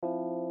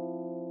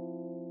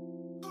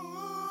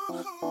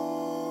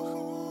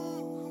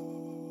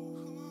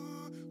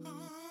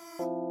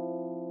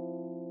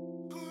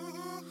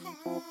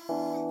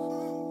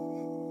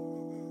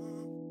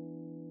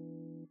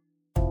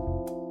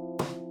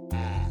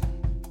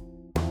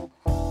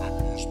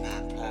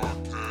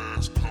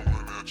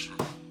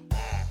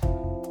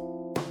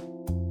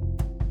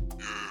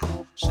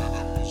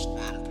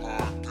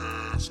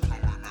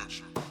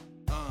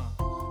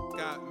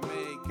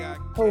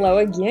Hello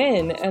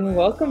again, and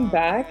welcome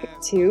back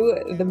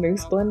to the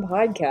Moose Blend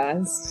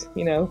podcast.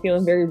 You know,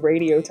 feeling very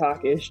radio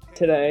talkish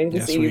today,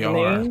 this evening. Yes,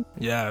 we are.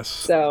 Yes.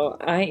 So,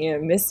 I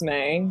am Miss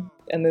May,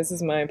 and this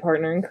is my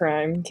partner in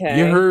crime, Kay.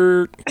 You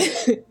heard.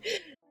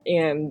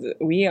 And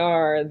we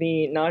are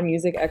the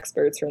non-music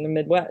experts from the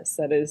Midwest.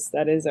 That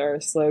is our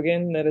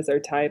slogan. That is our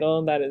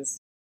title.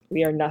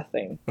 We are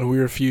nothing. And we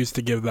refuse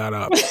to give that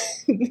up.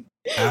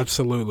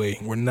 Absolutely.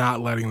 We're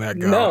not letting that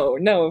go.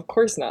 No, of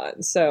course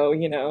not. So,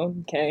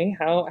 okay,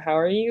 how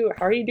are you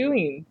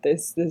doing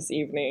this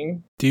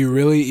evening? Do you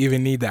really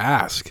even need to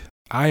ask?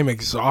 I am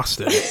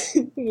exhausted.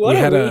 What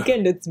a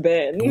weekend it's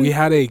been. We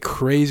had a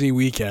crazy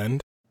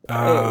weekend.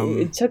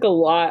 It took a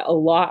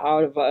lot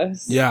out of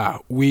us. Yeah,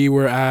 we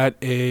were at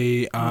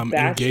a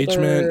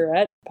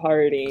engagement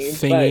party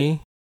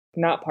thingy.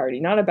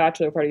 Not a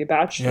bachelor party,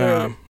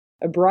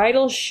 a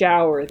bridal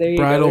shower. There you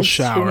go. Bridal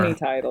shower. Too many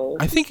titles.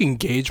 I think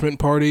engagement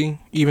party,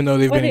 even though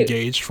they've been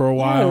engaged for a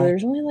while. Yeah,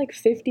 there's only like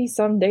 50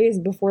 some days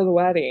before the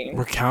wedding.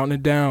 We're counting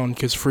it down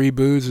because free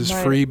booze is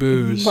free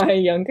booze. My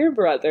younger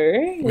brother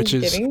is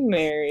getting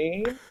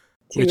married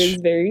to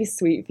his very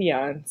sweet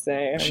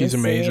fiance. She's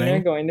amazing. They're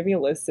going to be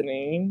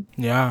listening.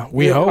 Yeah,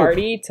 we hope. The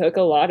party took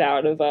a lot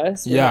out of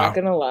us. We're not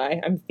going to lie.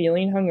 I'm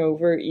feeling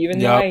hungover, even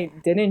though I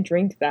didn't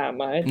drink that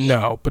much.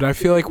 No, but I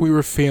feel like we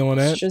were feeling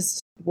it. It's just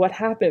what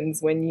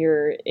happens when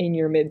you're in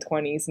your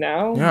mid-20s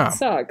now. Yeah. It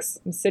sucks.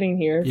 I'm sitting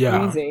here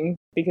freezing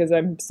because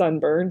I'm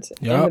sunburnt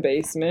in the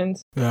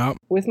basement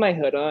with my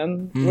hood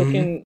on,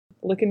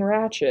 looking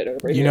ratchet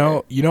over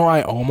here. You know,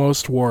 I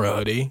almost wore a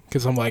hoodie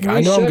because I'm like,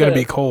 I know I'm going to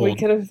be cold. We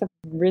could have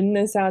ridden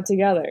this out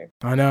together.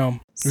 I know.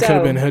 We could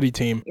have been hoodie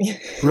team.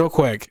 Real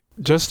quick.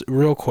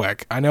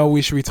 I know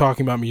we should be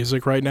talking about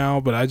music right now,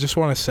 but I just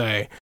want to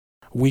say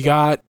we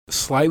got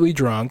slightly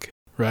drunk,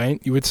 right?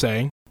 You would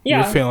say.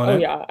 Yeah. You were feeling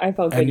it. Yeah. I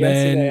felt good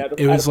yesterday. And then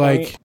it was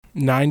like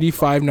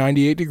 95,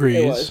 98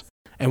 degrees.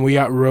 And we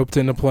got roped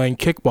into playing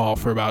kickball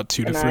for about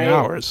 2 to 3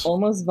 hours.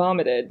 Almost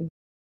vomited.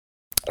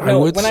 I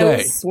would say. When I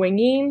was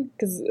swinging,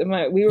 because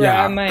we were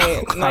at my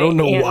I don't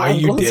know why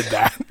you did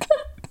that.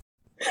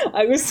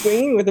 I was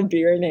swinging with a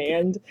beer in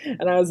hand,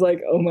 and I was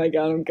like, oh my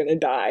God, I'm going to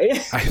die.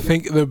 I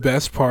think the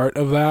best part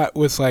of that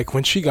was like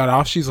when she got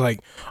off, she's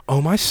like,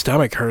 oh, my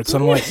stomach hurts.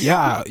 And I'm like,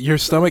 yeah, your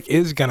stomach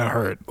is going to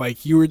hurt.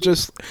 Like you were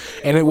just,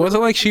 and it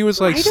wasn't like she was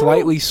like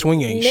slightly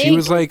swinging. She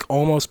was like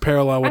almost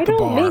parallel with the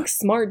bar. I don't make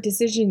smart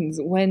decisions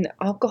when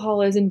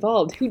alcohol is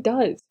involved. Who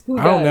does?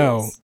 I don't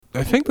know.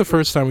 I think the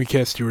first time we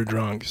kissed, you were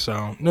drunk.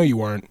 So no, you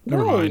weren't.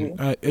 Never mind.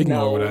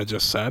 Ignore what I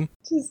just said.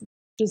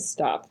 Just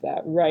stop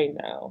that right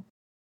now.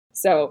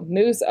 So,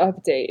 Moose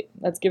update.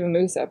 Let's give a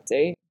Moose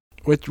update.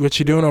 What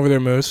you doing over there,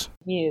 Moose?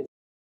 He is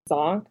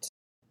zonked,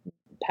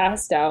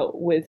 passed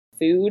out with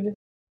food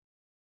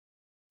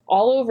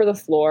all over the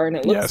floor, and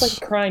it looks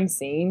like a crime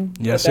scene.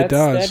 Yes, it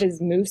does. That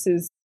is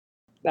Moose's.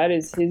 That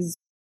is his.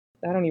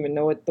 I don't even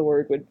know what the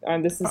word would.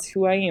 This is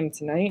who I am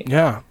tonight.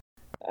 Yeah.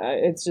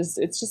 It's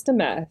just a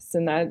mess,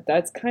 and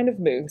that's kind of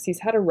Moose.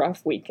 He's had a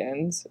rough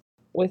weekend.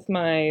 With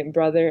my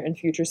brother and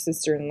future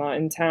sister-in-law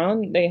in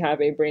town. They have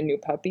a brand new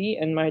puppy,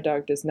 and my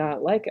dog does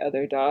not like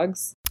other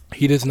dogs.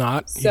 He does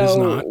not.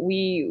 So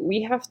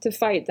we have to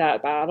fight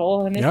that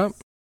battle, and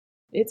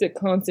it's a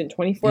constant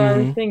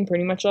 24-hour thing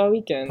pretty much all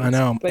weekend. I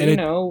know. But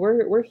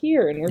we're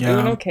here, and we're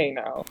doing okay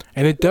now.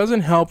 And it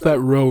doesn't help that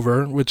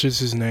Rover, which is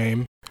his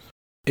name,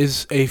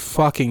 is a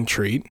fucking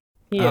treat.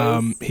 He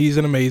is. He's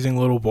an amazing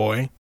little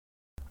boy.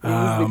 He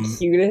was the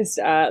cutest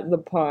at the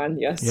pond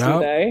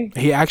yesterday.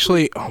 He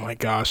actually, oh my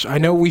gosh, I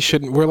know we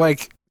shouldn't, we're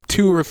like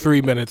 2 or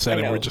 3 minutes in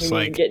and we're just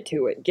like. Get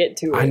to it.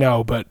 I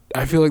know, but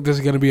I feel like this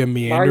is going to be a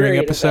meandering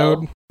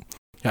episode.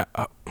 Yeah.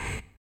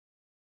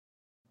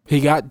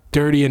 He got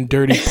dirty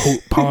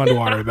pond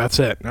water. That's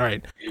it. All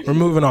right. We're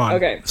moving on.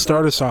 Okay.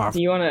 Start us off.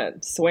 Do you want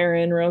to swear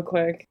in real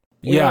quick?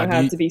 We don't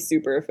have to be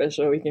super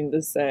official. We can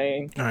just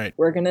say, all right,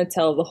 we're going to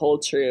tell the whole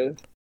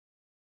truth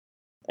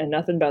and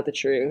nothing but the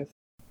truth.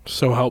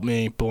 So help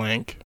me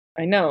blank.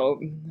 I know.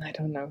 I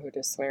don't know who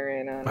to swear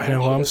in on. I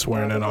know who I'm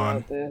swearing it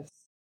on.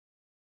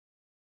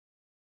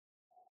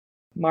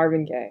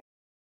 Marvin Gaye.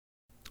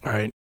 All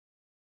right.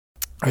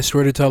 I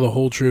swear to tell the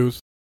whole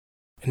truth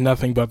and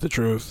nothing but the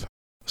truth.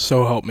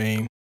 So help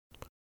me.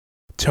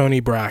 Tony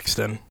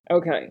Braxton.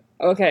 Okay,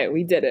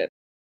 we did it.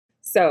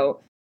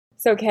 So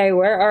Kay,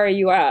 where are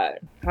you at?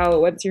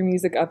 What's your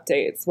music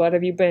updates? What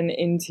have you been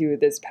into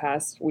this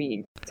past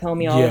week? Tell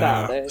me all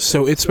about it.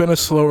 So it's been a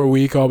slower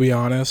week, I'll be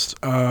honest.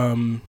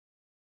 I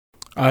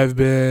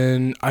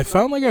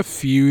found like a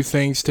few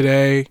things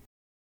today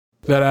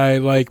that I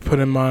like put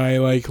in my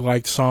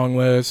liked song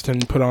list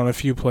and put on a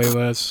few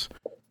playlists.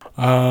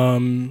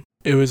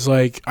 It was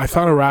like I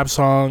found a rap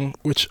song,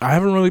 which I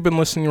haven't really been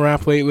listening to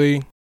rap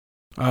lately.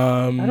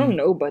 I don't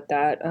know, but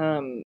that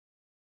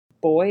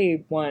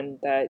boy one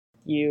that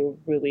you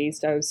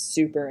released, I was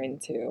super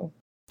into.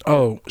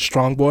 Oh,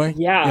 Strong Boy?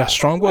 Yeah, Yeah,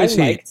 Strong I Boy's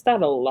heat. liked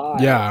that a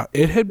lot. Yeah,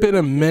 it had been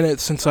a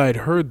minute since I'd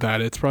heard that.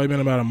 It's probably been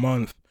about a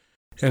month.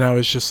 And I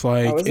was just That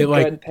like, was a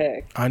good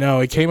pick. I know,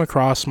 it came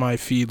across my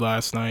feed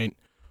last night,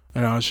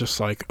 and I was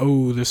just like,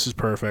 oh, this is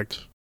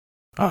perfect.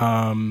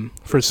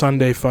 For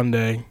Sunday Fun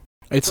Day.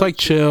 It's like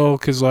chill,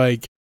 because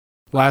like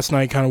last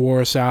night kind of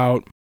wore us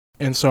out,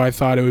 and so I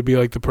thought it would be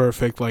like the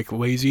perfect like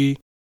lazy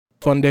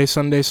Fun Day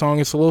Sunday song.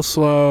 It's a little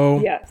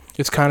slow. Yes,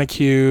 It's kind of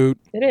cute.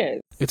 it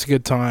is. It's a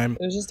good time.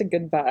 It was just a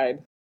good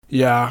vibe.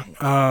 Yeah.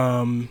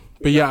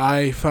 But yeah,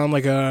 I found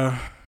like a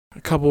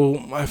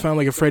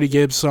Freddie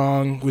Gibbs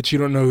song, which you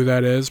don't know who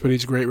that is, but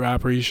he's a great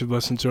rapper. You should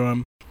listen to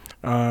him.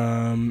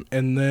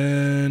 And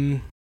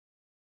then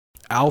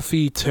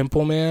Alfie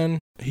Templeman,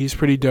 he's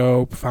pretty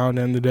dope. Found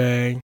him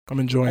today. I'm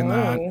enjoying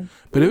that.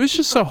 But it was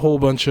just a whole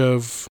bunch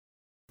of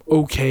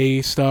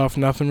okay stuff.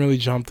 Nothing really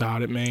jumped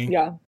out at me.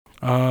 Yeah.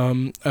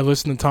 I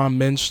listened to Tom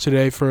Minch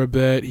today for a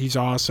bit. He's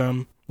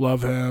awesome.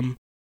 Love him.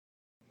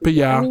 But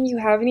yeah. I mean, you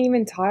haven't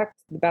even talked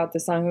about the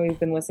song that we've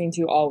been listening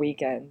to all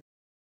weekend.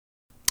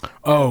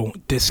 Oh,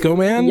 Disco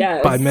Man?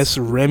 Yes. By Miss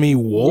Remy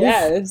Wolf?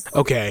 Yes.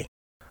 Okay.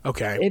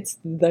 It's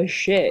the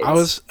shit.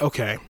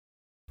 Okay.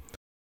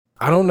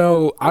 I don't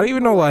know. I don't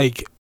even know,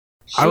 like,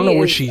 I don't know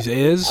where she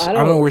is. I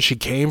don't know where she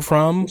came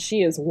from.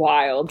 She is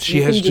wild.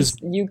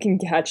 You can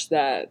catch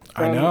that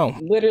from I know.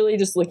 Literally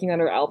just looking at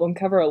her album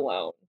cover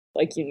alone.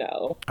 Like, you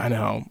know. I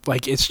know.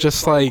 Like, it's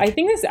just like... I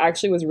think this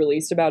actually was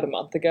released about a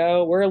month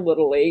ago. We're a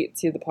little late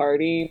to the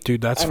party. Dude,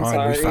 that's fine.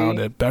 Sorry, we found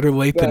it. Better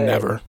late than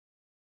never.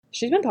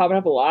 She's been popping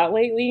up a lot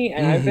lately,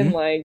 and I've been,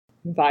 like,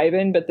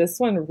 vibing, but this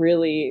one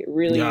really,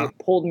 really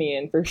pulled me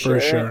in for sure.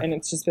 And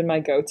it's just been my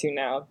go-to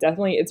now.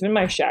 Definitely, it's been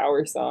my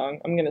shower song.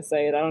 I'm gonna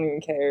say it. I don't even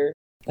care.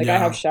 Like, I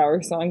have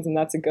shower songs, and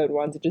that's a good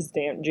one to just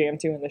jam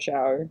to in the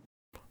shower.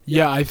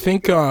 Yeah, I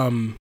think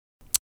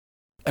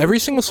every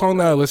single song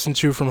that I listen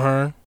to from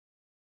her,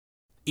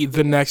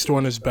 the next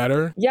one is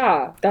better.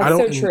 Yeah, that's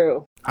so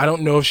true. I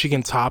don't know if she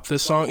can top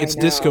this song. It's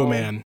Disco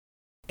Man.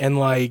 And,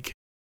 like,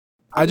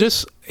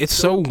 it's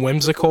so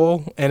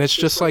whimsical, and it's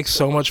just, like,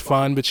 so much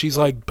fun, but she's,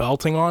 like,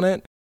 belting on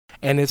it,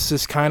 and it's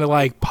this kind of,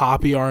 like,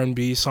 poppy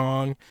R&B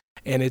song,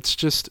 and it's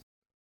just,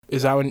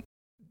 is that what,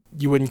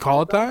 you wouldn't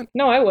call it that?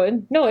 No, I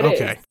would. No, it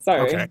is.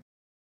 Sorry. Okay.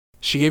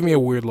 She gave me a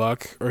weird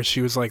look, or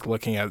she was, like,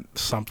 looking at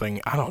something.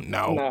 I don't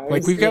know. No,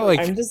 like, we've got, like...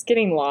 I'm just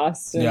getting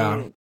lost. We've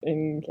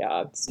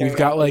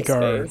got, like,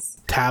 our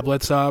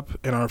tablets up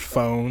and our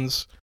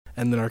phones,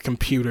 and then our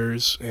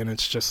computers, and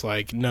it's just,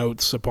 like,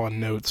 notes upon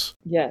notes.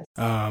 Yes.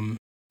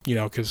 You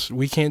know, because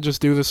we can't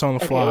just do this on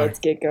the fly. Let's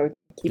keep going.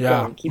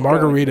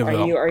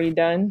 Margaritaville. Are you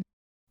done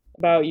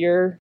about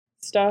your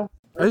stuff?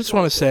 I just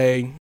want to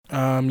say,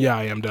 yeah,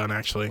 I am done,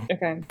 actually.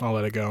 Okay. I'll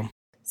let it go.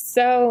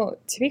 So,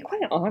 to be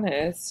quite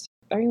honest,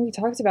 I mean, we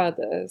talked about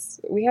this.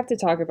 We have to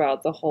talk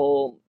about the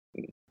whole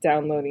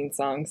downloading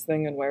songs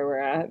thing and where we're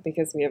at,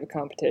 because we have a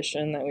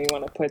competition that we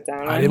want to put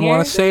down. I didn't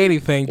want to say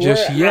anything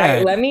just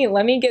yet. Let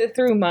me get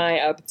through my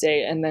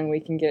update, and then we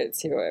can get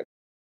to it.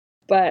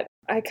 But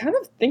I kind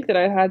of think that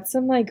I've had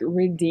some, like,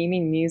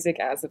 redeeming music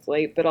as of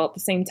late, but all at the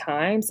same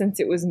time, since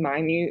it was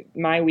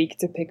my week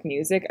to pick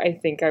music, I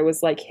think I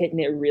was, like, hitting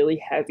it really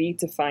heavy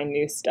to find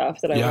new stuff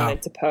that I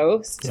wanted to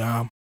post.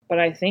 Yeah. But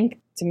I think,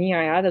 to me,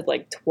 I added,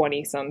 like,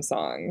 20-some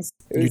songs.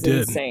 It was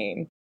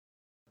insane.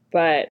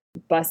 But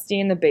Busty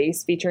and the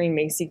Bass featuring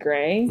Macy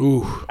Gray,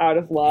 Out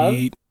of Love,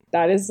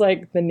 that is,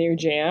 like, the new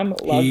jam.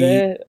 Love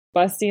it.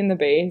 Busty and the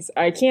Bass.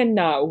 I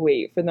cannot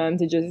wait for them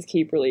to just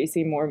keep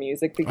releasing more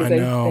music, because I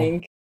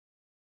think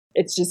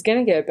it's just going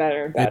to get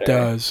better and better. It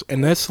does.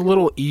 And this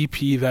little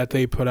EP that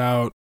they put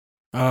out,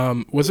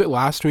 was it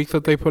last week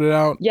that they put it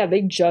out? Yeah,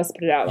 they just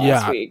put it out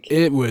last week.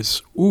 It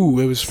was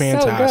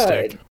fantastic.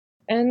 So good.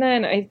 And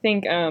then I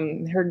think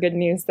her good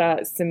news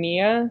that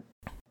Samia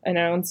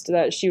announced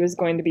that she was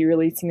going to be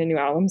releasing a new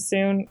album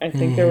soon. I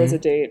think there was a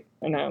date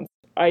announced.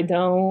 I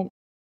don't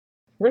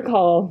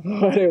recall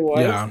what it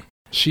was. Yeah,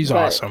 she's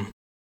awesome.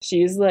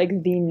 She's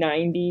like the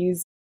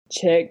 90s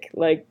chick,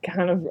 like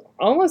kind of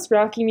almost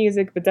rocky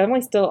music, but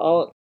definitely still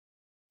alt.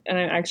 And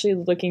I'm actually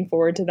looking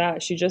forward to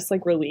that. She just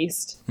like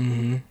released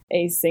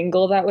a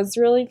single that was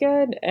really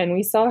good, and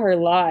we saw her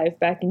live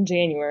back in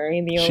January.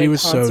 The only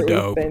concert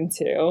we've been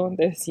to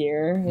this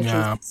year, which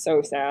is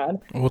so sad.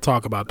 We'll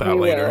talk about that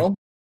later.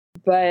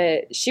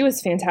 But she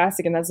was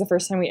fantastic, and that's the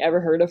first time we ever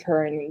heard of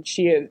her, and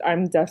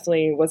I'm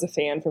definitely was a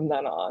fan from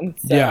then on.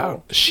 So. Yeah,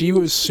 she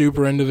was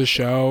super into the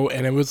show,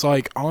 and it was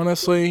like,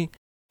 honestly,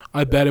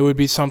 I bet it would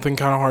be something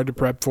kind of hard to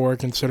prep for,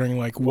 considering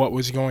like what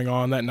was going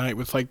on that night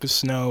with like the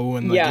snow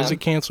and like is it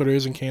canceled or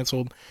isn't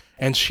canceled.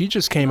 And she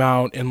just came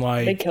out and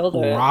like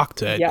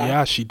rocked it.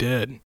 Yeah, she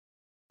did.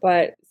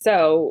 But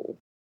so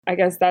I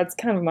guess that's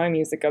kind of my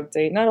music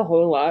update. Not a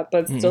whole lot,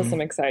 but still some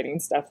exciting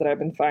stuff that I've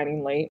been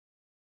finding late.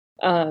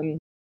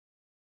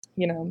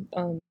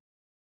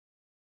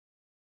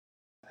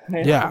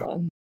 Yeah. Hold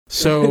on.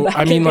 So,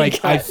 I mean,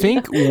 like, I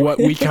think what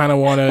we kind of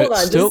want to Hold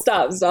on, just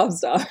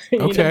stop. You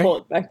need to pull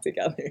it back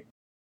together.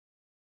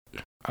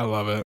 I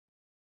love it.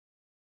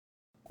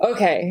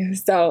 Okay,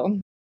 so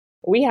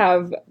we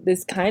have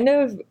this kind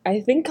of, I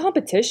think,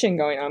 competition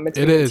going on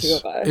between the two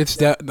of us. It's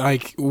that,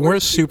 like, we're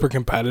super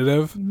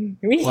competitive.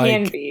 We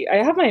can be. I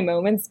have my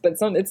moments, but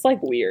it's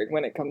like weird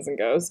when it comes and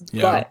goes.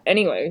 Yeah. But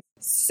anyway,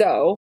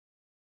 so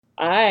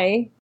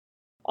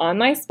on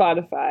my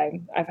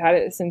Spotify, I've had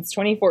it since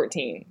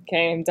 2014.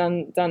 Okay, I've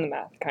done the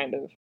math, kind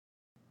of.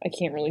 I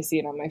can't really see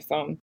it on my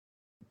phone.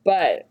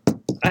 But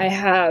I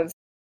have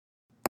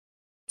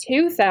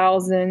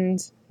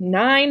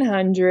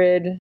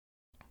 2,900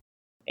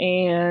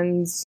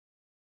 and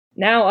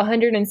now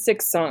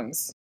 106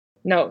 songs.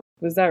 No,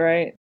 was that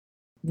right?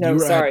 No,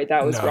 sorry,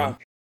 that was wrong.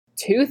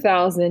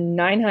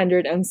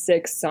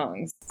 2,906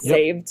 songs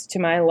saved to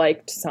my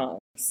liked songs.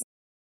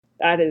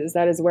 That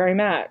is where I'm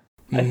at.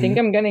 Mm-hmm. I think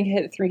I'm gonna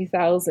hit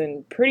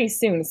 3,000 pretty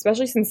soon,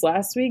 especially since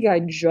last week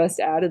I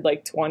just added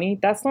like 20.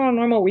 That's not a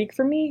normal week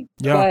for me,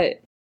 but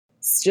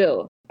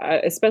still.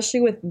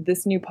 Especially with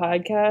this new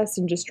podcast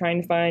and just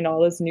trying to find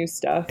all this new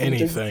stuff and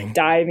just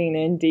diving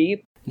in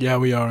deep. Yeah,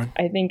 we are.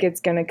 I think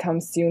it's going to come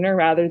sooner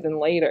rather than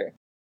later.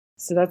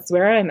 So that's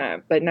where I'm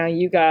at. But now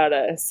you got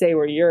to say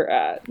where you're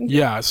at.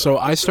 Yeah, so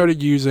I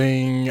started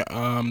using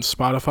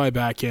Spotify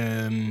back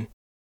in,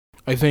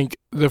 I think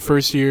the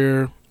first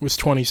year was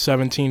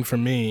 2017 for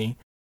me.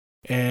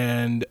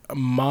 And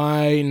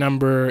my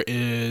number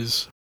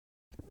is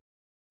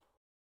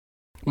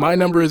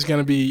going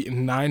to be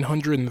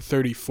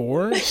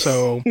 934,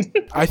 so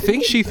I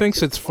think she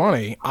thinks it's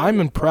funny. I'm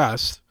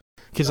impressed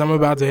because I'm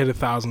about to hit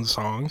 1,000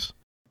 songs.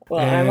 Well,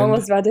 I'm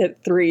almost about to hit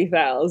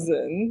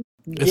 3,000.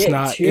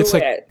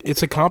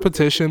 It's a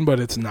competition,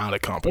 but it's not a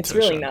competition.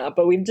 It's really not,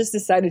 but we've just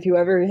decided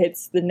whoever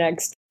hits the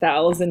next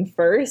 1,000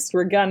 first,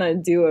 we're gonna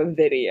do a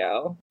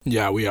video.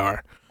 Yeah, we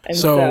are. And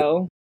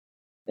so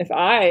if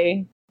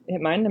I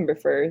hit my number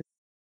first,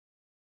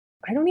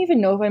 I don't even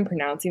know if I'm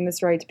pronouncing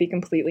this right, to be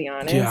completely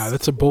honest. Yeah,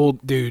 that's a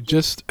bold dude.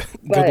 Just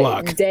good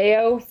luck.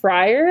 Deo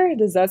Fryer?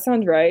 Does that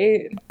sound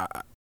right?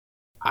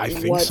 I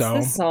think so.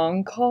 What's the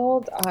song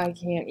called? I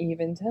can't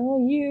even tell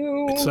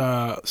you.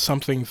 It's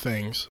something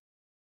things.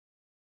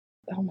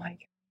 Oh my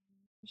gosh.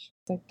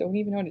 It's like, don't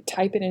even know how to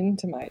type it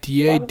into my...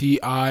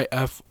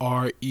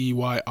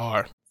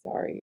 DADIFREYR.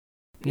 Sorry.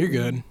 You're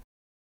good.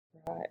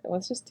 Right.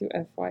 Let's just do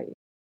FYE.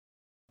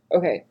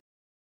 Okay.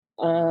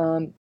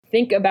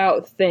 Think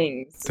About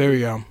Things. There we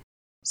go.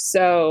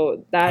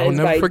 So that is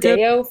by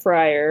Deo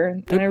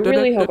Fryer, and I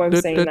really hope I'm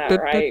saying that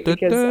right,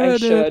 because I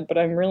should, but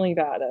I'm really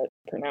bad at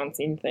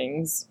pronouncing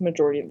things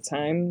majority of the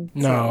time.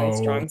 It's not my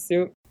strong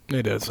suit.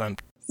 It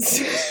isn't.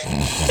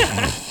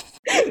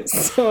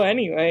 So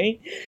anyway,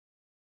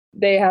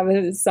 they have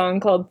a song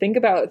called Think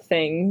About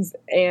Things,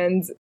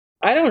 and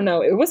I don't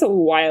know, it was a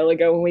while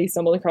ago when we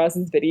stumbled across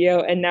this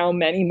video, and now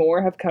many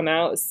more have come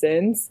out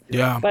since.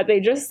 Yeah. But they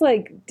just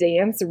like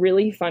dance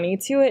really funny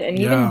to it, and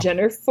even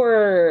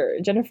Jennifer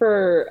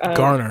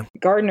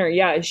Gardner,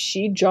 yeah,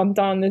 she jumped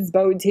on this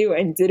boat too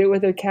and did it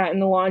with her cat in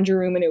the laundry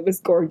room, and it was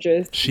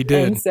gorgeous. She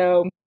did. And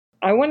so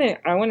I want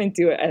to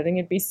do it. I think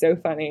it'd be so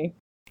funny.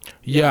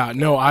 Yeah,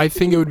 no, I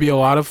think it would be a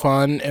lot of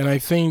fun, and I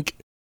think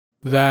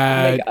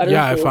that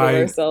if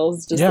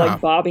ourselves just like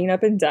bobbing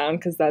up and down,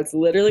 because that's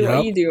literally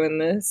what you do in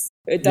this.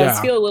 It does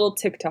feel a little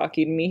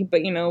TikTok-y to me,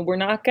 but we're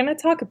not gonna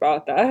talk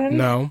about that.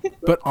 No,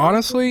 but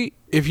honestly,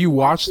 if you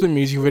watch the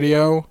music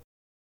video,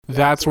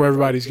 that's where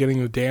everybody's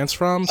getting the dance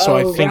from. So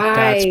I think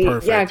that's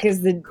perfect. Yeah,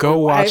 because go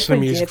watch the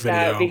music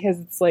video, because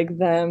it's like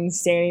them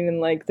standing in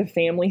like the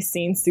family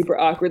scene, super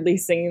awkwardly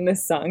singing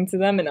this song to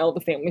them, and all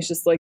the family's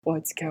just like,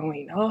 "What's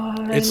going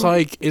on?" It's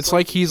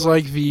like he's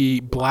like the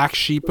black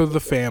sheep of the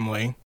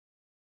family.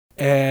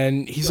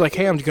 And he's like,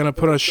 "Hey, I'm going to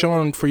put a show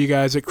on for you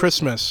guys at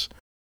Christmas."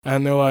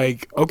 And they're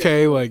like,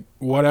 "Okay, like,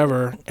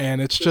 whatever." And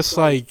it's just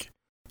like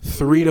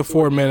 3 to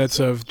 4 minutes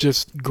of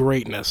just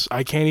greatness.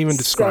 I can't even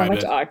describe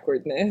it. So much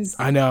awkwardness.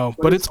 I know.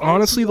 But it's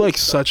honestly like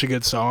such a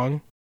good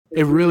song.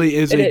 It really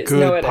is a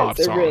good pop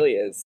song. It really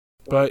is.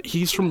 But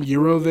he's from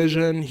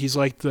Eurovision. He's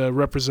like the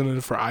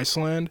representative for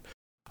Iceland.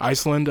 I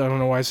don't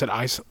know why I said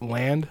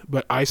Iceland,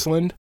 but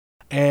Iceland.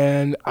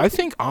 And I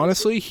think,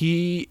 honestly,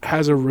 he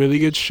has a really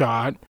good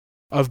shot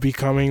of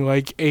becoming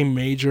like a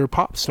major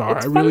pop star.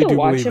 It's I really do believe it.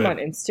 Watch him on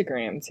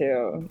Instagram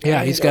too.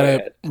 Yeah, he's got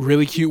a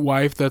really cute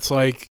wife that's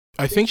like,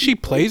 I think she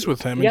plays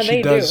with him, and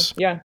she does.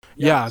 Yeah.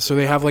 Yeah, so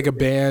they have like a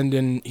band,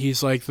 and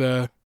he's like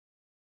the,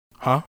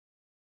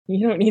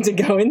 You don't need to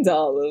go into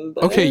all of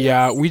this. Okay,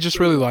 yeah, we just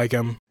really like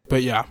him.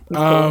 But yeah,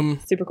 cool.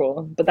 Super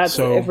cool. But that's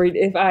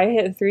if I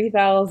hit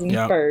 3,000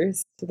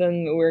 first,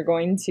 then we're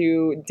going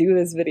to do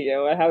this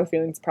video. I have a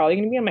feeling it's probably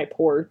going to be on my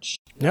porch.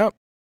 Yep.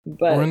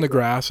 But, or in the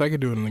grass. I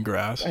could do it in the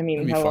grass. I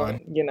mean, it'd be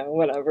fun.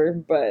 Whatever.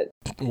 But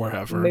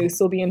wherever. Moose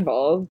will be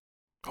involved.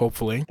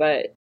 Hopefully.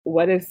 But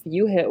what if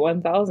you hit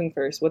 1,000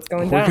 first? What's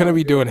going down? We're gonna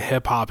be doing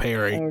Hip Hop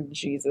Harry. Oh,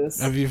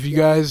 Jesus. If you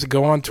guys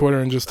go on Twitter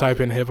and just type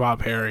in Hip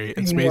Hop Harry,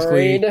 it's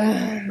basically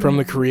from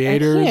the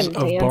creators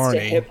of Barney.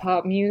 Hip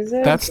hop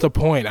music. That's the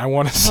point. I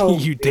want to see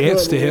you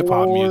dance to hip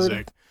hop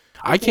music.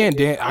 I can't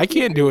dance. I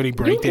can't do any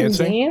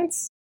breakdancing.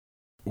 Dance?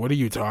 What are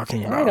you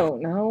talking about? I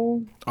don't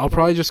know. I'll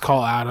probably just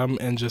call Adam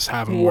and just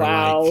have him wear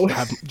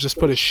just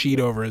put a sheet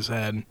over his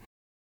head,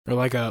 or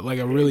like a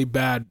really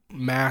bad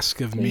mask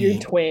of me. Your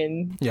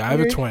twin. Yeah, I have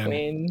a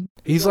twin.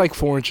 He's like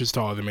 4 inches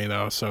taller than me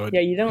though, so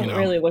yeah, you don't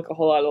really look a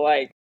whole lot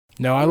alike.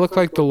 No, I look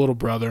like the little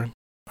brother.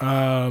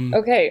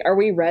 Okay, are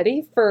we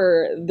ready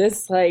for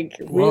this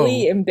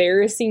really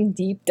embarrassing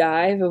deep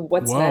dive of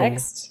what's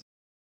next?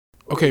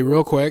 Okay,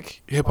 real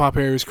quick. Hip Hop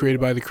Harry was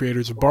created by the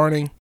creators of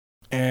Barney.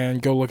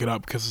 And go look it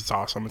up because it's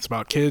awesome. It's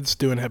about kids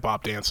doing hip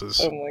hop dances.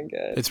 Oh my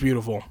god. It's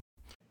beautiful.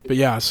 But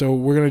yeah, so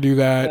we're going to do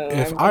that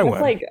if I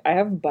win. I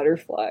have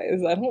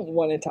butterflies. I don't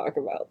want to talk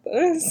about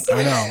this.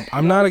 I know.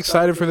 I'm not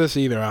excited for this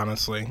either,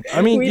 honestly.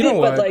 I mean, you know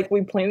what? But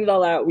we planned it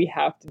all out. We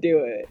have to do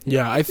it.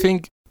 Yeah, I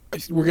think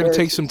we're going to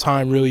take some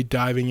time really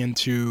diving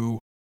into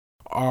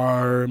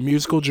our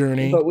musical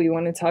journey. But we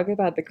want to talk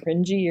about the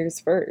cringy years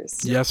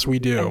first. Yes, we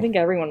do. I think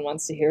everyone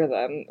wants to hear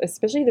them,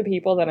 especially the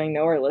people that I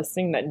know are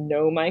listening that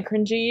know my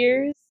cringy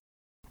years.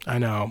 I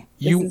know.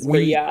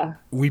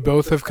 We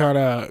both have kind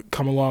of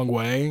come a long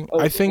way. Oh,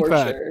 I think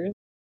that sure.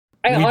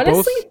 I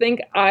honestly think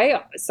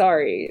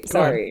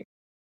sorry.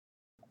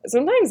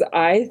 Sometimes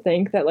I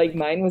think that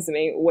mine was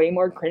way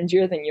more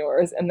cringier than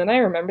yours, and then I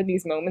remember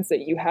these moments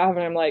that you have,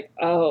 and I'm like,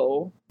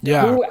 oh,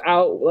 yeah.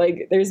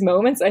 There's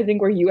moments I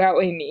think where you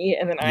outweigh me,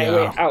 and then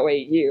I outweigh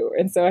you,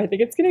 and so I think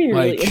it's gonna be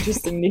really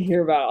interesting to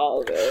hear about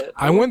all of it.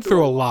 I went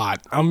through a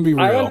lot. I'm gonna be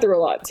real. I went through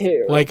a lot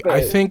too. I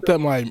think that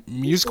my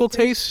musical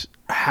tastes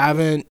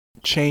haven't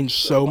changed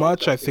so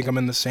much. I think I'm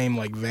in the same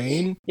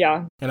vein.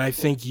 Yeah. And I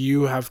think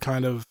you have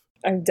kind of.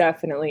 I've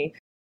definitely.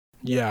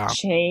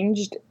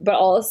 Changed, but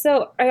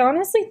also I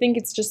honestly think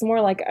it's just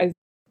more I've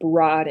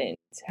broadened,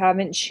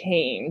 haven't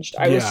changed.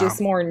 I was just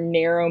more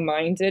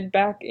narrow-minded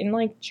back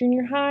in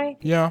junior high.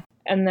 Yeah.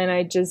 And then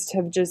I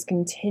have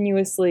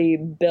continuously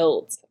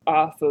built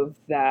off of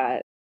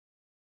that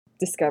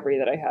discovery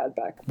that I had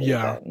back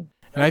then.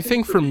 And I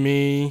think for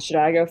me, should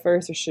I go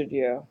first or should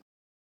you?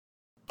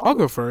 I'll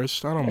go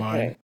first. I don't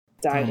mind.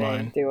 Dive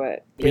in, do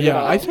it. But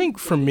yeah, I think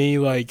for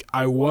me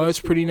I was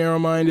pretty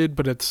narrow-minded,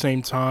 but at the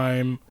same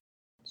time,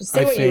 just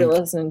say what you're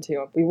listening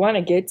to. We want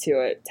to get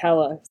to it.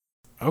 Tell us.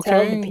 Okay.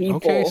 Tell the people.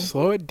 Okay.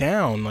 Slow it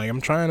down. I'm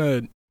trying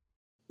to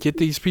get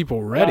these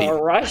people ready.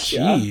 Rush.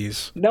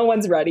 Jeez. No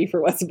one's ready for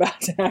what's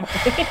about to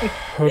happen.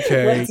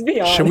 Okay. Let's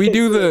be honest. Should we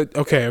do the?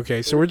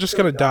 Okay. So we're just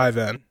gonna dive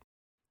in.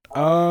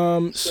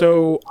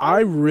 So I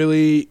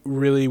really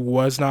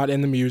was not in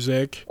the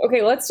music.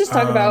 Okay, let's just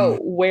talk about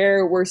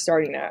where we're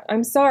starting at.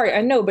 I'm sorry, I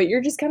know, but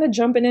you're just kind of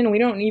jumping in and we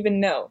don't even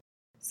know.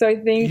 So I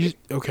think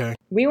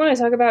we want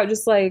to talk about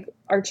just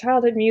our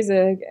childhood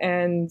music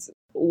and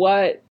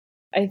what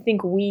I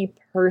think we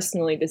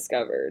personally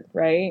discovered,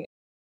 right?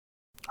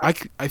 I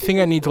think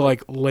I need to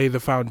lay the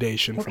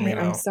foundation for me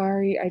now. I'm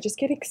sorry. I just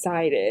get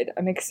excited.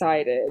 I'm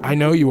excited. I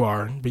know you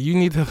are, but you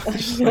need to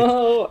just,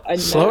 slow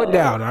it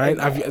down, all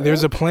right?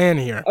 There's a plan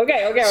here.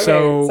 Okay.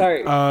 So,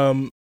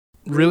 sorry.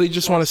 Really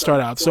just want to start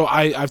out. So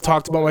I've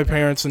talked about my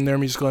parents and their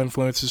musical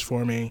influences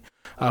for me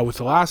with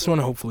the last one.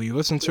 Hopefully you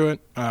listen to it.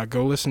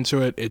 Go listen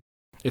to it.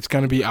 It's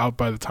going to be out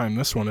by the time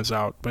this one is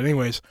out. But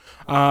anyways,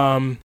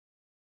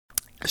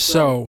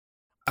 so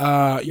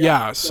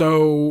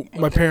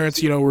my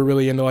parents, were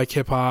really into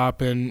hip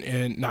hop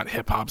and not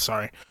hip hop,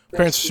 sorry.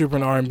 Parents were super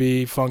into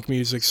R&B, funk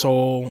music,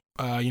 soul.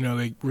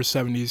 They were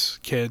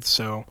 70s kids,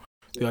 so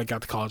they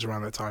got to college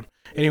around that time.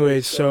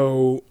 Anyways,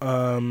 so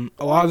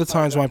a lot of the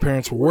times my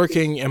parents were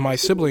working and my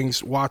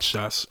siblings watched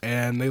us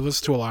and they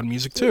listened to a lot of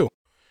music too.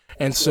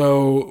 And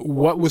so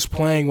what was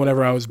playing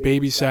whenever I was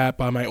babysat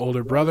by my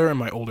older brother and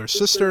my older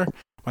sister,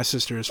 my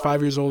sister is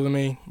 5 years older than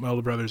me, my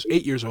older brother is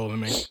 8 years older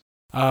than me.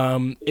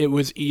 It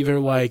was either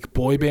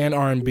boy band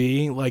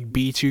R&B,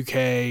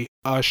 B2K,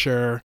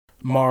 Usher,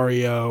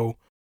 Mario,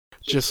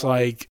 just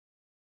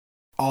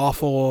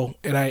awful.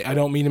 And I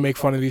don't mean to make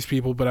fun of these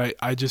people, but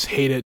I just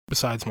hate it.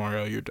 Besides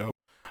Mario, you're dope.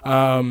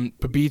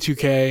 But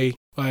B2K,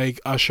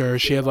 Usher,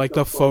 she had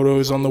the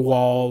photos on the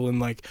wall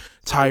and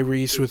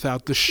Tyrese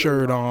without the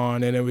shirt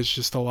on, and it was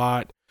just a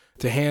lot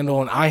to handle.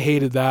 And I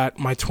hated that.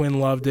 My twin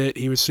loved it.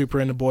 He was super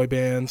into boy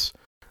bands.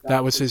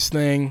 That was his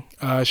thing.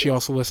 She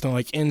also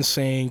listened to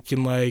NSYNC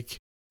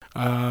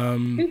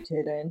and Who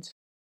didn't?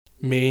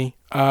 Me.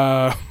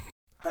 I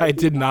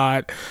did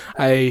not.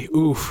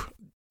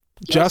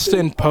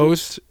 Justin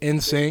Post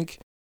NSYNC.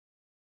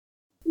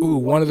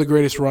 One of the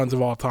greatest runs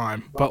of all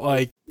time. But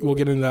we'll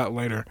get into that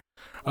later.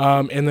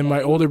 And then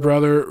my older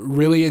brother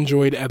really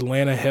enjoyed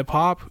Atlanta hip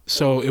hop.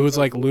 So it was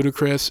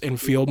Ludacris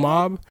and Field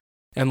Mob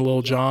and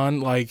Lil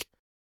Jon,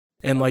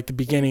 and the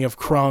beginning of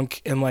Crunk,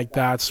 and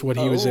that's what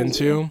he was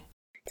into.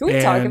 Can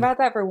we talk about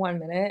that for 1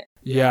 minute?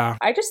 Yeah.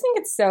 I just think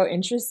it's so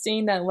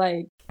interesting that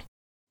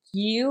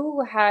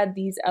you had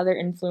these other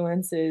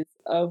influences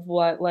of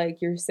what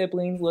like your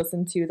siblings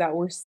listened to that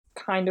were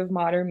kind of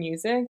modern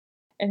music.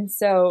 And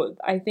so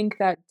I think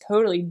that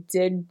totally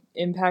did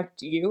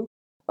impact you.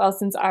 Well,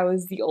 since I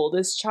was the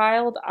oldest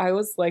child, I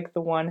was like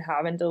the one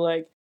having to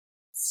like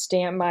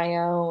stamp my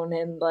own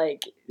and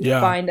like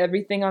find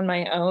everything on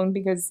my own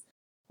because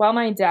while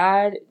my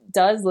dad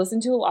does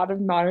listen to a lot of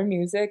modern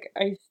music,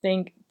 I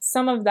think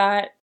some of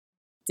that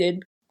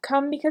did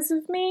come because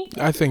of me.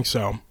 I think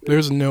so.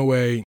 There's no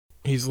way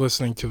he's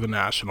listening to the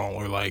National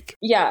or like.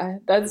 Yeah,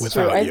 that's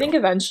true. I think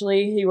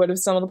eventually he would have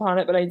stumbled upon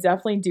it, but I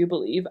definitely do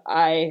believe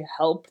I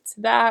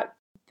helped that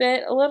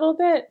bit a little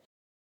bit.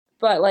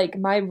 But like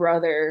my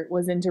brother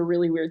was into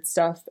really weird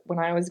stuff when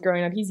I was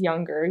growing up. He's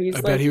younger. I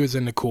bet he was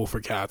into Cool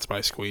for Cats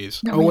by Squeeze.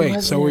 No, oh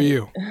wait, so were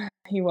you?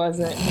 He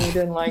wasn't. He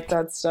didn't like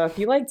that stuff.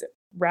 He liked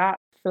rap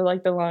for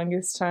like the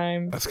longest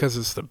time. That's because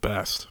it's the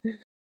best.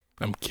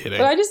 I'm kidding.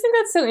 But I just think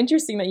that's so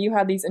interesting that you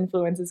had these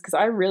influences because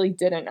I really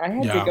didn't. I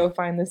had to go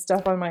find this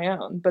stuff on my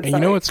own. But and you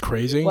know what's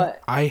crazy?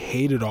 What? I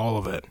hated all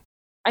of it.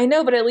 I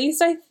know, but at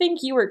least I think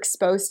you were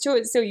exposed to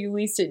it, so you at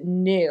least it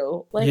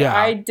knew. Like,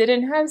 I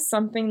didn't have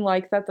something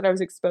like that I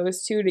was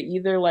exposed to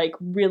either, like,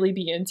 really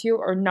be into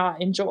or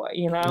not enjoy,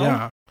 you know?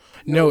 Yeah.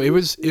 No, it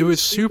was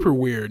super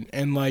weird.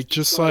 And, like,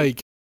 just, like,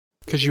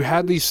 because you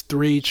had these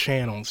 3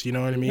 channels, you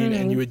know what I mean?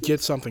 Mm-hmm. And you would get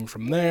something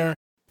from there,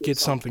 get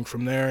something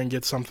from there, and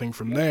get something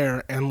from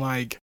there. And,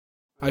 like,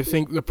 I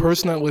think the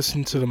person that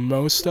listened to the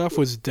most stuff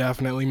was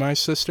definitely my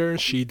sister.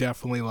 She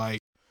definitely, like,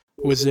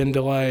 was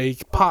into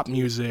like pop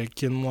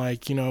music and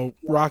like, you know,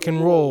 rock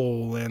and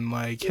roll and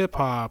like hip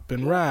hop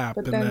and rap.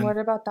 But then what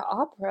about the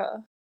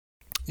opera?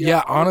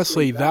 Yeah,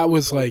 honestly, that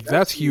was like,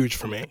 that's huge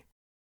for me.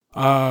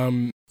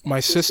 My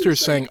sister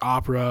sang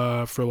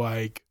opera for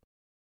like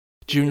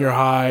junior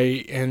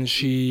high and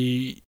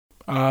she,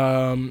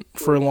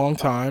 for a long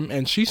time,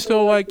 and she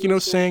still like, you know,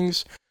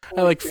 sings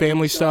at like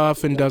family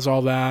stuff and does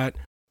all that.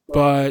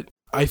 But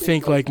I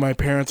think like my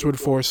parents would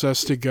force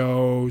us to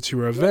go to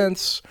her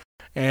events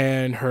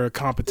and her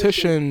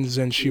competitions,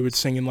 and she would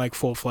sing in like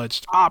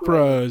full-fledged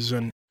operas,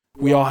 and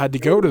we all had to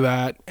go to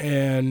that,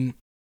 and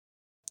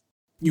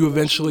you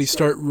eventually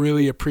start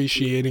really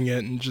appreciating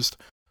it and just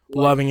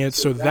loving it.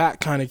 So that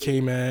kind of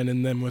came in,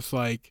 and then with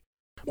like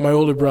my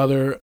older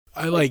brother,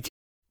 I like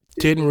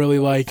didn't really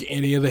like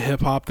any of the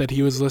hip-hop that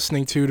he was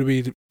listening to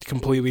be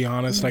completely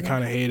honest. Mm-hmm. I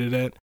kind of hated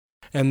it.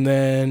 And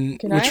then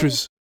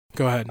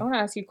go ahead. I want to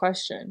ask you a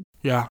question.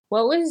 Yeah.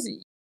 What was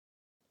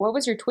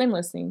your twin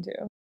listening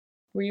to?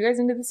 Were you guys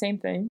into the same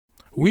thing?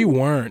 We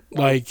weren't.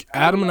 Like,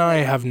 Adam and I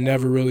have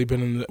never really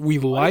been in we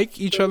like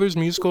each other's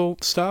musical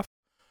stuff.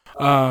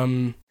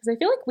 Because I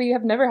feel like we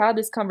have never had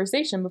this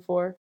conversation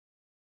before.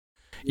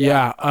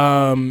 Yeah.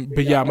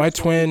 But yeah, my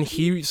twin,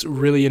 he's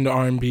really into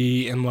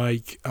R&B and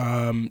like,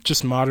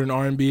 just modern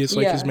R&B is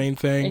like his main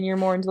thing. And you're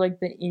more into like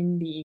the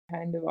indie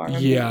kind of R&B.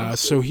 Yeah.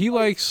 So he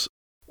likes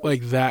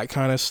like that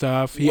kind of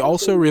stuff. He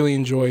also really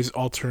enjoys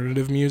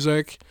alternative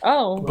music.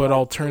 Oh. But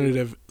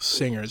alternative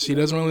singers. He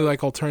doesn't really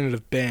like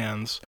alternative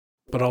bands,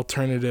 but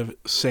alternative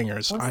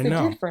singers. What's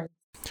the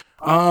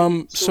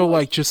difference? So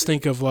like just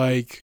think of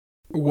like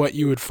what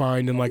you would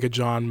find in like a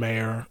John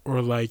Mayer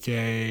or like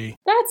a.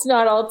 That's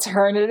not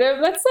alternative.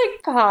 That's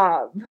like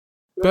pop.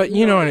 But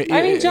you know, I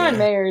mean, John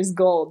Mayer is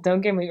gold.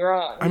 Don't get me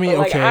wrong. I mean,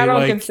 okay, I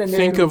don't consider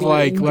think of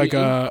like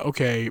a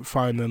okay,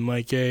 fine then,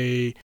 like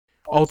a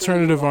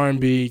alternative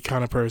R&B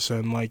kind of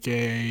person, like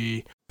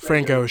a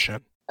Frank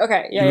Ocean.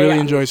 Okay, yeah, he really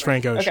enjoys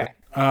Frank Ocean.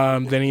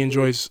 Okay. Then he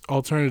enjoys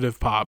alternative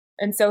pop.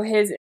 And so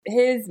his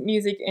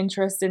music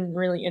interest didn't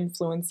really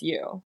influence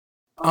you.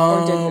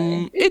 Or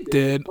did it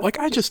did. Like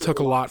I just took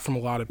a lot from a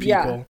lot of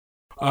people.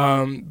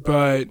 Yeah.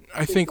 But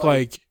I think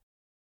like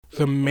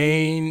the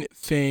main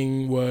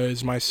thing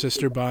was my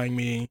sister buying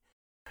me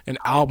an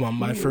album,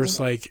 my first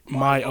like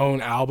my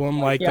own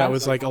album, like that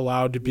was like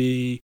allowed to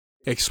be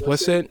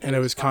explicit, and it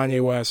was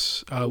Kanye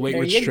West's Late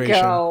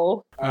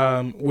Registration,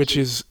 which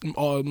is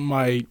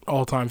my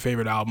all-time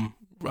favorite album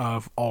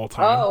of all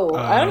time. Oh,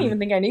 I don't even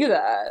think I knew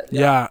that.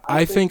 Yeah,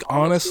 I think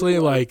honestly,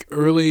 like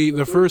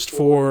the first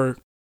 4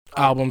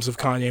 albums of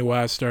Kanye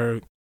West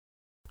are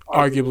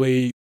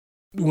arguably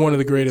one of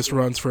the greatest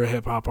runs for a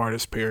hip-hop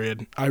artist,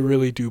 period. I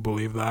really do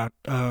believe that.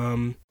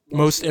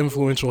 Most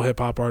influential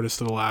hip-hop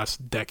artist of the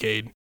last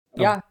decade.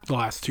 Yeah. The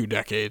last 2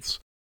 decades.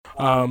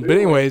 But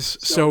anyways,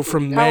 so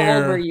from there. How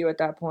old were you at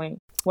that point?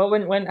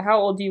 How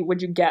old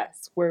would you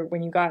guess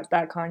when you got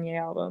that Kanye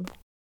album?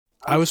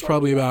 I was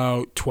probably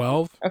about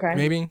 12,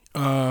 maybe.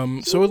 So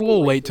it was a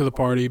little late to the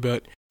party,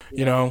 but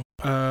you know.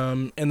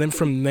 And then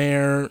from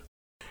there,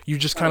 you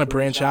just kind of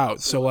branch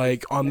out. So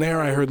like on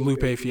there, I heard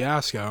Lupe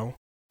Fiasco,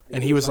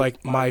 and he was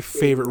like my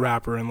favorite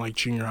rapper in like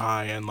junior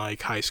high and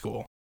like high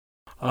school.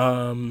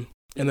 And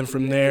then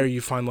from there,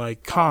 you find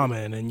like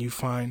Common, and you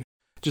find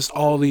just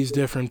all these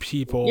different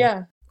people.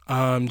 Yeah.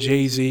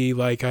 Jay-Z,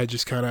 like I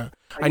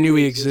knew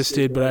he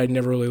existed, but I'd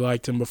never really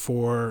liked him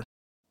before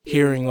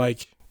hearing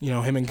like, you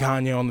know, him and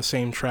Kanye on the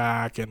same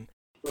track. And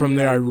from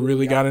there I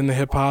really got into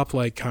hip hop,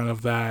 like kind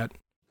of that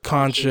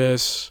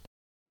conscious,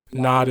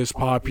 not as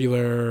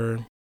popular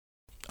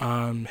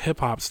hip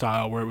hop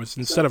style, where it was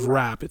instead of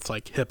rap, it's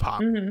like hip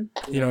hop.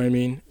 Mm-hmm. You know what I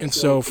mean? And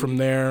so from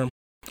there,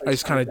 I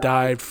just kind of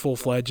dived full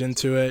fledged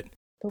into it.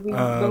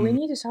 But we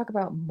need to talk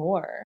about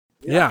more.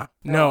 Yeah.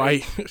 No,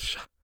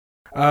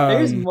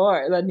 there's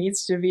more that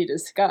needs to be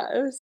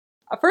discussed.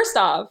 First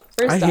off,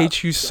 I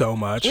hate you so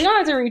much. We don't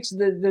have to reach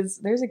this.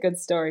 There's a good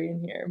story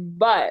in here,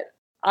 but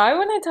I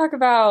want to talk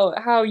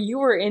about how you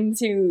were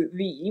into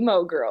the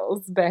emo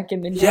girls back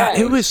in the day. Yeah,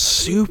 it was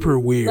super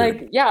weird.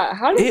 Like, yeah,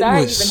 how did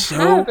that even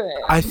happen?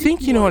 I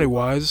think you know what it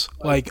was?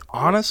 Like,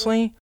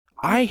 honestly,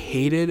 I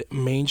hated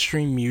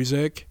mainstream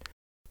music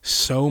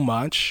so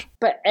much.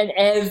 And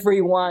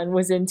everyone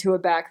was into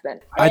it back then.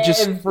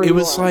 It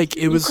was like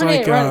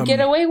get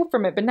away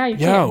from it, but now you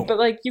can. But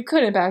like you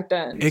couldn't back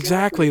then.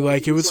 Exactly.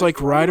 Like it was like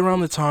right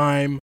around the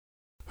time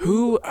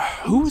who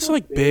was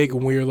like big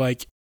when we were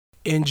like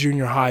in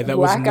junior high. That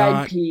was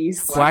not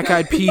Black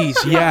Eyed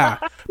Peas, yeah.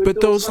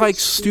 But those like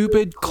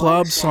stupid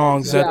club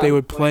songs that they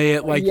would play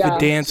at like the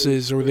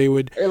dances, or they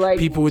would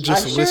people would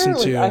just listen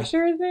to.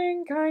 Usher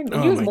thing, kind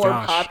of. He was more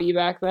poppy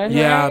back then.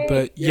 Yeah, right?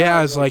 but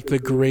it's like the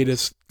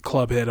greatest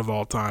club hit of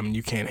all time, and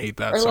you can't hate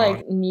that song. Or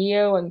like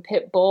Neo and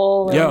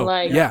Pitbull.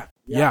 And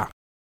yeah.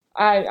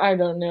 I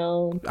don't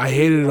know. I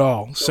hated it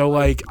all. So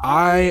like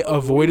I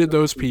avoided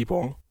those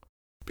people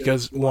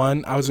because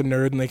 1, I was a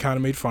nerd and they kind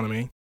of made fun of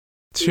me.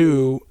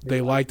 2,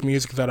 they liked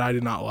music that I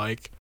did not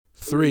like.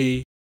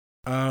 3,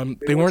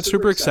 they weren't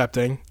super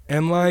accepting,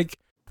 and like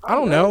I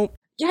don't know.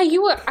 Yeah,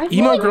 you were.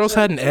 Emo girls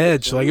had an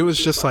edge. Like it was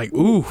just like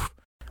ooh,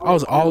 I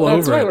was all over it.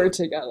 That's why we're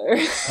together.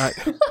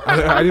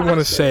 I didn't want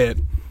to say it,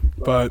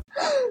 but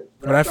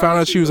when I found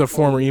out she was a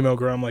former emo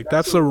girl, I'm like,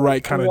 that's the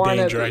right kind of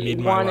danger I need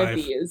in my life.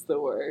 Wannabe is the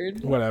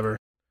word. Whatever.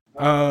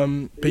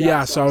 But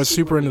yeah, so I was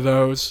super into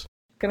those.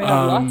 Gonna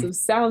have lots of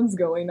sounds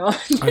going on.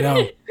 I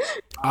know.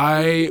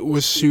 I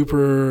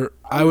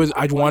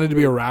wanted to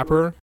be a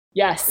rapper.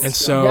 Yes. And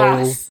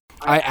so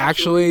I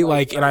actually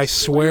and I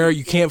swear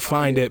you can't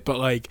find it, but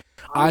like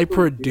I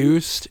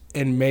produced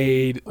and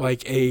made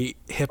like a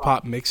hip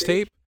hop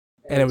mixtape.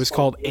 And it was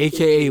called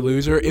AKA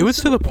Loser. It was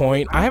to the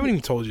point, I haven't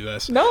even told you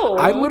this. No.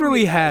 I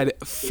literally had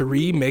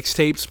 3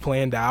 mixtapes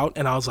planned out,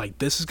 and I was like,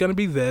 this is going to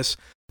be this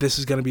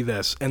is going to be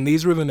this. And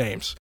these were the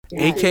names.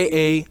 Yes.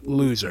 AKA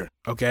Loser,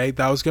 okay?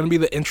 That was going to be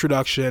the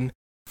introduction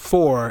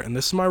for, and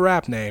this is my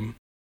rap name.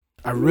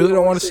 I really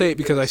don't want to say it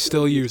because I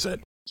still use it.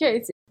 Yeah,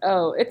 it's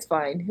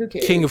fine. Who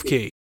cares? King of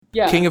Key.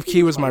 Yeah. King of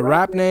Key was my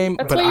rap name,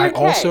 That's but I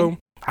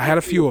had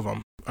a few of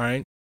them, all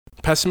right?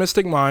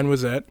 Pessimistic Mind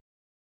was it.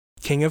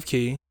 King of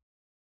Key.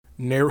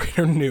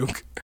 Narrator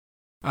Nuke.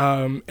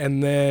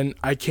 And then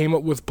I came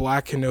up with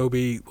Black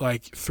Kenobi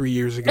like 3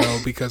 years ago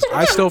because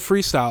I still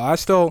freestyle. I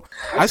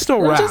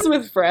still rap. Just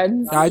with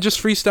friends. I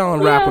just freestyle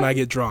and rap when I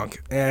get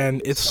drunk,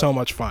 and it's so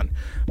much fun.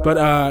 But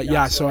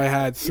so I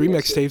had 3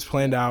 mixtapes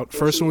planned out.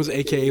 First one was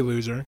AKA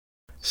Loser.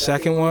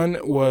 Second one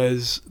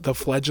was The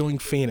Fledgling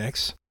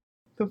Phoenix.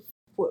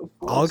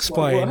 I'll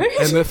explain.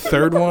 What? And the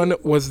third one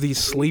was The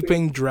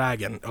Sleeping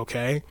Dragon,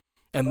 okay?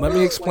 And let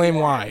me explain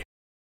why.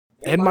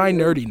 In my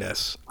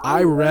nerdiness,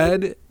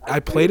 I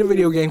played a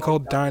video game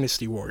called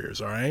Dynasty Warriors,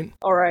 all right?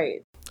 All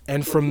right.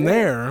 And from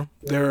there,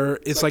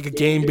 it's like a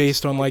game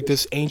based on like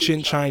this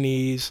ancient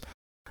Chinese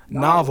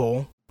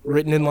novel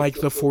written in like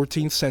the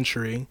 14th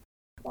century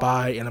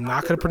by, and I'm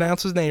not going to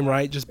pronounce his name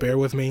right, just bear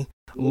with me,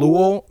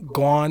 Luo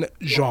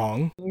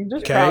Guanzhong. I'm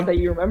just proud that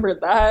you remembered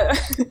that.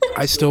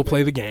 I still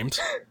play the games.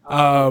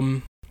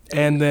 And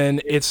then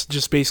it's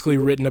just basically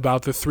written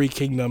about the 3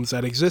 kingdoms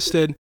that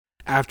existed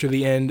after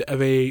the end of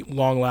a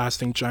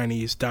long-lasting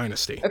Chinese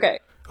dynasty. Okay?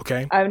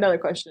 I have another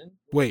question.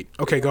 Wait.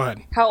 Okay, go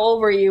ahead. How old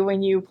were you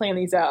when you planned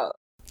these out?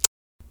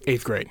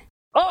 8th grade.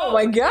 Oh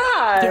my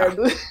god!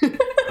 Yeah.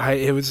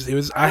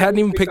 I hadn't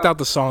even picked out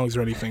the songs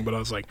or anything, but I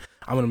was like,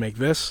 I'm gonna make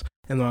this,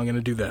 and then I'm gonna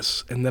do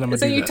this, and then I'm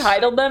gonna do this. So you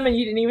titled them, and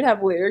you didn't even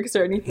have lyrics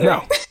or anything?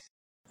 No.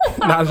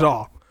 Not at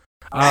all.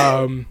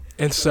 And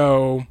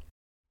so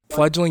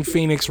Fledgling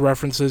Phoenix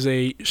references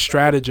a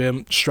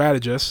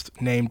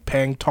strategist named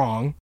Pang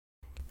Tong,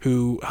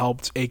 who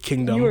helped a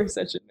kingdom. You were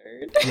such a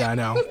nerd. Yeah, I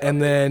know.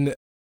 And then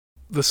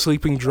the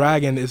Sleeping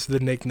Dragon is the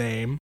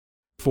nickname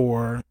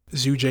for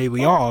Zhu Jie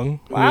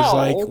Liang, who is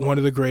like one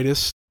of the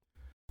greatest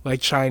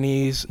like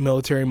Chinese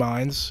military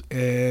minds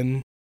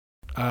in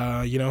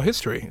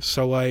history.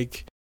 So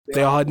like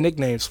they all had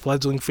nicknames,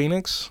 Fledgling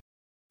Phoenix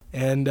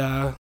and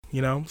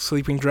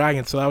Sleeping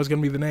Dragon. So that was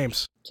gonna be the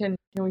names. Can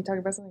we talk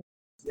about something?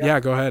 Yeah,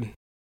 go ahead.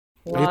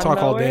 I could talk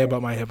all day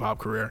about my hip hop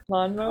career.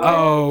 Lawnmower?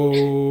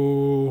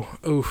 Oh,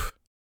 oof.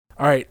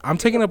 All right, I'm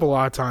taking up a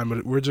lot of time,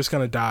 but we're just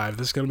gonna dive.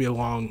 This is gonna be a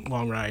long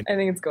ride. I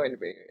think it's going to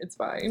be. It's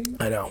fine.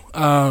 I know.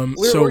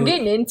 We're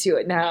getting into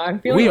it now. I'm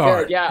feeling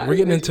good. Yeah, we're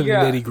getting into the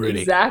nitty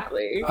gritty.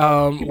 Exactly.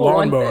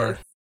 Lawnmower.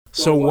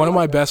 So one of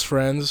my best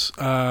friends,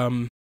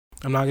 I'm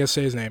not gonna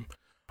say his name.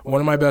 One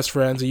of my best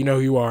friends, you know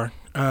who you are.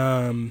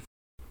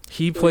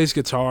 He plays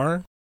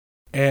guitar,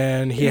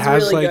 and he's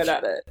really good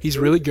at it. He's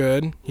really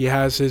good. He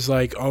has his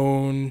like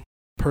own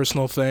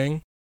personal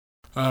thing.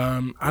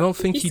 I don't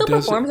think he still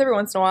does performs every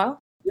once in a while.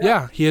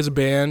 Yeah, he has a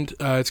band.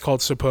 It's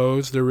called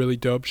Suppose. They're really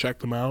dope. Check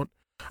them out.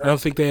 I don't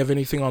think they have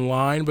anything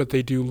online, but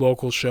they do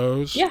local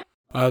shows. Yeah.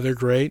 They're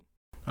great.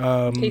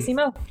 Casey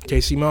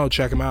Mo,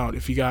 check them out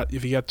if you got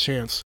the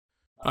chance.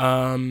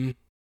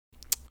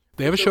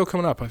 They have a show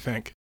coming up, I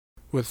think.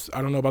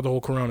 I don't know about the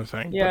whole Corona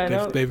thing,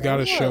 but they've got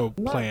a show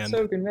planned. I'm not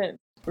so convinced.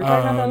 We're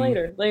talking about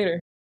that later.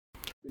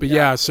 But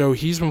yeah, so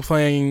he's been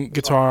playing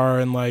guitar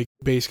and like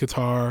bass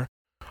guitar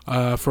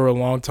for a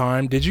long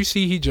time. Did you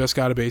see he just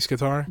got a bass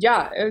guitar?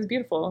 Yeah, it was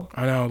beautiful.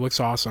 I know, it looks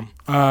awesome.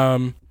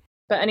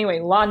 But anyway,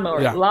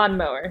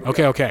 lawnmower.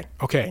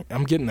 Okay,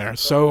 I'm getting there.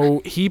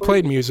 So he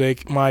played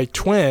music. My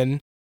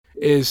twin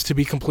is, to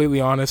be completely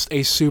honest,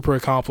 a super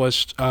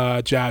accomplished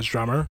jazz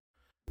drummer,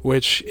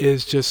 which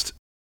is just,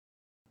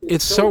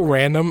 it's so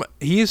random.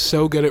 He is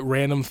so good at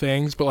random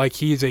things, but like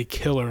he is a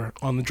killer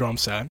on the drum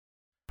set.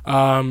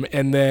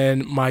 And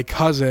then my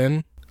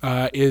cousin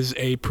is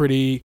a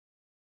pretty...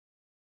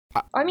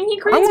 I mean, he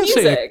creates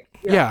music.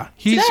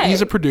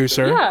 He's a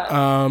producer.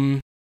 Yeah.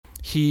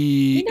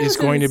 He is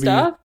going to be...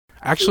 Stuff.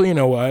 Actually, you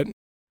know what?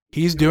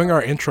 He's doing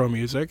our intro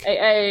music,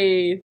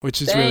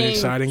 which is really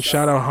exciting.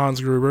 Shout out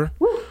Hans Gruber.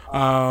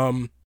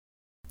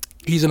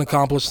 He's an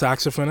accomplished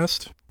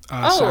saxophonist.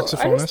 I just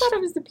thought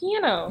it was the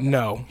piano.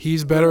 No,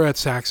 he's better at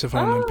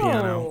saxophone than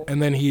piano.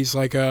 And then he's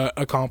like a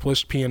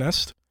accomplished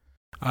pianist,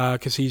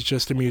 because he's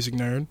just a music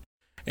nerd.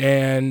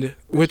 And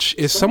which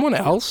is someone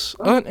else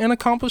an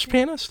accomplished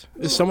pianist?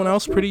 Is someone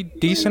else pretty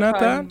decent at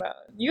that?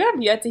 You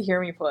have yet to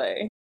hear me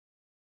play.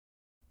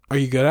 Are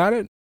you good at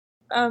it?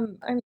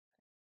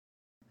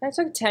 I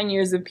took 10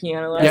 years of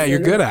piano lessons. Yeah, you're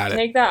good at it.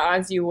 Take that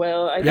as you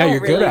will. I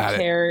don't really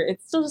care.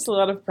 It's still just a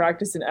lot of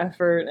practice and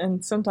effort,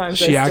 and sometimes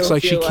she acts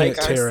like she can't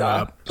tear it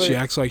up. She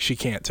acts like she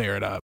can't tear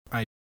it up.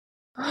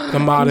 The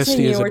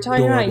modesty is adorable. We're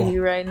talking about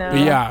you right now. But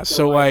yeah,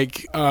 so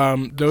like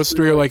those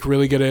three are like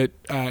really good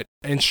at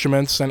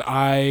instruments, and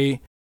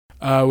I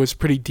was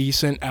pretty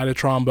decent at a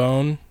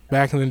trombone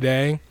back in the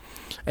day,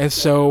 and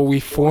so we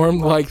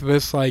formed like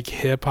this like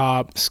hip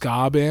hop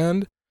ska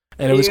band,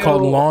 and it was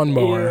called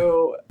Lawnmower.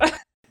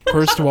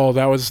 First of all,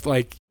 that was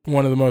like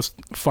one of the most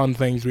fun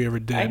things we ever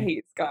did. I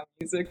hate ska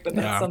music, but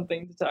that's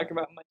something to talk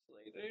about much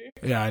later.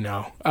 Yeah, I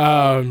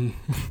know.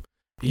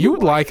 You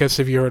would like us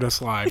if you heard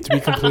us live, to be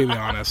completely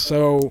honest.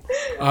 So,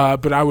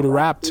 but I would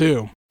rap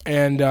too.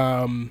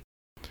 And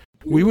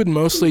we would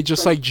mostly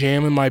just like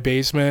jam in my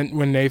basement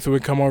when Nathan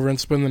would come over and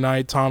spend the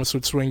night. Thomas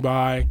would swing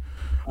by.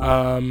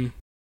 And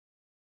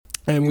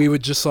we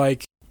would just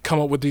like come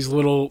up with these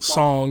little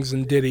songs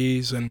and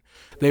ditties, and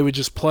they would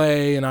just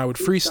play, and I would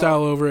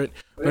freestyle over it.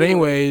 But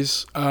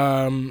anyways,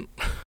 at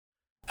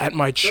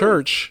my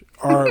church,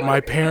 my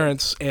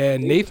parents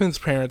and Nathan's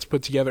parents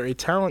put together a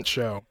talent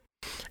show.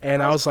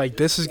 And I was like,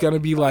 this is going to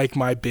be like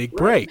my big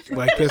break.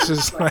 Like, this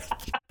is going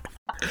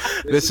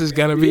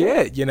to be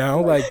it, you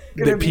know? Like,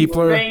 the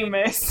people are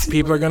famous.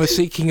 People are going to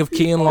see King of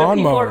Key and Lawnmower.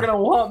 People are going to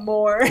want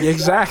more.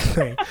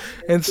 Exactly.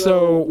 And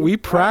so we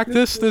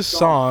practiced this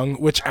song,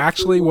 which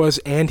actually was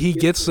And He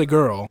Gets the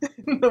Girl.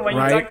 The one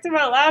you talked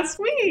about last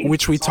week.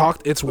 Which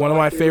it's one of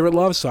my favorite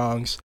love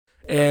songs.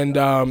 And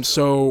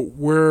so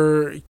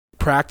we're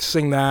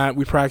practicing that.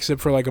 We practiced it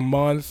for like a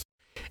month.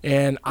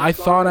 And I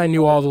thought I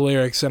knew all the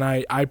lyrics, and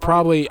I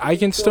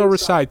can still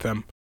recite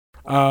them.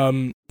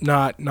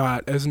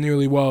 Not as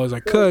nearly well as I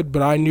could,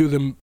 but I knew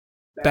them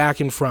back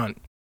and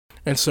front.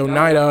 And so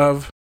night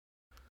of,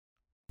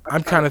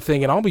 I'm kind of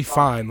thinking I'll be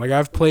fine. Like,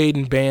 I've played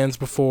in bands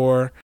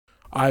before.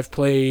 I've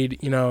played,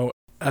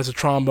 as a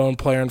trombone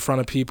player in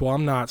front of people.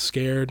 I'm not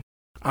scared.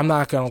 I'm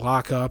not going to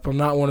lock up. I'm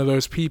not one of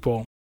those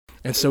people.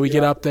 And so we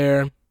get up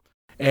there,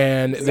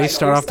 and they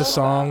start off the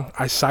song.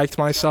 I psyched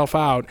myself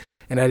out,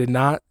 and I did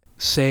not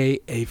say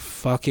a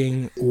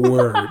fucking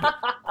word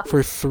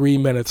for 3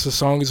 minutes. The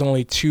song is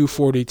only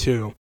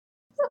 2:42.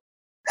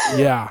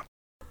 Yeah,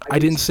 I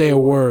didn't say a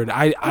word.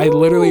 I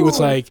literally was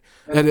like,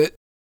 I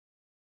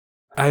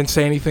didn't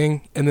say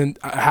anything, and then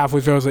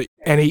halfway through I was like,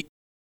 and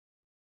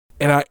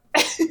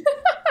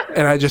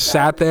I just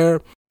sat there,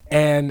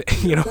 and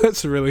you know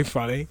what's really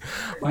funny?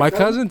 My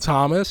cousin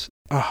Thomas,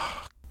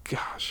 oh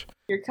gosh,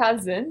 your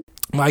cousin?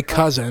 My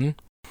cousin,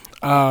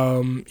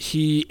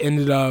 he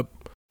ended up.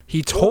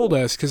 He told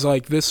us, because,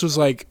 like, this was,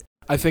 like,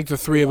 I think the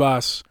three of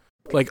us,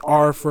 like,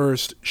 our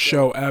first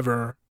show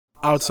ever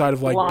outside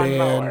of, like,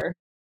 band.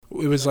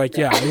 It was, like,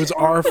 it was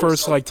our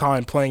first, like,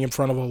 time playing in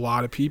front of a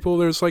lot of people.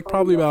 There's, like,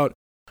 probably about,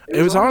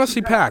 it was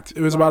honestly packed. It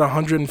was about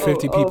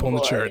 150 people in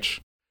the church,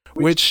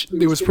 which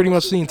it was pretty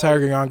much the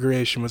entire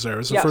congregation was there. It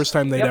was the first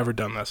time they'd ever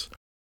done this.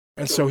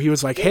 And so he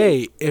was like,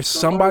 hey, if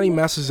somebody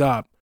messes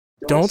up,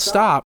 don't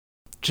stop.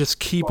 Just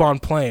keep on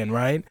playing,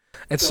 right?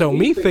 And so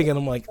me thinking,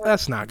 I'm like,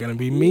 that's not going to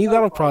be me.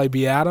 That'll probably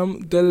be Adam.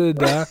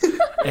 Da-da-da-da.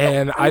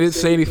 And I didn't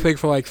say anything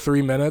for like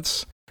 3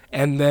 minutes.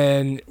 And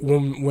then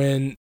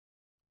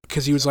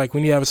because he was like,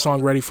 we need to have a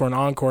song ready for an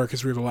encore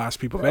because we were the last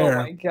people there.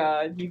 Oh my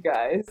God, you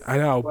guys. I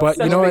know, but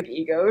you know what?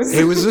 Egos.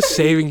 It was a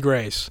saving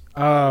grace.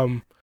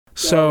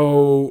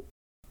 So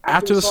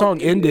after the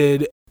song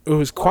ended, it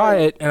was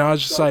quiet, and I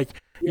was just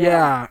like,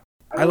 yeah,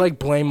 I like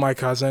blame my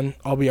cousin,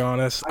 I'll be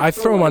honest. I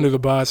throw him under the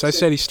bus. I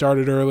said he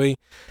started early.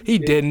 He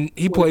didn't.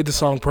 He played the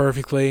song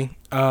perfectly.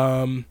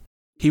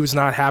 He was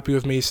not happy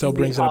with me. He still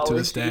brings it up to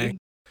this day.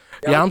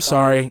 Yeah, I'm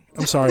sorry.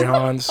 I'm sorry,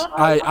 Hans.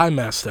 I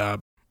messed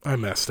up.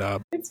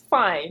 It's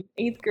fine.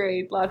 8th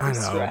grade, lots of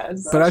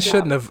stress. But I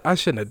shouldn't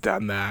have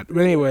done that. But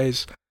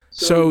anyways,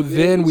 so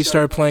then we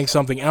started playing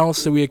something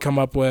else that we had come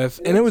up with,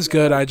 and it was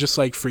good. I just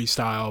like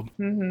freestyled.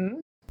 Mm-hmm.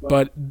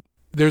 But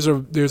there's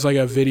like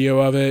a video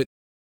of it,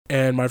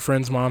 and my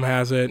friend's mom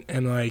has it,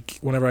 and like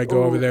whenever I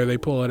go over there, they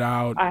pull it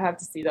out. I have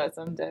to see that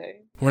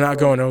someday. We're not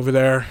going over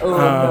there. Oh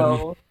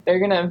no, they're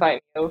gonna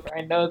invite me over.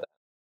 I know that.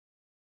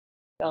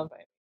 They'll invite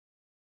me.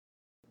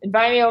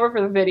 Invite me over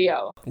for the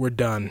video. We're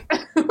done.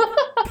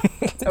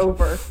 It's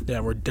over. Yeah,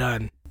 we're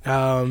done.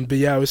 But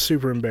yeah, it was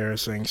super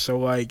embarrassing. So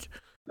like,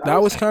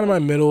 that was kind of my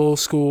middle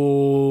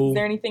school. Is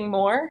there anything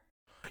more?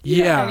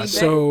 Yeah,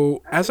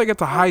 so as I got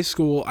to high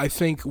school, I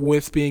think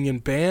with being in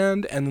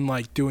band and then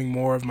like doing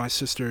more of my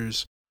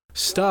sister's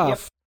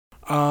stuff,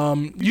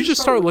 you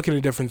just start looking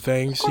at different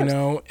things, you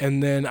know,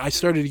 and then I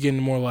started to get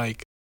into more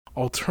like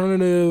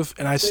alternative,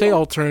 and I say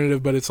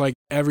alternative, but it's like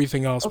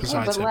everything else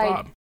besides hip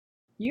hop. Like,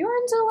 you're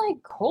into like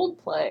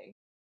Coldplay.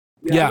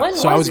 Yeah,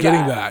 so I was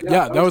getting that.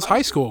 Yeah, that was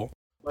high school.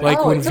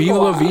 Like when Viva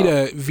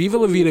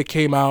La Vida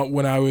came out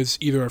when I was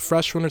either a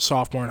freshman or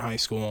sophomore in high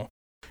school,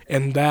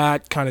 and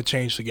that kind of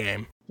changed the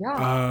game.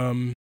 Yeah.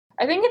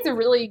 I think it's a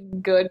really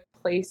good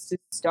place to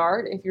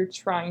start if you're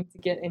trying to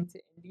get into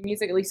indie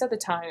music. At least at the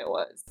time it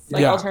was.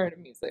 Like alternative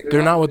music.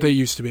 They're not what they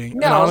used to be.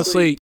 No. And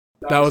honestly,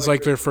 that was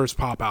like their first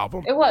pop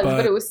album. It was,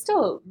 but it was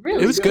still really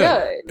good. It was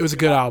good. It was a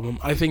good album.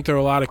 I think there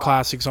were a lot of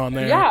classics on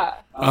there. Yeah.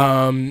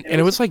 And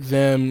it was like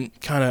them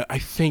kind of, I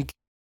think,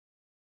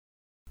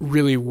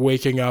 really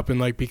waking up and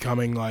like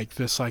becoming like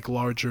this like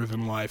larger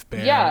than life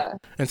band. Yeah.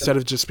 Instead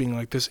of just being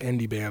like this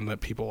indie band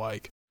that people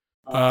like.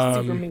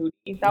 Super moody.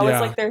 That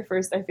was like their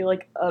first, I feel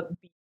like,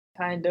 upbeat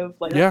kind of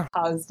like a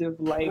positive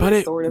light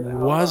sort of. But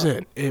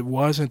it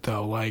wasn't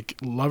though. Like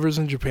Lovers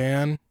in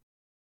Japan.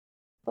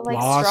 But like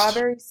Lost.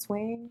 Strawberry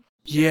Swing.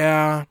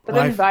 Yeah. But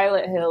then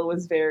Violet Hill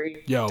was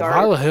very dark.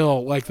 Violet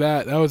Hill, like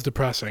that was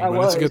depressing,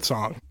 but it's a good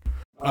song.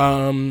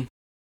 But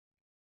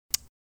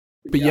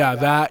yeah,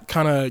 that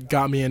kind of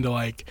got me into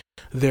like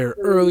their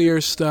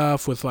earlier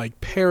stuff with like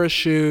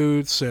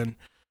Parachutes and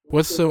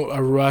what's A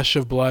Rush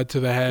of Blood to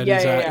the Head?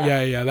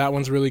 Yeah, that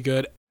one's really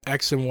good.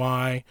 X and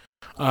Y.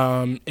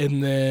 And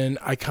then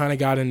I kind of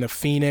got into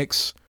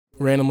Phoenix,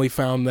 randomly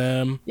found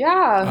them.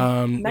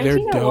 Yeah. They're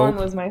dope.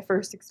 Was my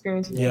first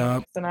experience with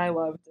Phoenix, and I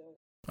loved it.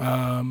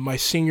 My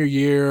senior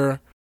year,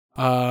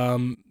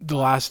 The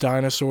Last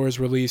Dinosaurs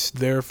released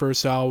their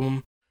first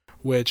album,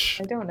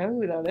 which I don't know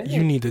who that is.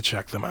 You need to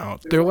check them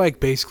out. They're like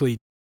basically,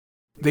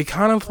 they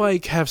kind of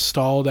like have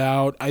stalled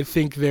out. I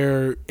think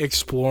they're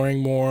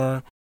exploring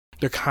more.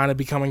 They're kind of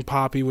becoming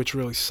poppy, which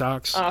really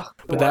sucks.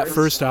 But that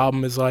first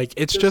album is like,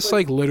 it's just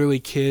like literally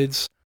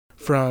kids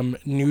from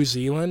New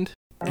Zealand.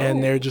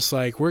 And they're just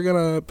like, we're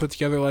going to put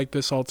together like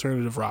this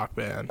alternative rock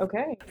band.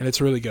 Okay. And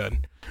it's really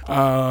good.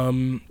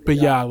 But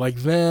yeah, like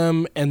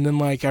them. And then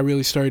like I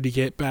really started to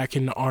get back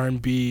into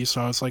R&B.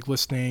 So I was like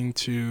listening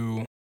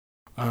to...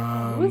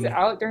 who was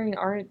out during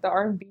the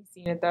R&B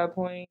scene at that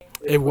point?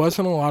 It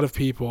wasn't a lot of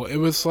people. It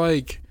was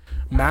like...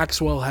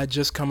 Maxwell had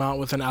just come out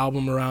with an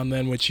album around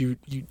then, which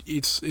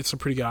it's a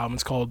pretty good album.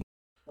 It's called,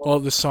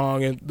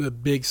 the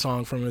big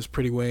song from his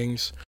Pretty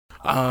Wings.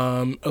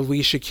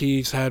 Alicia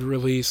Keys had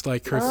released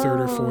like her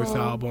third or fourth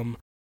album,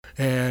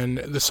 and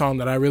the song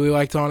that I really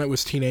liked on it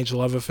was Teenage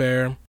Love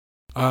Affair.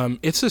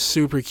 It's a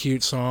super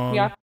cute song.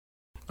 Yeah.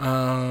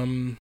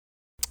 It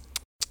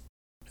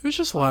was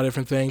just a lot of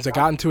different things. I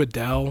got into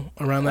Adele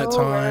around that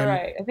time.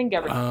 Right. I think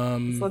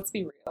everyone. So let's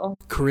be real.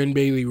 Corinne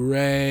Bailey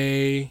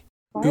Rae.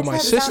 Who my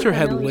sister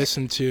had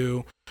listened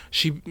to.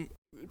 She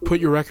put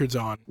your records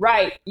on.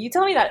 Right. You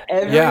tell me that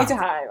every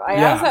time. I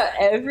ask that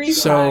every time.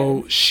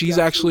 So she's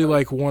actually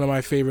like one of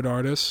my favorite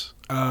artists.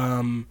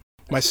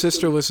 My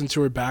sister listened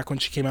to her back when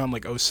she came out in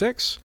like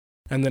 2006.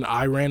 And then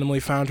I randomly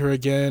found her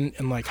again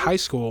in like high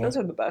school. Those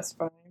are the best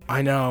fun.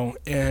 I know.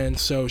 And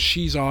so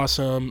she's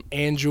awesome.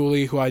 And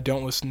Julie, who I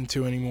don't listen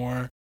to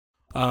anymore.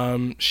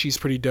 She's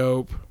pretty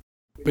dope.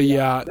 But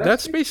yeah,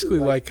 that's basically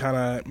like kind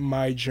of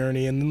my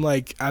journey. And then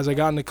like as I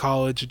got into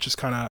college, it just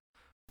kind of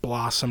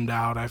blossomed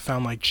out. I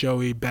found like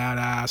Joey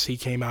Badass. He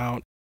came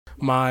out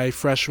my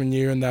freshman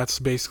year, and that's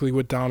basically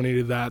what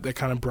dominated that. That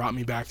kind of brought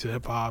me back to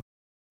hip hop.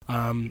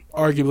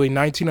 Arguably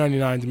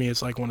 1999 to me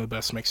is like one of the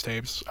best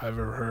mixtapes I've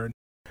ever heard.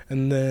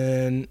 And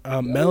then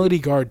Melody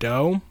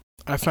Gardot,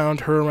 I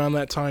found her around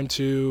that time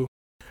too.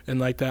 And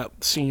like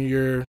that senior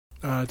year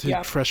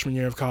to freshman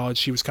year of college,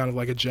 she was kind of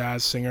like a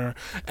jazz singer.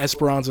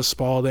 Esperanza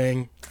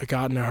Spalding, I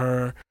got into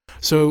her.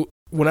 So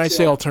when I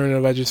say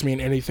alternative, I just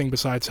mean anything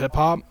besides hip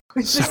hop.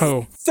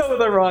 So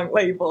the wrong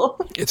label.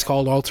 It's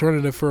called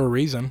alternative for a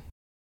reason.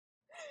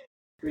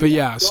 But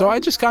yeah, so I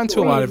just got into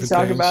a lot of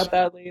different things. Talk about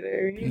that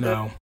later.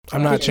 No,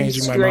 I'm not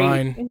changing my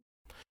mind.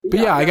 But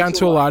yeah, I got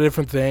into a lot of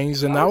different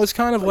things, and that was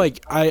kind of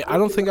like, I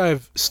don't think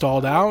I've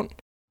stalled out.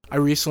 I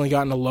recently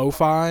got into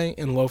lo-fi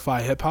and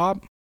lo-fi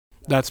hip-hop.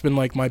 That's been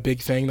like my big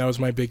thing. That was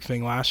my big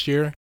thing last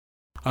year.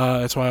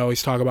 That's why I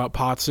always talk about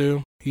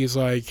Patsu. He's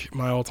like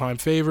my all-time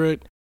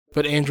favorite.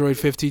 But Android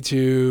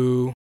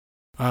 52,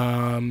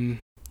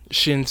 Shinsky,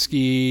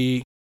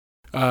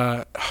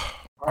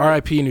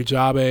 R.I.P.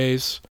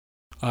 Nujabes,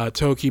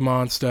 Toki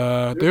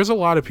Monster. There's a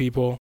lot of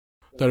people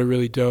that are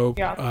really dope.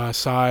 Yeah.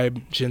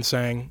 Saib,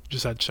 Ginseng.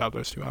 Just had to shout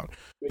those two out.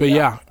 But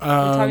yeah. We're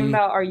talking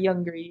about our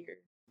younger years.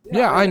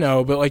 Yeah, I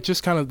know, but like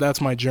just kind of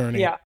that's my journey.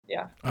 Yeah.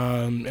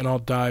 And I'll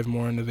dive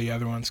more into the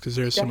other ones because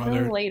there's Definitely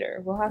some other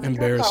later. We'll have to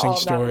embarrassing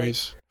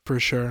stories for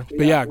sure.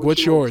 But yeah,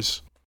 what's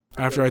yours?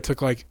 After I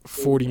took like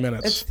 40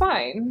 minutes. It's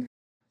fine.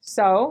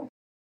 So,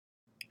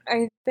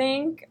 I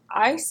think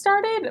I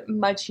started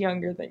much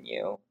younger than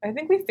you. I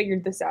think we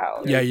figured this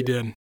out. Yeah, you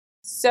did.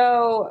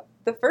 So,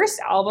 the first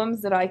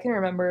albums that I can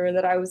remember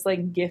that I was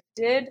like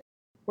gifted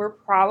were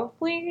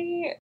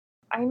probably,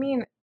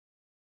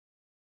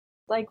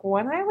 like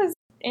when I was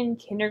in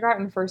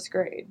kindergarten, first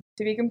grade,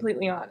 to be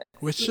completely honest.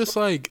 Which just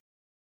like,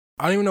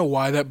 I don't even know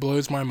why that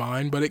blows my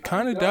mind, but it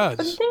kind of does.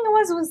 But the thing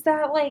was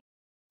that like,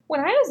 when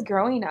I was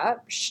growing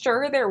up,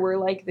 sure, there were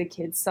like the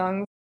kids'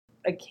 songs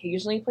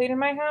occasionally played in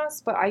my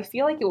house, but I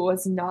feel like it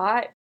was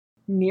not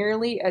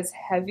nearly as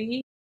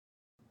heavy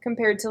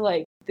compared to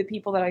like the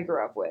people that I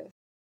grew up with.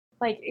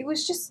 Like, it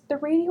was just, the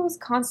radio was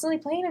constantly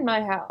playing in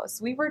my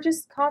house. We were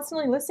just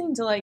constantly listening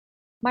to like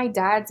my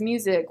dad's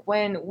music.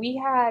 When we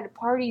had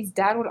parties,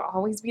 dad would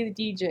always be the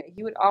DJ.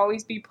 He would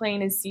always be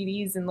playing his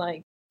CDs and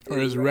like, or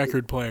his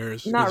record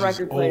players. Not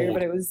record player,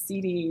 but it was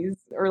CDs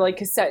or like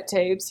cassette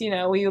tapes. You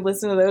know, we would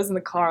listen to those in the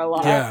car a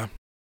lot. Yeah.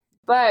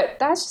 But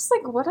that's just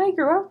like what I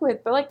grew up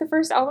with. But like the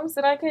first albums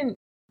that I can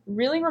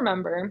really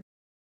remember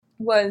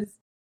was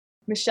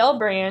Michelle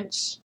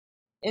Branch,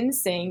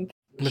 NSYNC.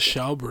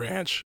 Michelle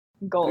Branch.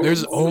 Gold.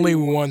 There's only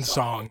one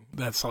song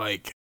that's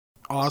like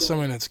awesome,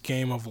 and it's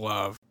Game of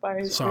Love.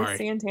 By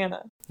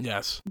Santana.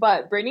 Yes.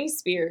 But Britney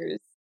Spears.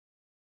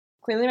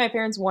 Clearly, my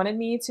parents wanted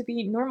me to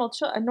be a normal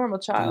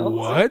child.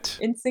 What?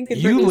 NSYNC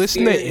and you Britney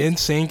listen Spears. to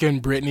NSYNC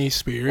and Britney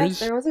Spears? Yes,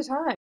 there was a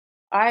time.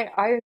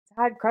 I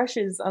had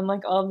crushes on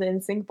like all of the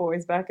NSYNC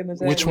boys back in the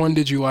day. Which one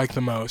did you like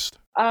the most?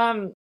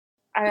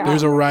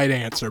 There's a right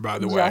answer, by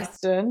the way.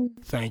 Justin.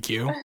 Thank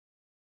you.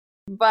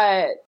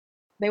 But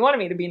they wanted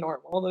me to be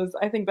normal.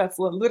 I think that's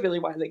literally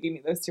why they gave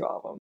me those two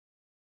albums.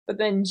 But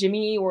then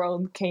Jimmy Eat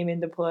World came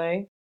into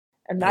play,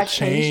 and that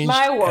changed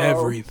my world.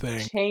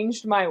 Everything.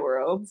 Changed my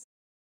world.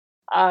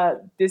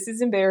 This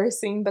is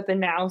embarrassing, but the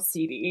Now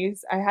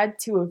CDs, I had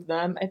 2 of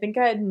them. I think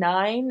I had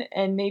 9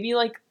 and maybe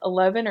like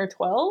 11 or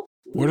 12.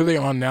 What are they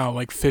on now?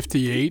 Like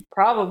 58?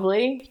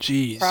 Probably.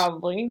 Jeez.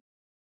 Probably.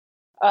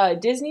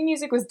 Disney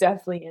music was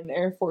definitely in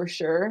there for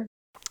sure.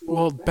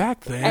 Well,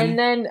 back then. And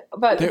then,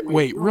 but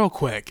wait, real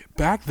quick.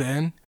 Back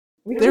then,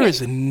 there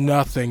is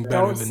nothing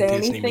better than Disney music.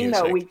 Don't say anything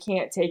that we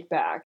can't take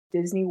back.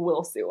 Disney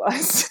will sue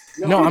us.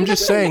 No, I'm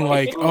just saying,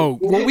 like,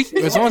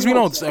 as long as we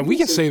don't, we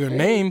can say their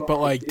name, but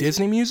like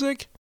Disney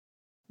music.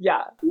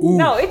 Yeah. Ooh.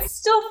 No, it's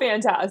still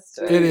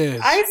fantastic. It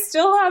is. I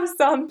still have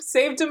some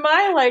saved in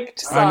my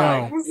liked songs.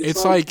 I know.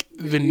 It's like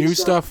the new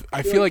stuff.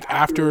 I feel like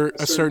after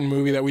a certain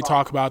movie that we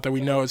talk about that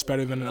we know is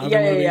better than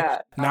another movie.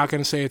 Yeah. Not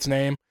gonna say its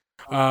name.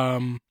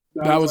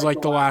 That was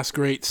like the last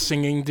great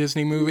singing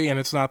Disney movie, and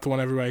it's not the one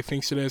everybody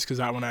thinks it is because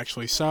that one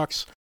actually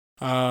sucks.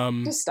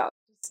 Just stop.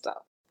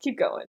 Keep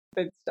going.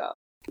 But stop.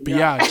 But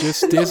yeah,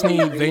 just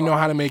Disney. They know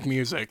how to make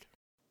music.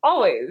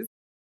 Always.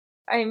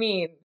 I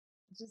mean,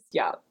 just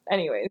yeah.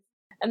 Anyways.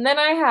 And then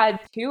I had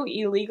 2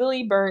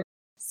 illegally burnt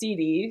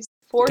CDs,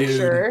 for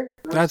sure.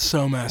 That's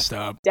so messed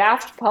up.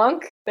 Daft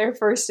Punk, their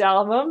first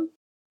album.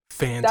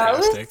 Fantastic. That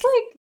was like,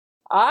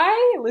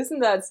 I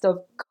listened to that stuff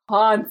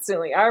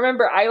constantly. I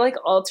remember I like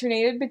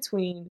alternated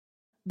between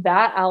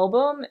that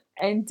album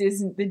and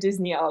the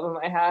Disney album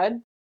I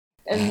had.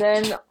 And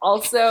then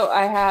also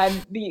I had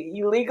the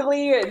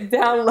illegally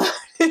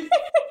downloaded.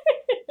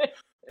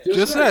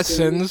 Just that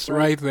sentence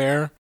right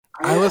there.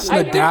 I listen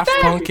to Daft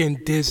Punk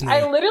and Disney.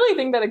 I literally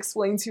think that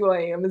explains who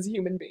I am as a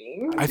human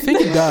being. I think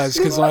it does,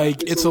 because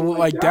like it's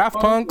like Daft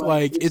Punk,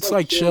 like it's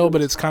like chill,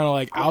 but it's kind of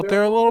like out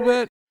there a little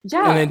bit.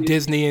 Yeah. And then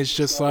Disney is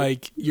just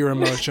like your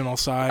emotional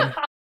side.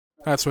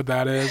 That's what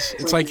that is.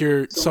 It's like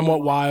your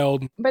somewhat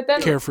wild, but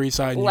then, carefree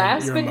side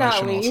and your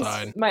emotional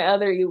side. My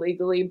other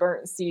illegally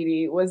burnt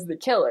CD was The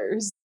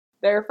Killers.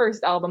 Their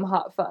first album,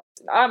 Hot Fuzz.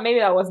 Maybe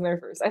that wasn't their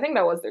first. I think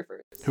that was their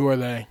first. Who are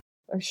they?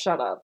 Oh,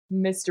 shut up.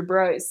 Mr.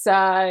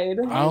 Brightside.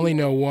 I only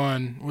know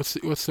one. What's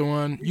the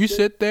one? You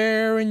sit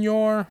there in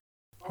your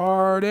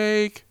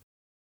heartache.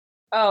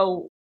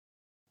 Oh,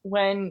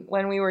 when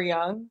we were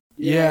young?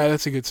 Yeah,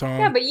 that's a good song.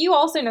 Yeah, but you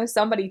also know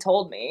Somebody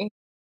Told Me.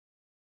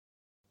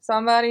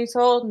 Somebody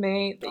told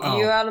me that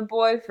you had a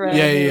boyfriend.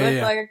 You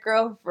looked like a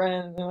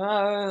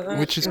girlfriend.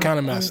 Which is kind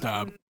of messed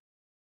up.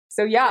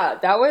 So yeah,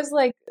 that was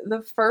like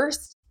the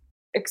first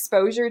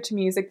exposure to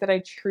music that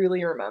I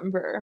truly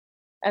remember.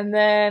 And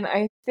then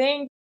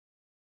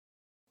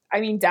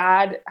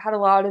Dad had a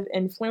lot of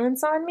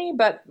influence on me,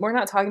 but we're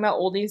not talking about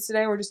oldies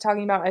today. We're just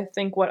talking about, I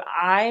think, what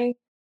I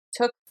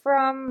took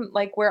from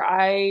like where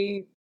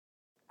I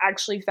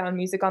actually found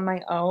music on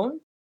my own.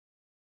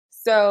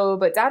 So,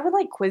 but dad would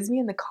like quiz me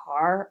in the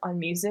car on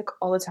music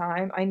all the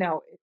time. I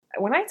know.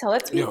 When I tell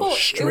it to people,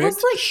 it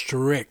was like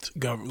strict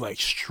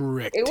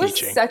it was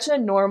teaching. such a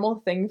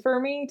normal thing for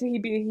me to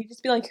he'd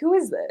just be like, "Who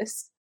is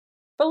this?"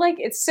 But like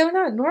it's so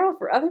not normal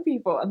for other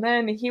people. And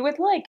then he would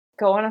like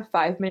go on a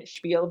 5-minute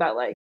spiel about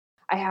like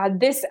I had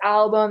this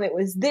album, it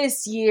was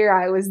this year,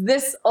 I was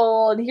this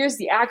old, here's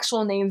the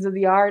actual names of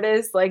the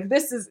artists. Like he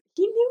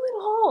knew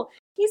it all.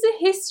 He's a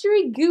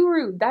history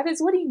guru. That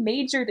is what he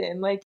majored in.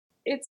 Like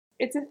it's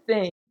a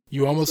thing.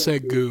 You almost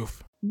said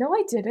goof. No,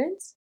 I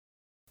didn't.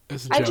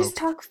 It's a joke. I just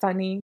talk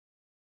funny.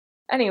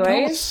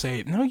 Anyways, don't say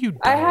it. No, you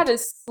don't. I had a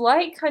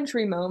slight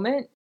country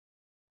moment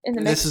in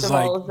the midst of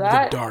all of that. This is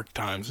like the dark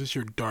times. This is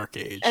your dark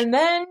age. And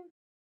then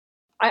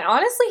I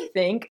honestly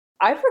think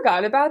I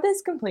forgot about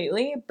this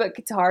completely, but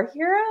Guitar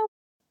Hero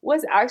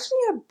was actually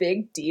a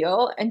big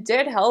deal and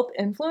did help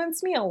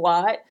influence me a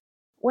lot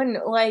when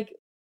like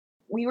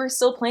we were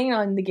still playing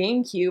on the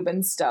GameCube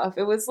and stuff.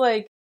 It was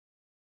like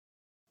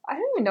I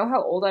don't even know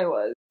how old I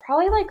was.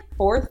 Probably like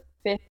 4th,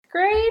 5th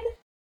grade.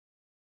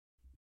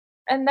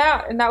 And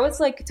that was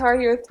like Guitar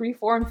Hero 3,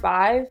 4, and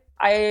 5.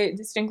 I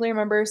distinctly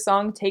remember a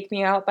song "Take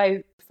Me Out"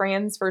 by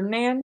Franz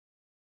Ferdinand.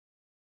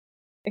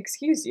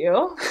 Excuse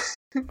you.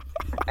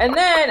 and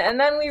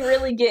then we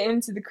really get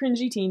into the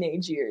cringy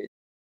teenage years.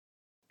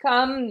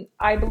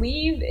 I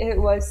believe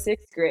it was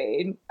 6th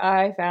grade,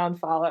 I found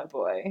Fall Out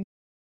Boy.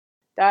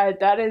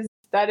 That is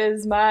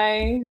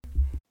my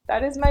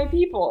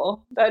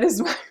people. That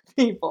is my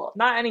people.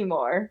 Not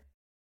anymore.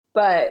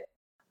 But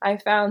I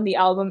found the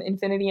album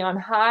Infinity on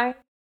High.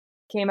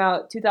 Came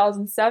out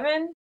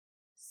 2007.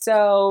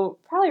 So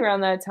probably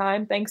around that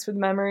time. Thanks for the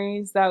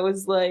memories. That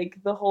was like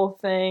the whole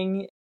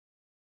thing.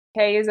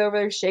 Kay is over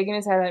there shaking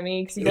his head at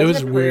me because he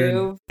doesn't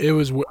approve. It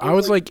was weird. I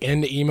was like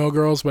into emo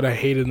girls, but I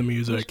hated the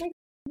music. Which makes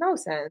no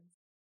sense.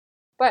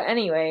 But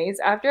anyways,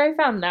 after I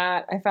found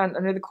that, I found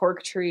Under the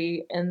Cork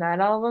Tree, and that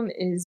album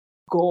is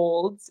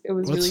gold. It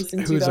was released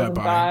in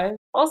 2005.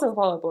 Also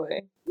Fall Out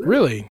Boy.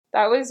 Really?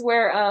 That was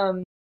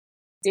where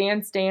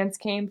Dance Dance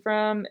came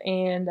from,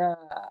 and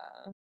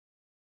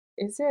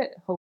is it?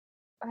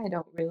 I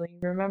don't really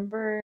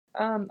remember.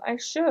 I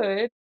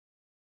should.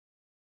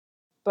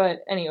 But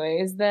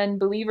anyways, then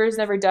Believers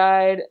Never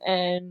Died,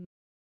 and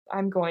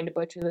I'm going to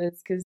butcher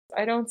this because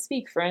I don't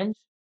speak French.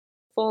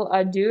 Full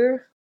Adieu.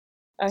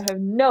 I have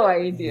no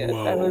idea.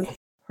 Whoa. That was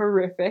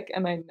horrific,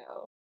 and I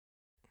know.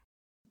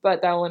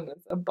 But that one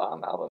was a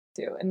bomb album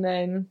too. And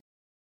then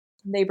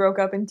they broke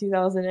up in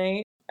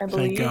 2008, I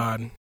believe. Thank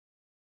God.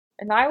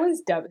 And I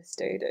was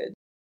devastated.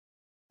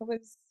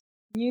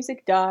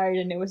 Music died,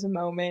 and it was a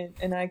moment,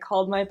 and I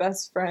called my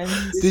best friend.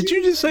 Did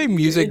you just say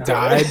music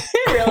died?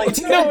 Really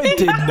did. No, it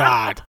did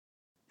not.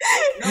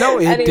 No,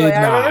 it did not.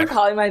 I remember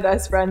calling my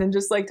best friend and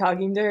just like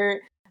talking to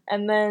her,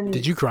 and then.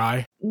 Did you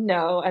cry?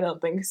 No, I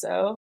don't think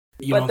so.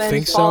 You don't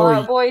think so? Fall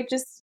Out Boy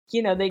just,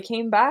 they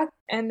came back,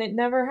 and it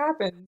never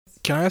happened.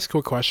 Can I ask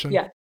a question?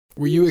 Yeah.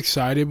 Were you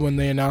excited when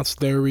they announced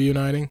they were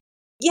reuniting?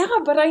 Yeah,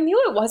 but I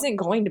knew it wasn't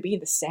going to be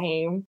the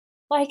same.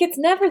 Like, it's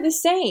never the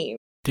same.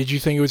 Did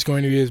you think it was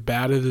going to be as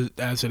bad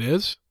as it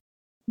is?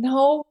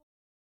 No.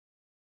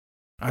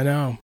 I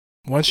know.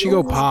 Once you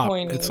go pop,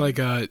 it's like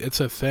it's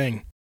a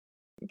thing.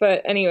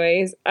 But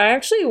anyways, I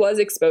actually was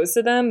exposed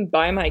to them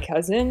by my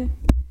cousin.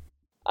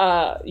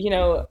 I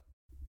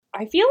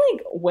feel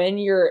like when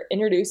you're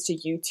introduced to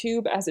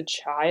YouTube as a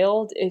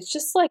child, it's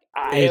just like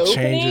eye-opening. It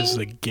changes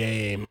the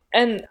game.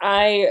 And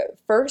I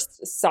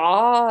first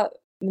saw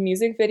the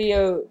music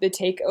video, The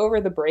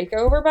Takeover, The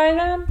Breakover by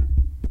them.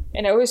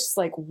 And I was just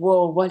like,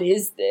 whoa, what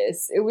is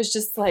this? It was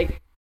just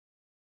like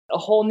a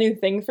whole new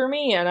thing for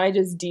me, and I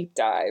just deep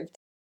dived.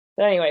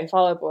 But anyway,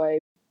 Fall Out Boy,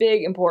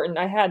 big, important.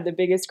 I had the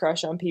biggest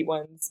crush on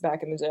P1s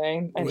back in the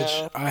day. Which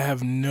I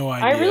have no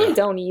idea. I really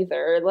don't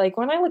either. Like,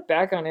 when I look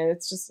back on it,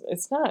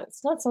 it's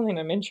not something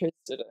I'm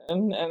interested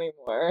in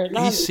anymore.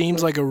 He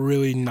seems like a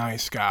really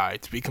nice guy,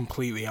 to be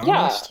completely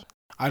honest.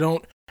 Yeah.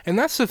 And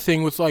that's the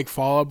thing with like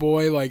Fall Out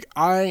Boy. Like,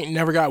 I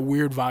never got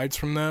weird vibes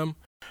from them.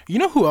 You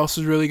know who else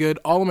is really good?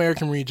 All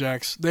American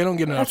Rejects. They don't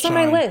get enough shine.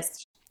 That's on my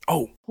list.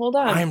 Oh. Hold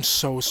on. I am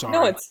so sorry.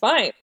 No, it's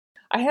fine.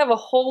 I have a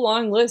whole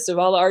long list of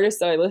all the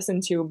artists that I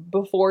listened to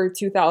before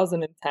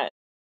 2010.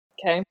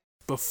 Okay?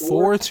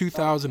 Before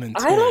 2010?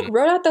 I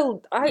wrote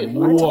out I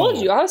told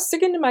you, I was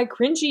sticking to my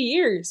cringy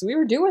years. We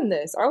were doing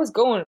this. I was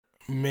going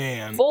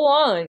full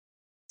on.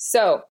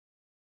 So,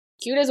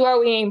 Cute Is What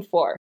We Aim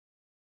For.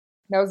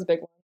 That was a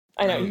big one.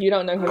 I know, you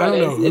don't know who that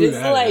is. It is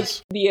like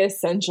the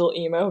essential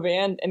emo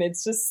band, and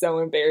it's just so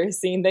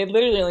embarrassing. They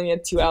literally only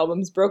had 2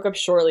 albums, broke up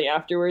shortly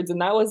afterwards,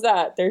 and that was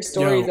that. Their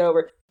story's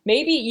over.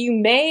 Maybe you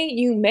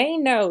may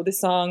know the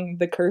song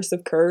The Curse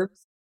of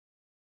Curves.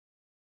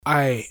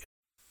 I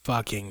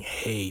fucking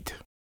hate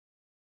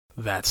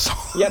that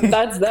song. Yep,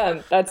 that's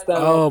them. That's them.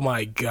 Oh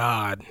my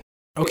God.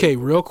 Okay,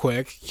 real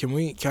quick, can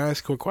I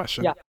ask a quick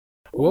question? Yeah.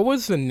 What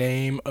was the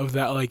name of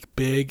that like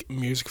big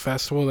music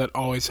festival that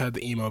always had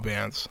the emo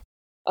bands?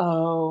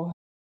 Oh,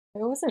 It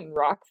wasn't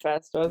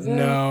Rockfest, was it?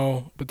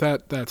 No, but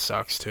that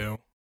sucks too.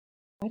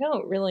 I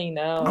don't really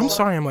know. I'm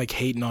sorry I'm like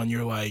hating on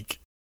your like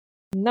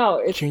No,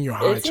 it's junior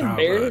high childhood.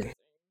 embarrassing.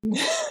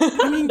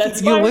 I mean,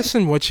 That's you fine.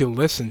 listen what you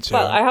listen to.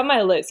 Well, I have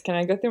my list. Can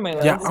I go through my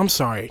list? Yeah, I'm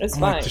sorry. It's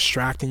I'm fine. like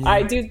distracting you.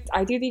 I do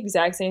the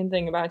exact same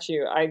thing about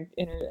you. I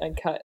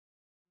cut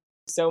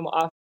so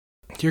often.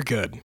 You're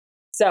good.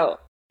 So,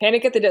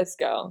 Panic at the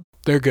Disco.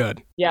 They're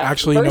good. Yeah,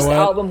 actually, the you know first what?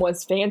 album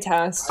was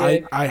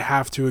fantastic. I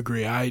have to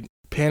agree.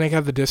 Panic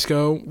at the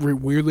Disco.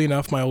 Weirdly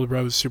enough, my older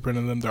brother's super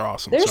into them. They're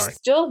awesome. They're Sorry.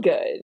 still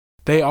good.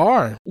 They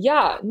are.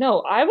 Yeah,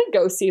 no, I would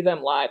go see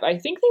them live. I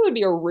think they would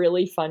be a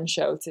really fun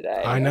show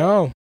today. I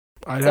know.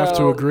 I'd have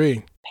to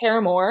agree.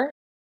 Paramore.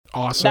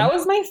 Awesome. That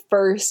was my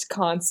first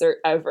concert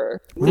ever.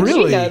 Did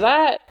Really? you know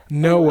that?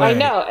 No way. I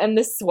know. And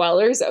the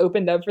Swellers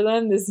opened up for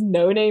them, this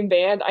no-name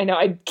band. I know.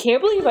 I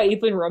can't believe I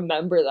even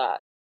remember that.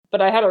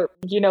 But I had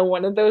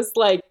one of those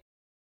like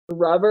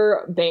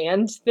rubber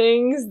band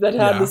things that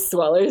had the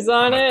Swellers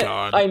on it.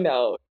 God. I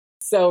know.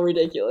 So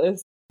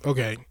ridiculous.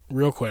 Okay,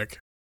 real quick.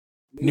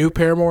 New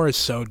Paramore is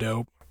so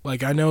dope.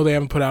 Like, I know they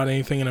haven't put out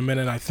anything in a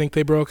minute. I think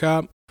they broke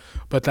up.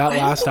 But that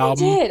last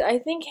album... I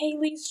think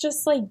Haley's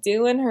just like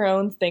doing her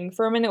own thing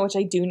for a minute, which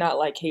I do not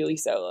like Haley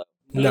solo.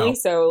 Haley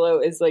solo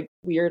is like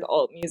weird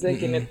alt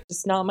music and it's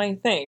just not my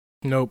thing.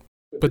 Nope.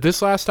 But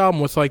this last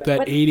album with like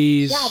that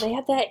 80s... Yeah, they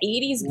had that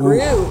 80s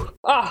groove.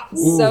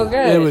 So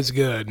good. It was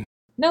good.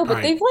 No,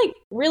 but they've like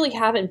really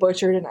haven't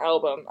butchered an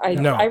album.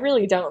 I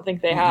really don't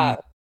think they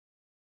have.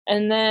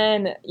 And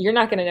then, you're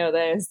not going to know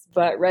this,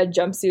 but Red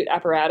Jumpsuit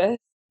Apparatus,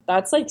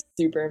 that's like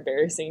super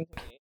embarrassing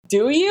to me.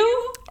 Do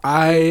you?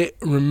 I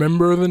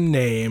remember the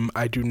name.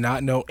 I do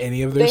not know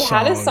any of their songs. They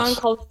had a song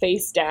called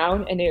Face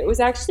Down, and it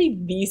was actually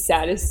the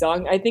saddest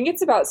song. I think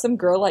it's about some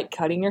girl like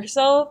cutting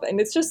herself,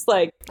 and it's just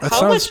like, that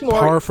how much more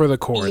par for the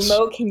course.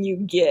 emo can you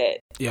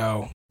get?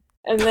 Yo.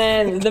 And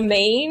then The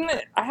Maine,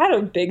 I had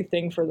a big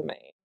thing for The Maine.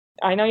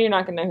 I know you're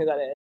not going to know who that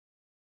is.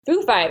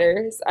 Foo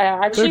Fighters, I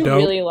actually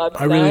really loved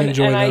them. I really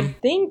enjoy them. I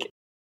think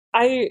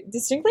I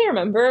distinctly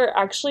remember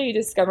actually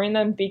discovering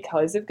them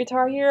because of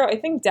Guitar Hero. I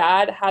think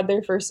Dad had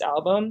their first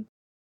album.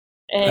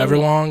 And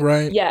Everlong,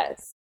 right?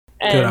 Yes.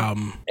 And good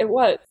album. It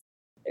was.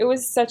 It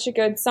was such a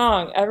good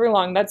song.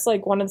 Everlong, that's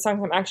like one of the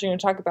songs I'm actually going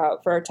to talk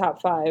about for our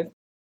top 5.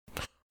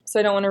 So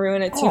I don't want to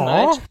ruin it too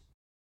much.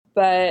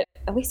 But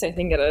at least I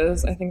think it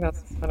is. I think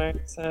that's what I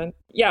said.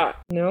 Yeah.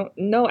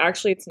 No,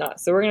 actually it's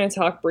not. So we're going to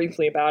talk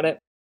briefly about it.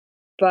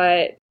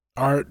 But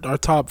our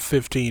top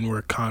 15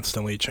 were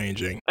constantly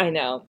changing. I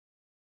know.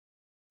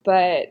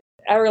 But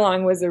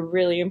Everlong was a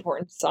really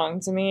important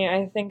song to me,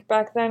 I think,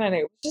 back then. And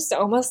it was just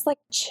almost like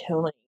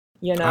chilling,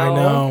 you know? I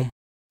know.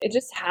 It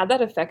just had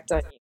that effect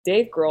on you.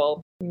 Dave Grohl,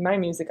 my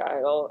music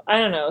idol. I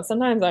don't know.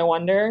 Sometimes I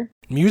wonder.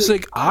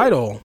 Music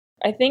idol?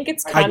 I think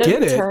it's kind of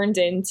turned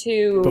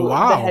into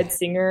the head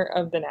singer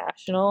of The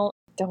National.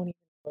 Don't even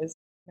know his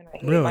name,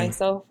 and I hate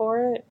myself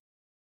for it.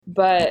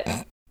 But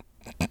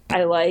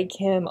I like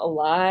him a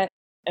lot.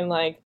 And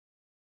like,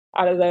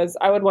 out of those,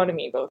 I would want to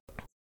meet both.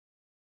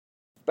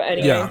 But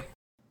anyway,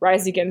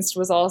 Rise Against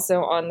was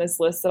also on this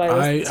list that I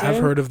listened to.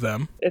 I've heard of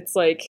them. It's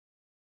like,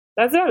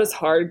 that's about as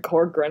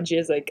hardcore grungy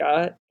as I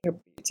got,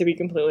 to be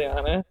completely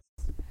honest.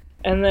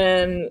 And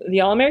then the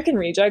All-American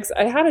Rejects,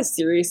 I had a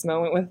serious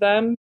moment with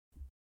them.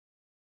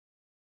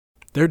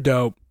 They're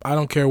dope. I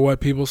don't care what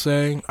people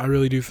say. I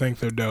really do think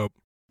they're dope.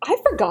 I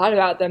forgot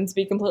about them, to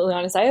be completely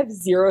honest. I have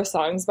 0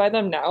 songs by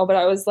them now, but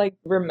I was like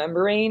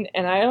remembering,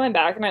 and I went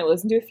back and I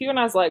listened to a few, and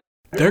I was like,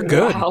 they're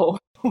good. Wow,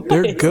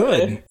 they're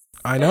good. This?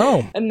 I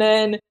know. And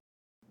then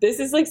this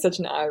is like such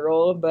an eye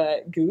roll,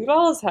 but Goo Goo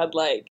Dolls had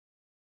like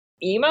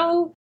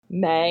emo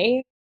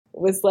May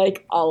was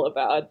like all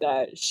about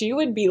that. She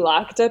would be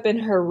locked up in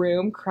her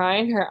room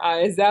crying her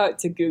eyes out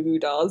to Goo Goo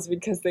Dolls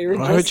because they were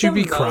Why would you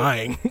be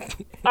crying?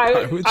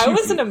 I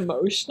was an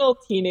emotional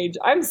teenager.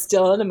 I'm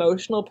still an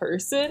emotional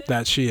person.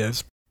 That she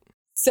is.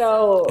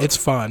 So it's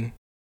fun.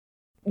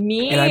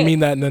 Me, and I mean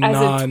that in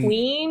a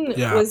tween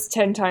was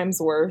 10 times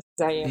worse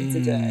as I am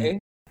today.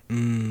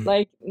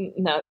 Like,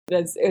 no,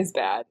 it was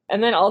bad.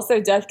 And then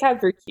also Death Cab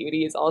for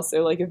Cutie is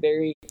also like a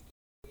very...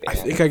 I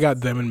think I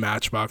got them and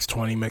Matchbox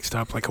 20 mixed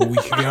up like a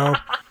week ago.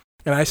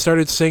 And I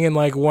started singing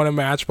like one of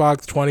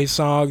Matchbox 20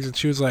 songs, and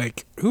she was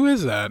like, who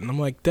is that? And I'm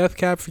like, Death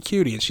Cab for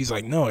Cutie. And she's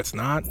like, no, it's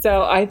not.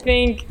 So I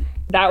think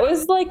that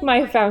was like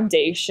my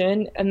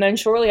foundation. And then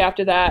shortly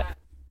after that,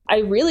 I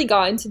really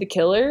got into the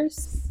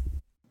Killers,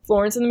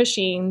 Florence and the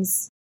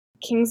Machines,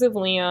 Kings of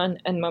Leon,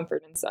 and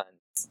Mumford and Sons.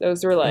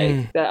 Those were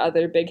like the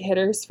other big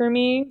hitters for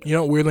me. You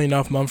know, weirdly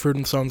enough,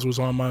 Mumford & Sons was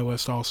on my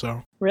list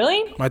also.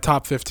 Really? My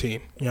top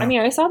 15. Yeah. I mean,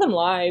 I saw them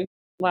live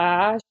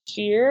last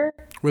year.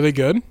 Were they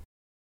good?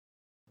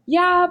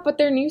 Yeah, but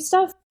their new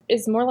stuff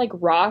is more like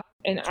rock,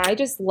 and I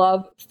just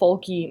love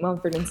folky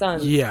Mumford &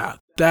 Sons. Yeah,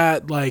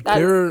 they're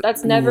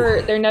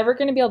never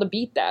going to be able to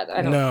beat that,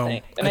 I don't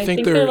think. And I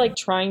think they're like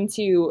trying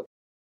to,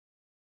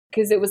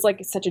 because it was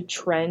like such a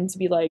trend to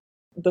be like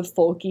the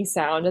folky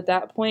sound at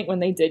that point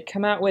when they did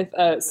come out with Sigh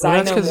No More.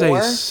 That's because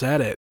they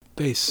said it.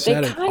 They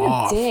set it kind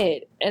off. of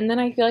did. And then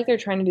I feel like they're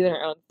trying to do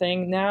their own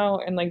thing now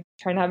and like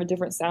trying to have a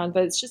different sound,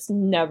 but it's just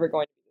never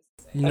going to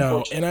be the same.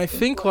 No, and I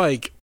think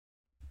like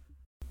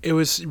it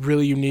was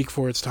really unique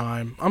for its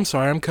time. I'm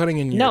sorry, I'm cutting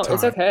in your time. No,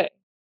 it's okay.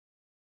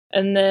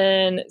 And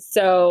then,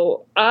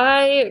 so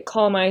I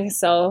call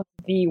myself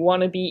the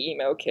wannabe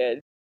emo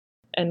kid,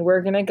 and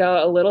we're going to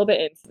go a little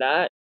bit into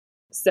that.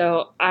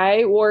 So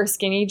I wore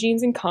skinny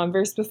jeans and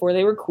Converse before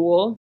they were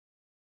cool.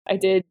 I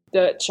did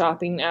the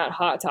shopping at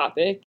Hot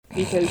Topic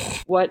because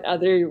what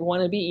other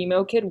wannabe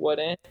emo kid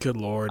wouldn't? Good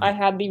Lord. I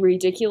had the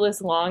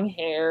ridiculous long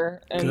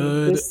hair and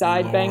the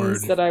side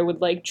bangs that I would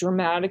like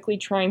dramatically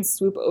try and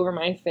swoop over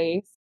my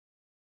face.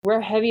 Wear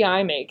heavy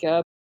eye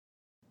makeup.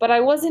 But I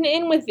wasn't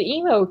in with the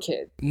emo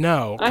kids.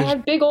 No. I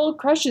had big old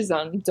crushes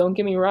on them, don't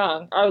get me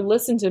wrong. I would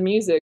listen to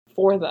music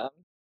for them.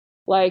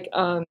 Like,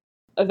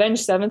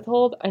 Avenged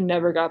Sevenfold, I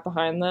never got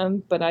behind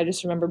them, but I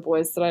just remember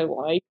boys that I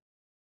liked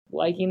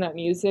liking that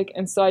music,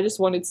 and so I just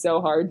wanted so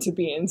hard to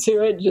be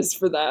into it just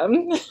for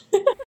them.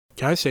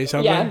 Can I say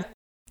something? Yeah.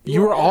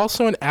 You were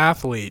also an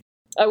athlete.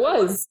 I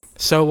was.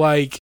 So,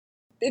 like...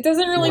 It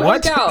doesn't really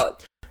work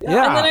out.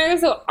 Yeah. And then I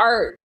was an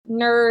art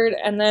nerd,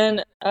 and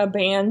then a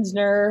band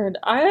nerd.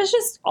 I was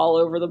just all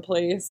over the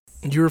place.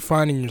 You were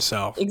finding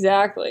yourself.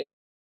 Exactly.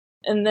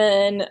 And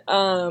then,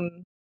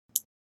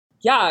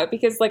 yeah,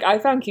 because, like, I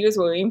found Q was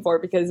what we aim for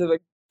because of a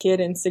kid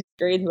in 6th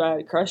grade who I had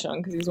a crush on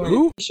because he was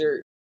wearing a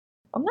t-shirt.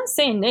 I'm not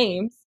saying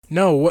names.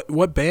 No,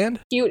 what band?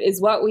 Cute is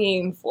what we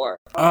aim for.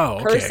 Oh,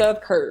 okay. Curse of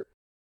Kurt.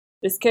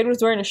 This kid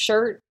was wearing a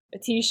shirt, a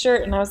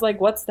t-shirt, and I was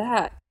like, what's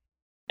that?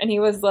 And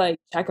he was like,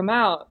 check him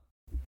out.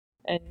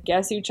 And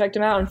guess who checked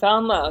him out and fell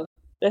in love?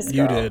 This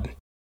girl. You did.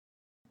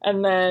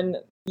 And then,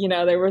 you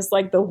know, there was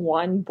like the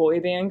one boy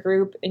band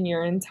group in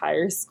your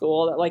entire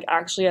school that like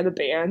actually had a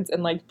band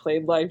and like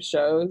played live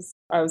shows.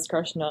 I was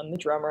crushing on the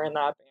drummer in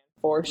that band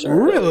for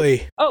sure.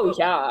 Really? Oh,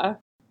 yeah.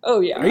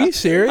 Oh, yeah. Are you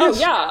serious? Oh,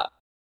 yeah.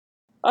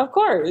 Of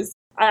course.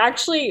 I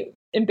actually,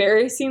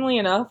 embarrassingly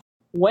enough,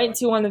 went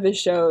to one of his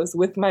shows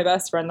with my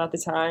best friend at the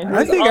time.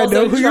 I think I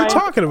know who you're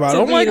talking about.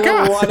 Oh my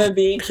god!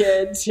 Wannabe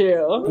kid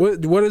too.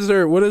 What is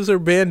their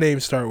band name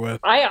start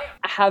with? I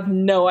have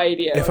no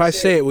idea. If I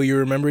say it, will you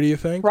remember? Do you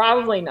think?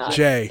 Probably not.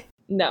 Jay.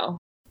 No.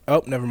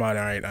 Oh, never mind.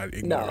 All right,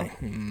 ignore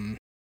me.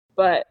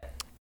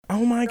 But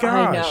oh my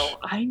gosh!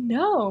 I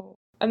know.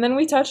 And then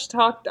I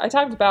talked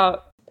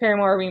about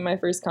Paramore being my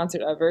first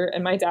concert ever,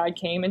 and my dad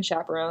came and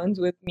chaperoned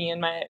with me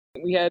and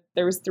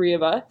there was 3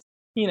 of us,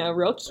 you know,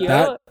 real cute.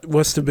 That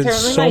must have been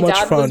apparently so much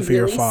fun for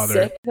your father.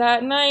 Sick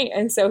that night,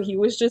 and so he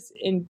was just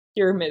in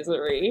pure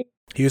misery.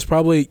 He was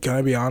probably, can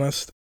I be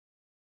honest?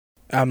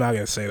 I'm not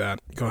going to say that.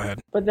 Go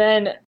ahead. But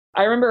then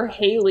I remember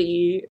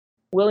Haley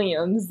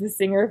Williams, the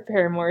singer of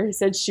Paramore,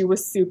 said she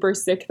was super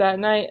sick that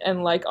night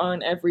and like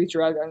on every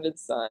drug under the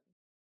sun.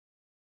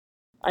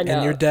 I know.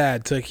 And your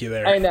dad took you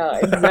there. I know,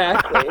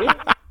 exactly.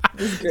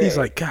 He's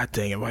like, God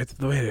dang it, why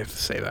do I have to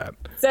say that?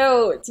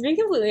 So, to be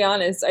completely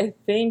honest, I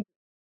think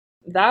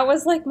that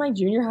was like my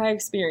junior high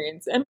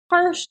experience. And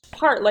part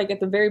like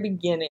at the very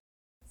beginning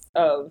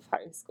of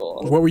high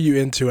school. What were you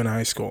into in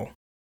high school?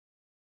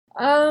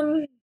 I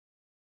don't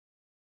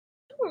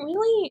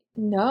really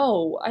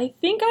know. I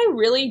think I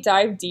really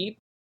dived deep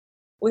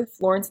with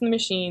Florence and the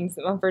Machines,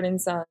 Mumford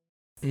 & Sons.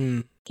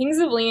 Kings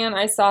of Leon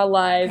I saw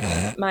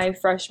live my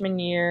freshman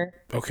year.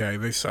 Okay,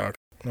 they suck.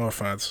 No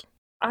offense.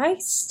 I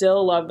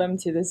still love them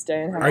to this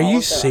day. And are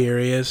you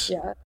serious?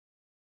 Yeah.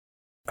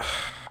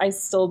 I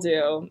still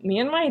do. Me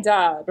and my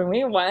dad, when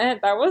we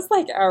went, that was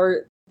like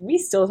we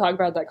still talk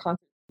about that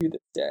concert to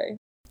this day.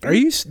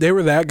 They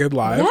were that good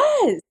live?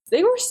 Yes,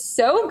 they were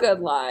so good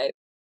live.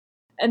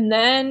 And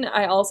then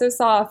I also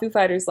saw Foo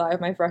Fighters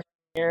live my freshman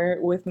year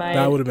with my...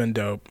 That would have been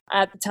dope.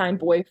 At the time,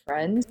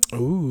 boyfriend.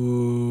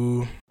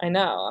 Ooh. I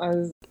know. I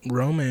was...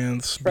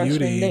 Romance, freshman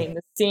beauty. Day.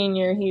 The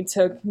senior, he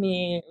took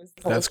me. It was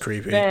the whole That's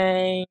creepy.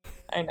 thing.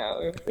 I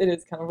know. It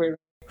is kind of weird.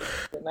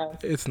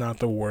 It's not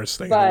the worst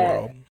thing in the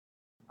world.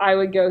 I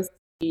would go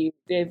see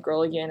Dave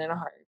Grohl again in a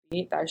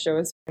heartbeat. That show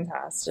was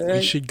fantastic.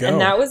 You should go.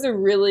 And that was a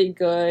really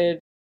good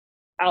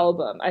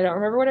album. I don't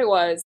remember what it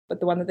was, but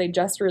the one that they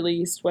just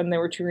released when they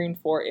were touring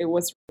for, it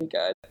was really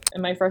good.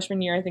 And my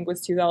freshman year, I think,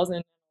 was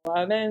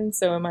 2011,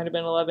 so it might have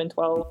been 11,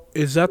 12.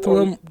 Is that the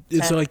one?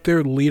 Is it like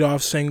their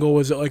lead-off single?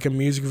 Was it like a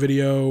music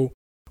video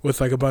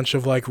with like a bunch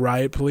of like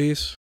riot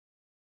police?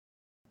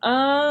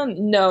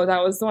 No,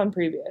 that was the one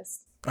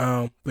previous.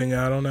 Oh, then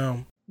I don't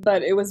know.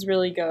 But it was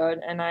really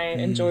good, and I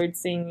enjoyed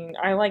singing.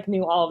 I like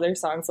knew all of their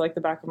songs like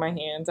the back of my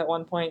hands at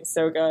one point.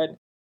 So good.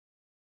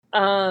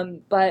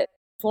 But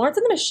Florence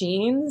and the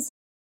Machines,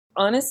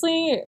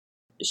 honestly,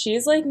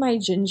 she's like my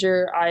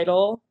ginger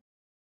idol.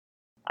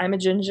 I'm a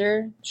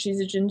ginger. She's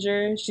a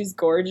ginger. She's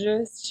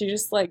gorgeous. She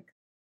just like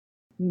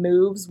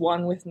moves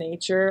one with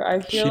nature,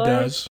 I feel like.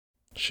 Does.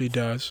 She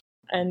does.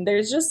 And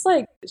there's just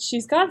like,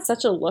 she's got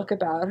such a look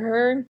about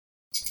her.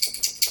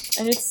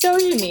 And it's so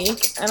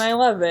unique, and I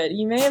love it.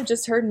 You may have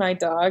just heard my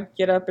dog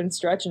get up and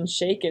stretch and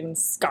shake and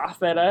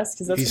scoff at us,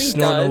 because that's what he does. He's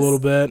snorting a little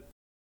bit.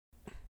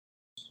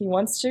 He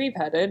wants to be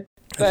petted.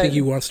 I think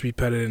he wants to be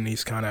petted, and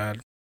he's kind of...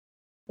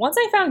 Once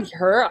I found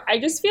her, I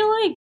just feel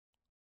like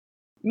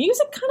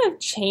music kind of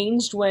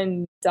changed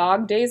when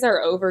Dog Days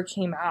Are Over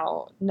came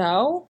out.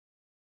 No?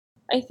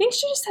 I think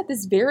she just had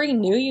this very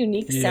new,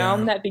 unique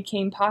sound that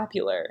became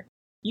popular.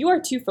 You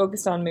are too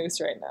focused on Moose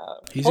right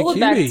now. He's Hold a it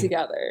back cutie.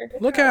 together.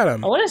 Look at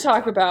him. I want to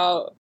talk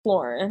about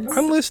Florence.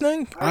 I'm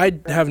listening. I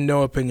have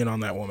no opinion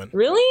on that woman.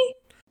 Really?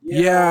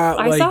 Yeah.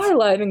 I saw her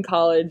live in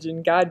college,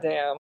 and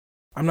goddamn.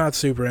 I'm not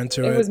super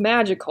into it. It was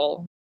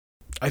magical.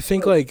 I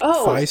think,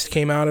 Feist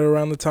came out at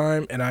around the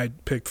time, and I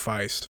picked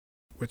Feist,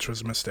 which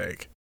was a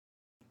mistake.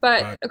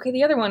 But okay,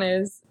 the other one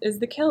is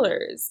The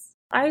Killers.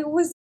 I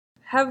was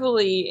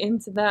heavily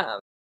into them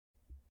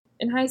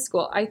in high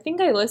school. I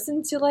think I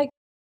listened to,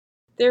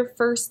 their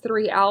first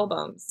 3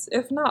 albums,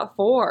 if not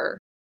 4.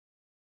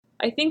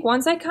 I think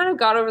once I kind of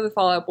got over the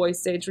Fall Out Boy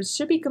stage, which,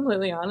 to be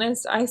completely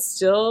honest, I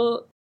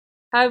still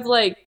have,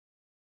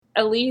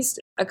 at least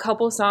a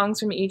couple songs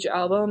from each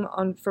album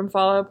from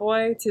Fall Out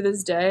Boy to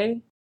this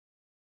day.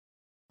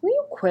 Will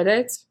you quit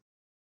it?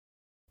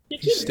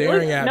 He's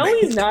staring at me. No,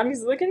 he's not.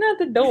 He's looking at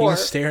the door.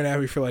 He's staring at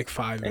me for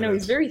 5 minutes. I know,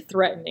 he's very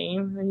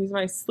threatening. He's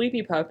my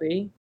sleepy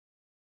puppy.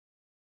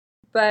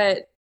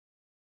 But,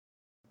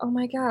 oh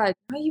my god,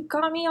 now you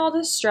got me all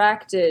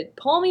distracted.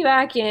 Pull me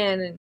back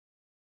in.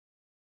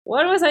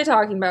 What was I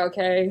talking about,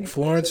 Kay?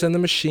 Florence and the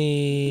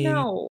Machine.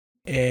 No.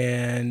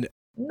 And...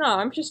 No,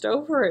 I'm just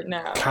over it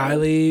now.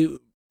 Kylie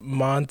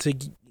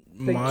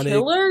The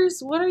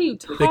Killers? What are you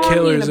talking about? The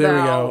Killers, there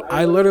we go.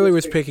 I literally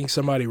was picking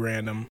somebody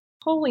random.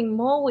 Holy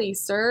moly,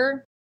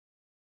 sir.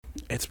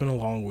 It's been a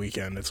long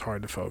weekend. It's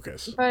hard to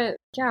focus. But,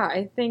 yeah,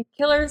 I think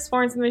Killers,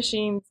 Florence and the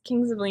Machine,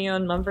 Kings of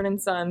Leon,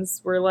 Mumford &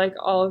 Sons were,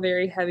 all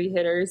very heavy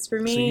hitters for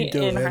me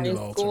in high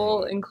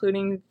school,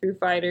 including Foo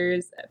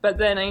Fighters. But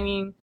then,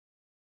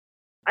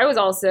 I was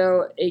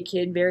also a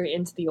kid very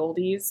into the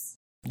oldies.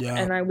 Yeah.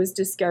 And I was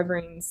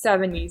discovering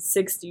 70s,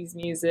 60s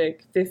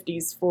music,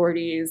 50s,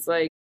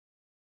 40s,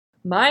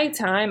 my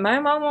time. My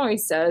mom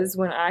always says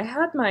when I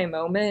had my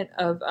moment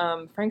of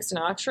Frank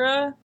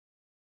Sinatra,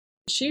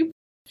 she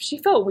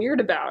felt weird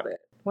about it.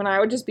 When I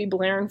would just be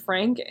blaring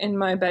Frank in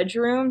my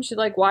bedroom, she'd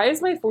why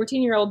is my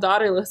 14-year-old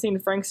daughter listening to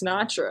Frank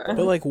Sinatra?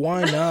 But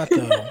why not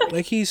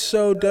though? He's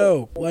so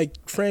dope.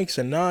 Frank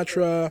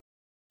Sinatra,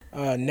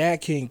 Nat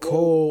King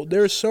Cole.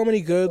 There's so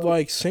many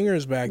good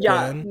singers back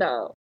then.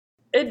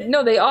 Yeah,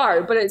 no, they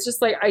are, but it's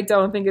just I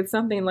don't think it's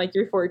something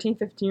your 14,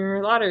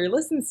 15-year-old daughter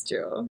listens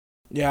to.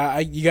 Yeah,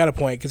 you got a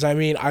point, because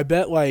I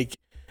bet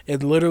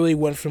it literally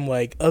went from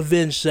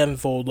Avenged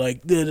Sevenfold,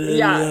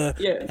 yeah.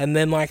 And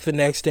then the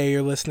next day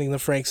you're listening to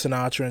Frank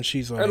Sinatra and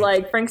she's or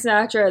Frank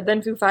Sinatra,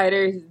 then Foo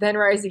Fighters, then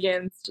Rise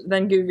Against,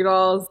 then Goo Goo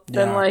Dolls,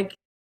 then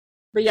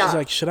but yeah.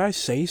 She's should I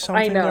say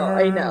something to her?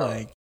 I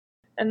know.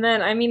 And then,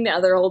 the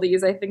other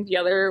oldies, I think the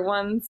other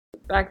ones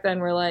back then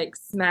were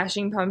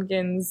Smashing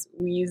Pumpkins,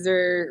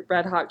 Weezer,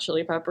 Red Hot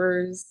Chili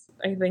Peppers.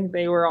 I think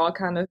they were all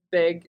kind of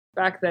big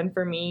back then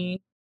for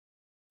me.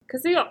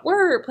 Because they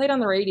were played on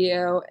the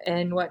radio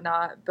and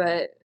whatnot,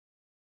 but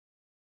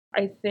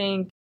I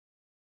think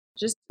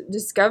just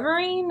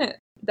discovering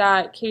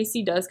that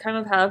Casey does kind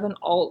of have an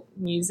alt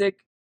music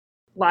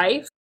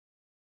life,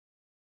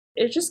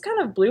 it just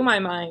kind of blew my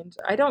mind.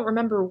 I don't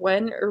remember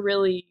when or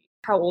really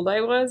how old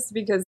I was,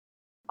 because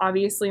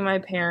obviously my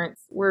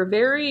parents were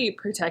very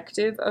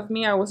protective of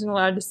me. I wasn't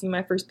allowed to see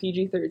my first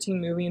PG-13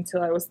 movie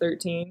until I was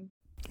 13.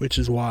 Which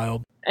is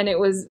wild. And it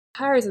was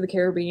Pirates of the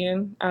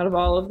Caribbean out of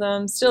all of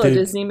them. Still a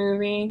Disney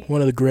movie.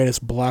 One of the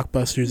greatest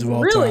blockbusters of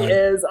all time. It time. really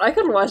is. I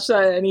could watch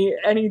that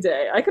any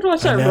day. I could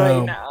watch that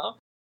right now.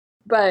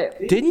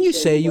 But didn't you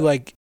say you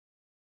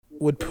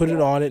would put it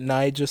on at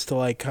night just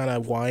to kind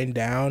of wind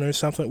down or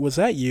something? Was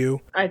that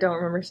you? I don't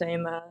remember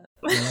saying that.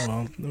 Oh,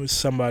 well, it was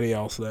somebody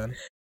else then.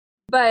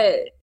 But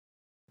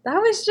that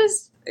was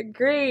just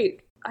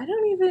great. I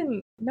don't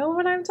even know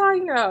what I'm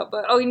talking about,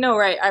 but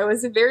right. I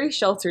was a very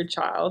sheltered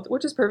child,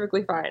 which is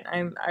perfectly fine.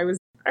 I was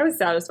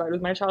satisfied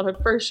with my childhood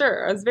for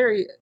sure. I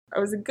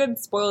was a good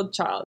spoiled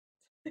child,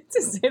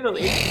 to say the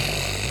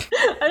least.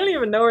 I don't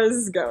even know where this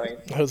is going.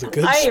 I was a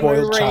good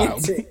spoiled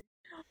child.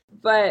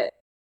 But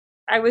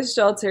I was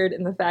sheltered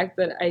in the fact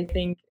that I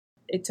think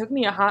it took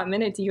me a hot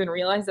minute to even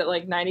realize that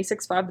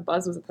 96.5 The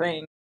Buzz was a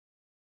thing.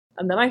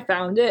 And then I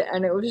found it,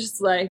 and it was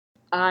just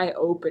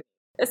eye-opening.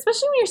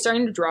 Especially when you're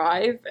starting to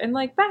drive. And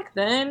back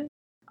then,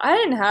 I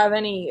didn't have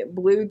any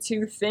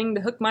Bluetooth thing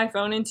to hook my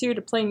phone into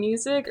to play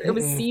music. It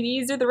was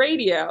CDs or the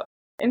radio.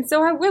 And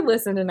so I would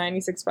listen to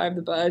 96.5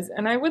 The Buzz.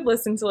 And I would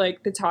listen to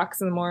the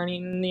talks in the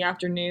morning and in the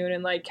afternoon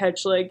and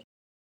catch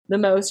the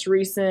most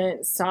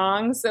recent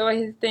songs. So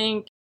I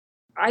think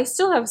I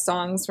still have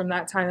songs from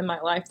that time in my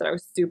life that I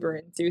was super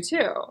into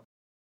too.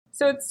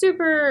 So it's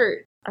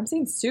super... I'm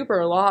saying super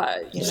a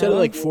lot. You said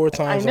it 4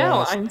 times. I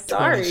know. I'm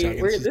sorry.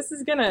 This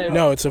is gonna.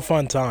 No, it's a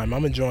fun time.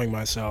 I'm enjoying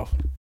myself.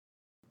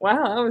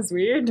 Wow, that was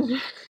weird.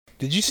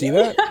 Did you see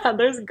that? Yeah,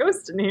 there's a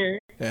ghost in here.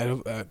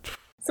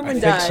 Someone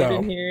died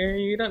in here.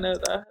 You don't know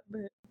that,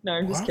 but no,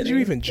 I'm just kidding. Why would you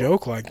even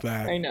joke like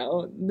that? I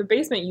know. The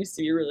basement used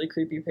to be a really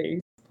creepy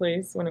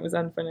place when it was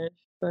unfinished,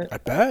 but I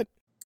bet.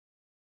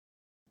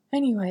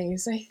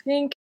 Anyways, I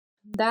think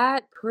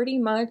that pretty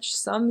much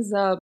sums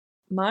up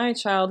my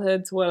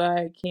childhood to what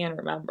I can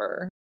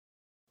remember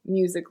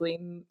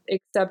musically,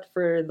 except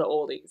for the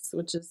oldies,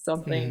 which is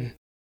something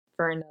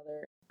for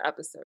another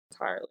episode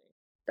entirely.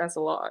 That's a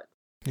lot.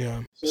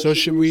 Yeah. So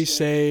should we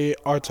say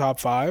our top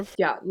 5?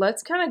 Yeah,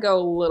 let's kind of go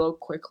a little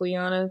quickly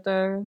on it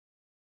though.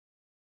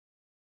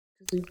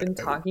 Because we've been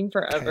talking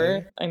forever.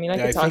 Okay. I mean, I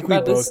could talk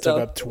about this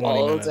stuff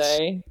all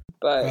day,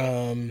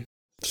 but...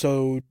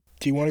 So,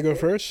 do you want to go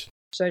first?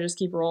 Should I just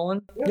keep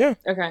rolling? Yeah.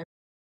 Okay.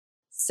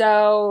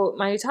 So,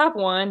 my top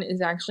one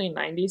is actually a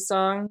 90s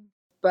song,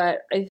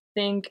 but I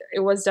think it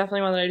was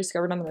definitely one that I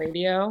discovered on the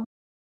radio.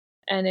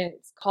 And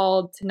it's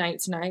called Tonight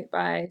Tonight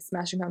by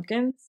Smashing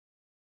Pumpkins.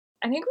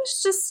 I think it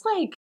was just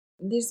like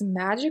this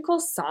magical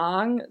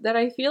song that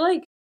I feel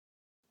like,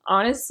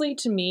 honestly,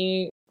 to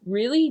me,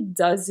 really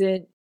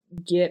doesn't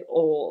get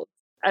old.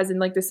 As in,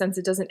 like, the sense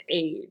it doesn't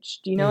age.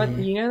 Do you know what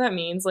that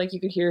means? Like, you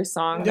could hear a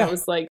song that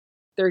was like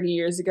 30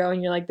 years ago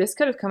and you're like, this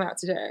could have come out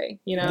today,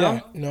 you know? Yeah,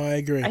 no, I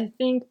agree. I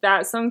think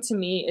that song to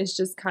me is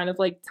just kind of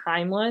like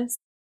timeless,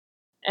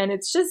 and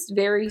it's just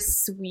very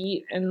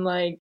sweet and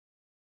like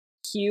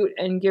cute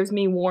and gives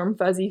me warm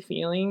fuzzy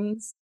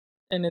feelings.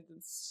 And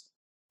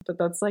but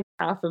that's like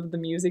half of the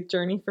music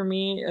journey for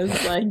me,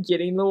 is like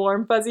getting the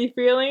warm fuzzy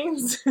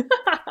feelings.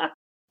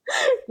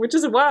 Which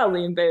is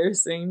wildly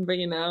embarrassing, but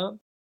you know,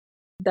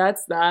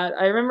 that's that.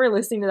 I remember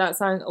listening to that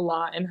song a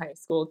lot in high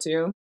school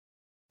too.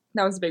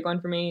 That was a big one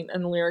for me,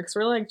 and the lyrics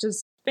were like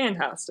just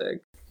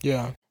fantastic.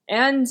 Yeah.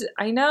 And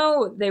I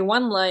know they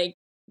won like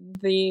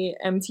the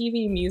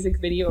MTV Music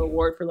Video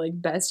Award for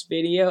like best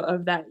video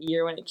of that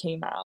year when it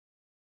came out.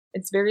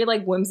 It's very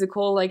like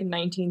whimsical, like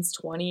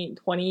 1920s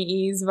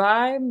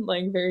vibe,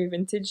 like very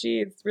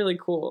vintagey. It's really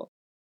cool.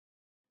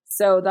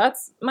 So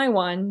that's my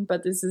one,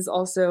 but this is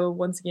also,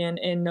 once again,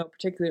 in no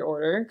particular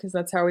order, because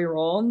that's how we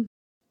roll.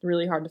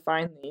 Really hard to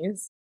find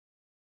these.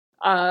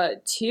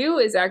 2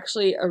 is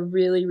actually a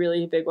really,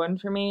 really big one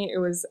for me. It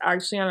was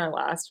actually on our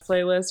last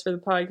playlist for the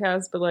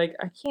podcast, but like,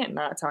 I can't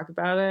not talk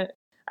about it.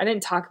 I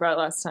didn't talk about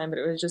it last time, but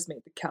it was just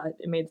made the cut.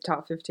 It made the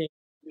top 15.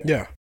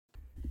 Yeah.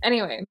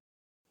 Anyway,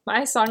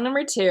 my song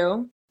number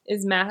 2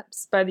 is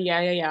Maps by the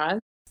Yeah Yeah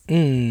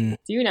Yeahs.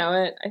 Do you know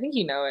it? I think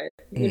you know it.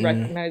 You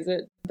recognize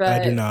it.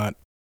 But I do not.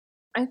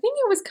 I think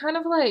it was kind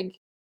of like,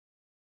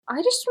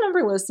 I just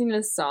remember listening to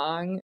this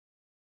song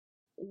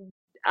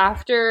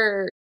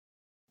after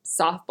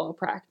softball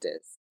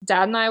practice.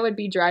 Dad and I would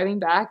be driving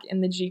back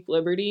in the Jeep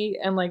Liberty,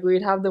 and like we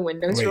would have the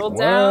windows rolled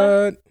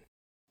down.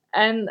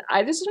 And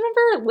I just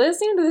remember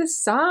listening to this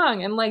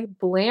song and like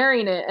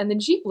blaring it. And the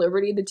Jeep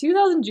Liberty, the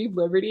 2000 Jeep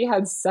Liberty,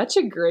 had such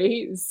a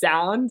great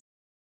sound.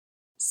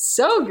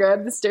 So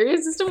good. The stereo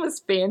system was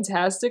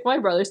fantastic. My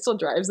brother still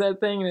drives that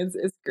thing, and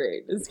it's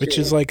great. Which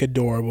is like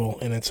adorable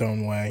in its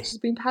own way. It's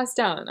just being passed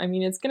down. I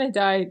mean, it's gonna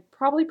die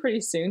probably pretty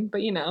soon,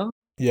 but you know.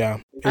 Yeah,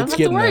 I don't have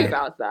to worry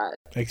about that.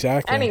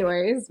 Exactly.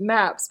 Anyways,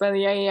 Maps by the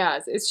Yeah Yeah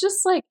Yeahs. It's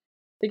just like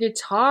the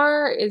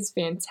guitar is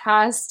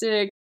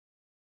fantastic.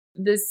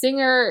 The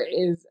singer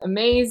is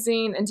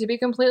amazing, and to be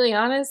completely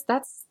honest,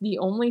 that's the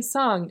only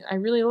song I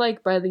really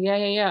like by the Yeah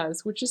Yeah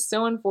Yeahs, which is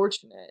so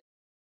unfortunate.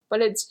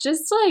 But it's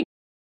just like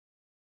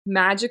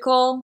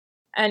magical,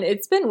 and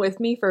it's been with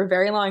me for a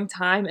very long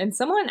time. And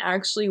someone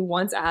actually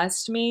once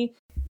asked me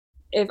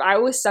if I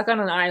was stuck on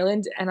an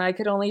island and I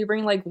could only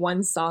bring like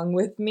one song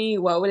with me,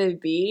 what would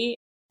it be?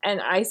 And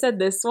I said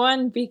this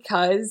one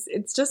because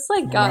it's just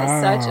like got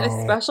such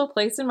a special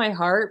place in my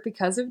heart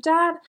because of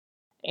Dad,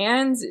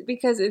 and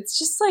because it's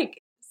just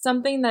like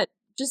something that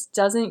just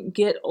doesn't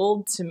get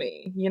old to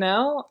me, you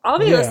know? I'll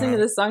be listening to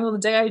this song till the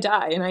day I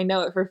die, and I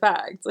know it for a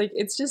fact. Like,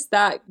 it's just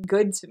that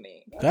good to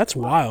me. That's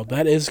wild.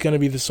 That is going to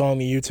be the song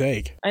that you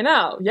take. I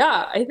know.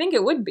 Yeah, I think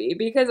it would be,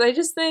 because I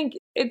just think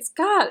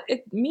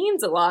it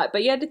means a lot,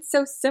 but yet it's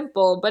so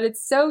simple, but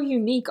it's so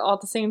unique all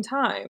at the same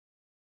time.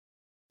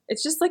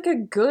 It's just like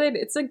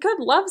it's a good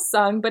love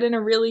song, but in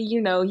a really,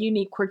 you know,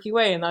 unique, quirky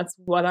way, and that's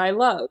what I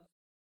love.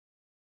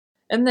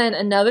 And then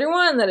another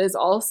one that is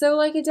also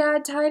like a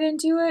dad tied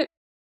into it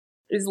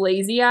is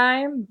Lazy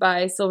Eye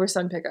by Silver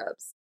Sun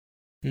Pickups.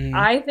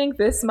 I think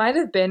this might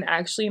have been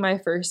actually my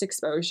first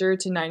exposure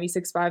to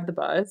 96.5 The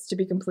Buzz, to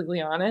be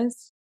completely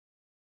honest.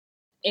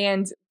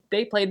 And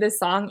they played this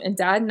song, and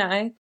Dad and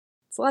I,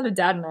 it's a lot of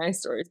Dad and I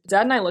stories.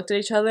 Dad and I looked at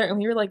each other and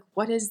we were like,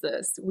 what is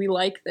this? We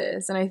like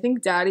this. And I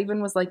think Dad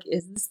even was like,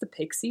 is this the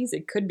Pixies?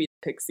 It could be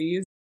the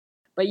Pixies.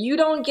 But you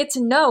don't get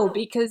to know,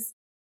 because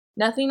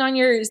nothing on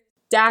your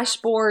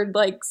dashboard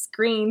like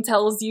screen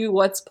tells you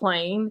what's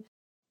playing.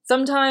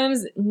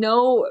 Sometimes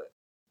no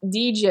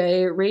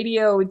radio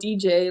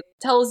DJ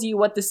tells you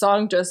what the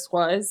song just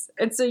was,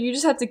 and so you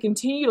just have to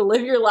continue to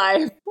live your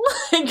life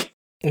like,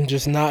 and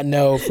just not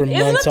know for months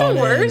on end. Isn't that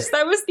the worst?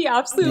 That was the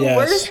absolute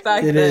worst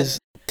back then. It is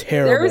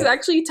terrible. There was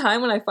actually a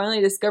time when I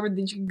finally discovered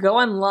that you could go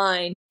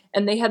online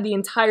and they had the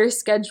entire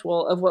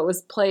schedule of what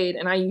was played,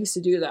 and I used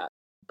to do that.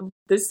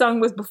 this song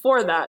was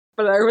before that,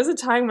 but there was a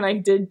time when I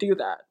did do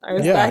that. I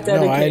was that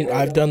dedicated. No,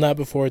 I've done that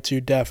before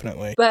too,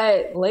 definitely.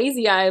 But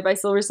Lazy Eye by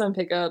Silverstone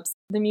Pickups,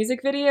 the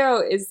music video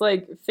is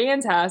like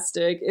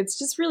fantastic. It's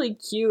just really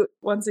cute.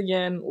 Once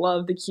again,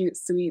 love the cute,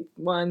 sweet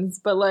ones.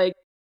 But like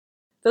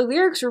the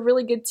lyrics were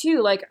really good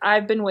too. Like,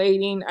 I've been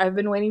waiting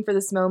for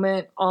this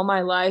moment all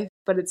my life,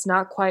 but it's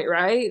not quite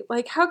right.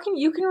 Like, how can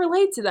you can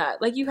relate to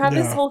that? Like, you have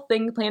this whole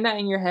thing planned out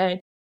in your head.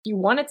 You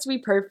want it to be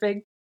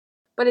perfect,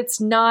 but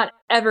it's not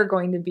ever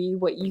going to be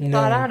what you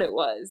thought out it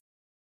was.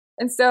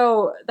 And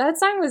so that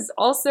song was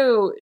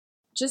also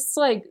just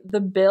like the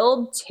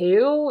build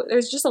too.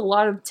 There's just a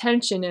lot of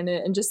tension in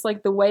it, and just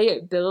like the way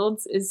it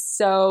builds is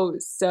so,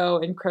 so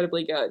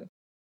incredibly good.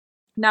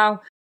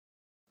 Now,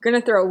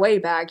 gonna throw way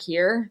back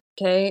here,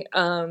 okay?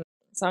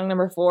 Song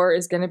number 4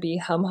 is gonna be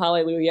Hum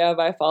Hallelujah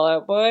by Fall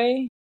Out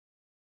Boy.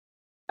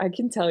 I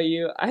can tell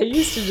you, I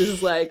used to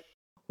just like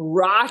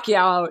rock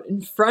out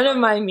in front of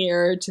my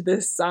mirror to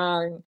this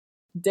song,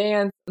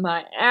 dance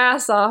my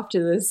ass off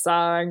to this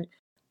song,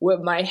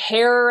 whip my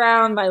hair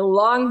around, my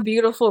long,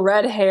 beautiful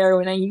red hair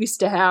when I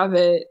used to have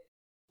it.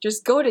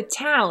 Just go to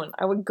town.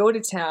 I would go to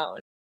town.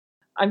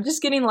 I'm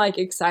just getting like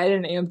excited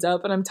and amped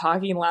up, and I'm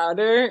talking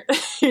louder.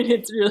 And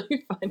it's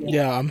really funny.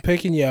 Yeah, I'm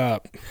picking you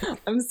up.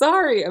 I'm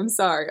sorry.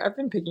 I've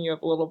been picking you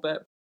up a little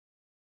bit.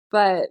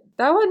 But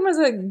that one was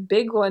a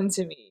big one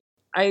to me.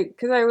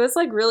 Because I was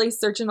like really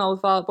searching all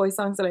the Fall Out Boy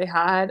songs that I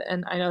had,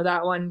 and I know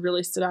that one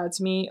really stood out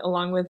to me,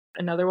 along with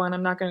another one.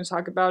 I'm not going to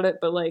talk about it,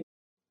 but like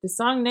the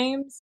song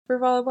names for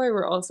Fall Out Boy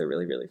were also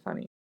really, really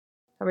funny.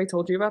 Have I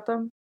told you about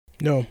them?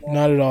 No,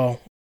 not at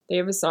all. They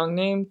have a song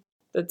name.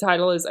 The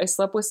title is I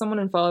Slept With Someone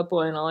in Fall Out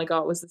Boy, and all I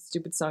got was this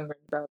stupid song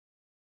written about.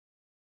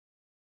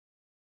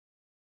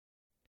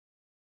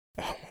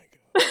 Oh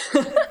my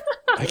god.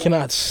 I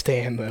cannot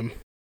stand them.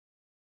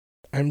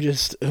 I'm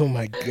just, oh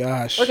my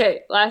gosh.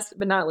 Okay, last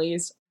but not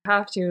least, I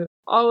have to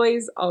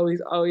always,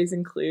 always, always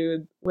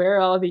include where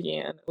it all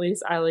began. At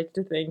least I like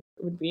to think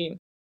it would be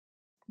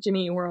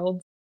Jimmy Eat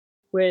World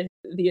with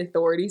the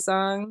Authority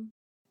song.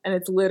 And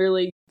it's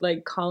literally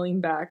like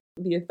calling back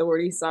the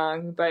Authority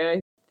song by, I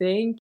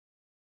think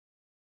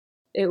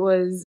it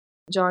was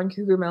John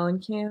Cougar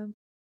Mellencamp.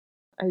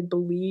 I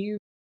believe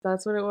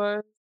that's what it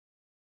was.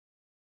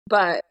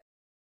 But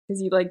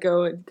because you like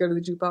go to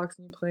the jukebox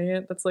and you play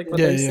it, that's like what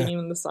they're singing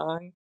in the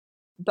song.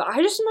 But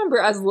I just remember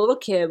as a little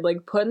kid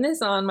like putting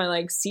this on my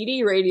like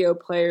CD radio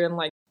player and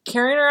like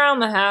carrying around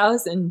the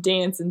house and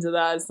dancing to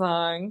that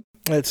song.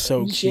 That's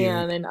so cute.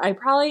 And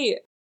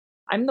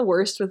I'm the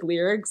worst with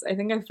lyrics. I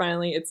think it's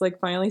finally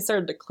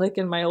started to click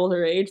in my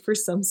older age for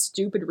some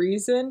stupid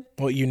reason.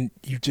 Well, you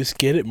just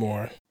get it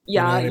more.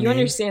 Yeah, you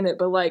understand it,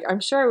 but like I'm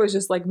sure I was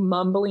just like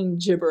mumbling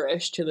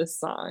gibberish to this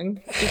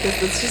song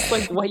because it's just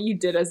like what you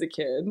did as a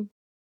kid.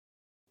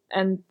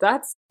 And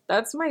that's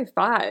my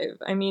 5.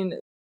 I mean,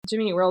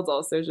 Jimmy Eat World's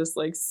also just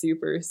like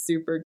super,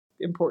 super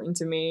important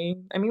to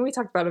me. I mean, we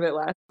talked about it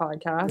last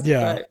podcast.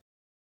 Yeah. But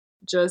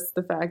just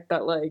the fact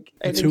that like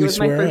I think it was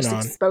my first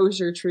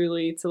exposure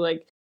truly to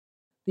like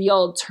the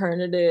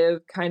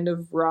alternative kind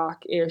of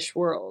rock-ish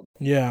world.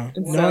 Yeah.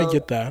 And no, I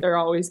get that. They're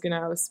always gonna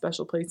have a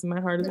special place in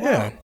my heart as well.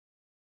 Yeah.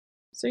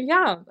 So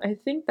yeah, I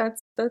think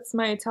that's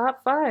my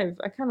top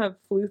 5. I kind of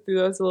flew through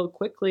those a little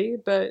quickly,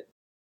 but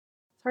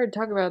it's hard to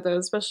talk about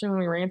those, especially when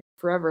we rant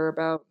forever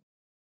about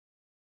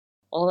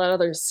all that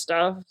other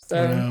stuff.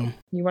 So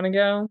you want to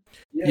go?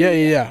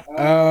 Yeah.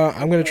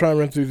 I'm gonna try and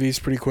run through these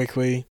pretty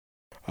quickly.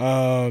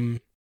 So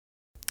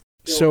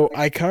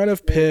I kind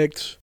of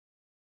picked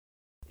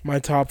my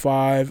top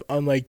 5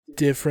 on like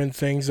different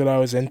things that I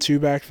was into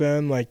back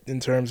then, like in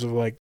terms of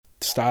like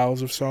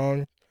styles of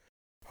song.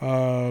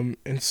 And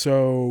it's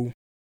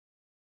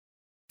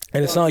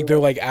not like they're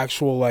like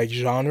actual like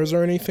genres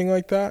or anything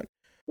like that.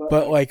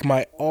 But like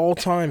my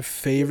all-time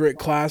favorite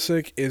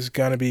classic is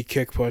gonna be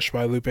Kick Push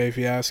by Lupe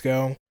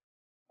Fiasco.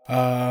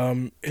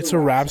 It's a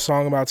rap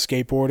song about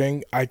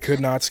skateboarding. I could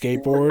not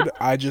skateboard.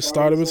 I just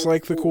thought it was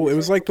like it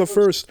was like the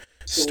first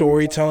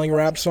storytelling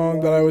rap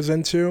song that I was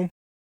into.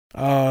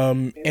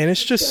 And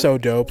it's just so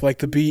dope. Like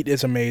the beat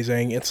is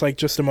amazing. It's like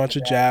just a bunch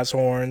of jazz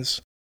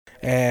horns.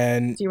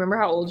 And do you remember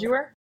how old you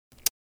were?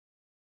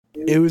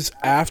 It was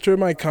after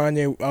my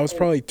Kanye. I was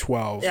probably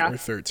 12 or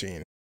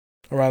 13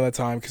 around that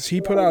time, because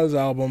he put out his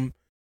album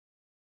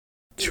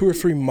 2 or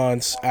 3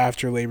 months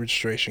after Labor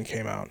Registration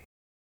came out.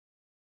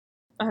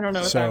 I don't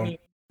know what that means,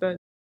 but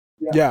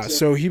yeah.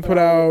 So he put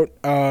out.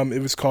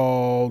 It was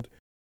called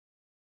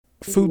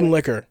Food and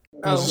Liquor.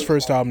 That was his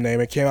first album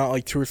name. It came out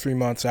like 2 or 3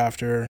 months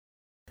after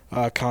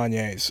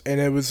Kanye's, and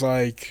it was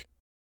like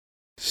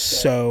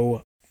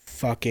so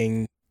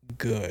fucking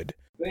good.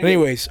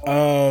 Anyways,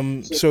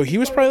 so he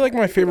was probably like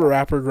my favorite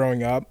rapper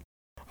growing up.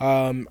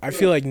 I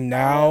feel like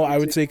now I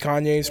would say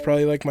Kanye is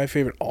probably like my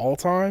favorite all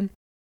time,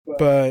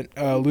 but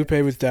Lupe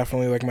was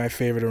definitely like my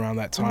favorite around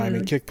that time,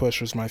 and Kick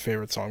Push was my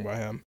favorite song by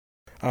him.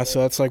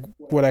 So that's like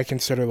what I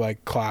consider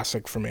like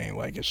classic for me.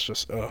 Like it's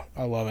just,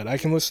 I love it. I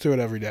can listen to it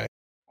every day.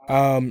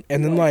 And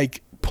then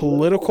like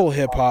political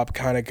hip hop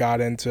kind of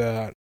got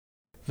into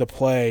the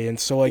play. And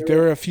so like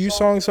there are a few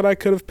songs that I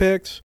could have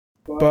picked,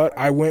 but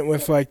I went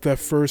with like the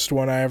first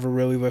one I ever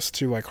really listened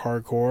to, like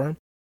hardcore,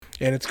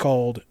 and it's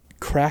called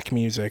Crack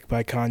Music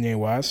by Kanye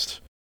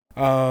West.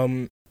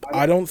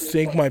 I don't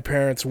think my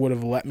parents would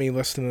have let me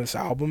listen to this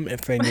album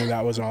if they knew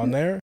that was on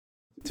there,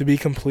 to be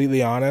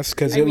completely honest,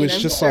 because it was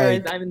just sure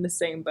like, I'm in the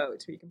same boat,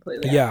 to be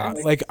completely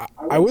honest. like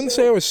I wouldn't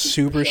say I was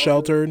super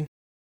sheltered,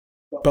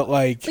 but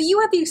like, but you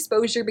had the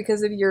exposure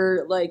because of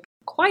your like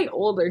quite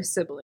older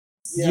siblings.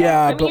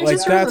 Yeah, I mean, but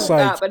like that's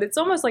like, but it's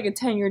almost like a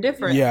 10-year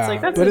difference. yeah,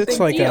 like that's but a it's big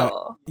like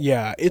deal.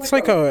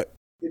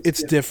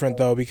 it's different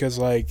though, because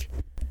like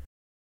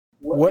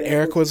what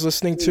Eric was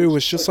listening to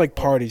was just like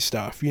party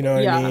stuff, you know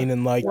what I mean?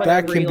 And like what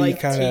that can every, be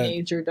kind of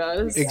teenager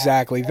does.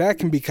 exactly, that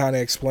can be kind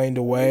of explained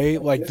away.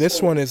 Like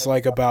this one is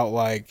like about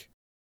like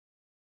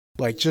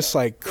just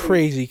like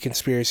crazy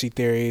conspiracy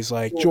theories,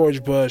 like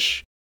George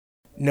Bush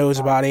knows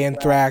about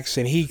anthrax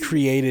and he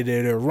created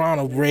it, or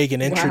Ronald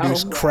Reagan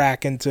introduced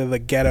crack into the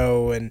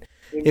ghetto, and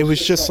it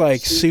was just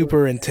like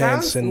super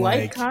intense. Sounds and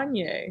like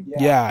Kanye.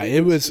 Yeah,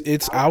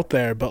 it's out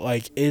there, but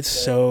like it's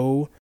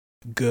so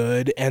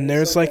good. And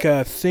there's like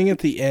a thing at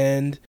the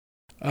end,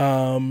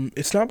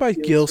 it's not by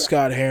Gil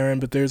Scott Heron,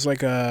 but there's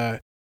like a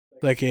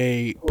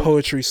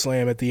poetry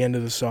slam at the end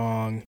of the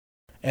song,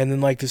 and then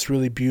like this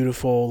really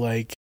beautiful,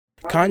 like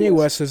Kanye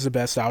West has the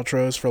best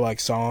outros for like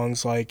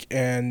songs, like,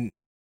 and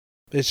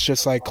it's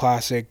just like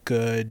classic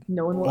good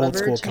no one will old ever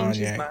school change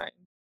Kanye. his mind.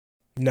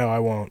 No, I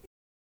won't.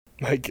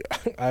 Like,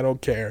 I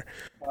don't care.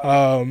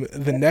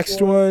 The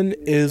next one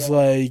is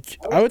like,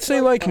 I would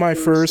say like my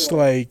first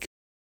like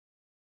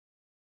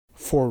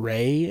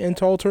foray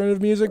into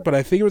alternative music, but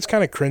I think it was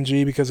kind of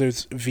cringy because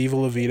it's Viva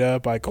La Vida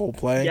by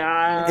Coldplay.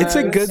 Yeah, it's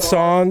a good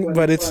song,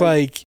 but it's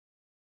like,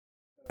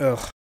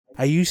 ugh.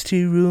 I used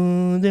to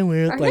rule the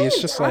world. Like,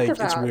 it's just like,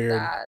 it's weird.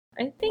 That.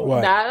 I think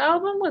that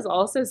album was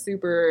also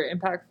super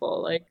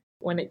impactful, like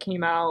when it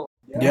came out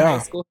in high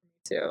school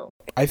too.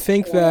 I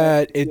think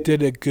that it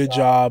did a good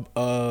job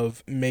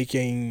of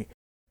making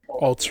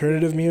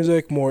alternative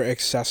music more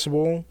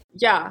accessible.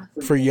 Yeah.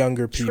 For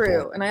younger people.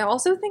 True. And I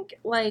also think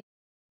like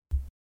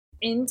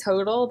in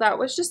total that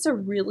was just a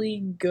really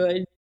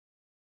good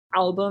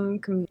album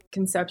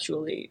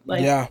conceptually.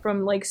 Like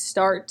from like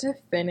start to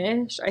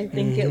finish, I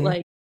think it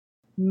like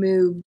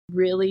moved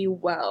really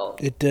well.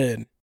 It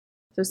did.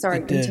 So sorry,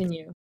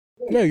 continue.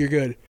 No, you're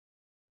good.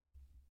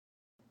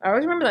 I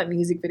always remember that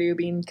music video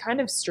being kind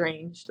of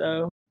strange,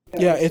 though.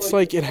 Yeah, it's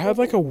like it had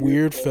like a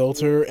weird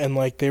filter, and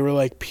like they were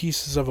like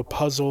pieces of a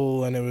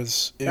puzzle, and it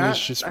was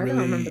just really. I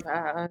don't remember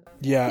that.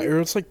 Yeah, it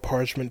was like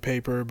parchment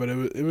paper, but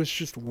it was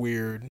just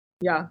weird.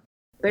 Yeah,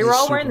 they were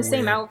all wearing the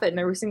same outfit in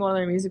every single one of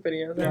their music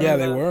videos. Yeah,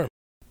 they were.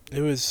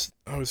 I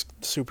was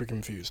super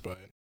confused by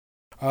it.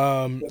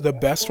 The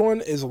best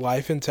one is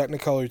Life in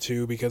Technicolor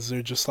 2 because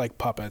they're just like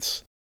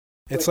puppets.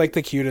 It's like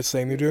the cutest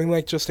thing. They're doing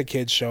like just a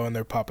kid's show and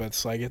they're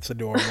puppets. Like it's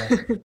adorable.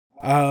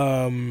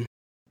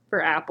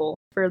 For Apple.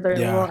 For their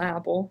little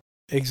Apple.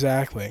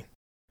 Exactly.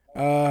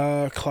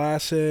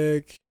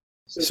 Classic.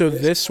 So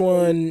this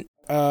one,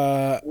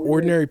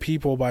 Ordinary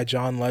People by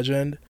John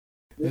Legend.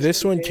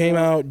 This one came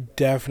out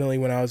definitely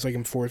when I was like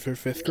in 4th or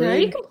 5th grade. Can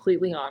I be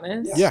completely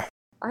honest? Yeah.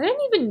 I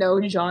didn't even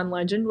know John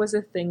Legend was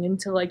a thing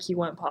until like he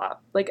went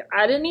pop. Like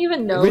I didn't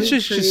even know he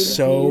created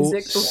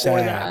music before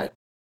that.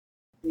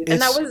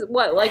 And that was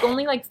what, like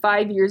only like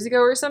 5 years ago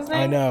or something?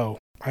 I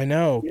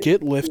know.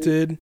 Get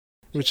Lifted,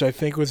 which I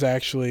think was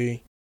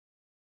actually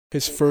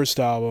his first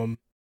album.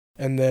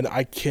 And then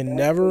I can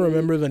never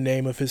remember the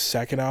name of his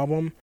second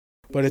album,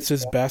 but it's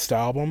his best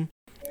album.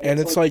 And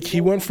it's like he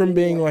went from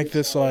being like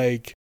this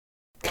like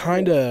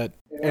kind of,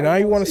 and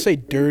I want to say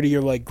dirty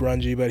or like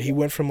grungy, but he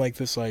went from like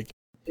this like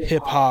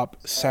hip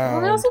hop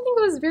sound. Well, I also think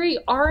it was very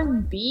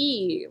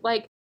R&B.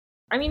 Like,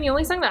 I mean, the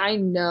only song that I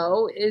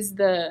know is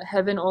the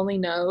Heaven Only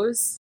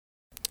Knows.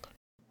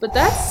 But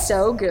that's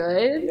so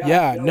good.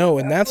 Yeah, no,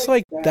 and that's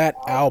like that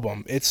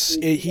album.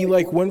 He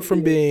like went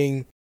from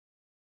being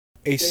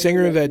a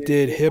singer that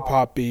did hip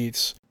hop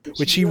beats,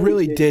 which he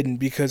really didn't,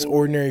 because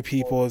Ordinary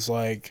People is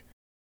like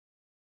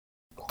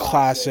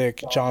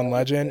classic John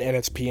Legend and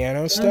it's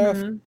piano stuff.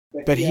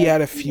 Mm-hmm. But he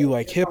had a few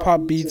like hip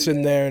hop beats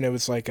in there, and it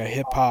was like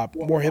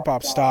more hip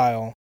hop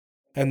style.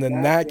 And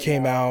then that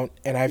came out,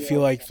 and I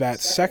feel like that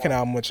second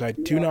album, which I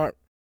do not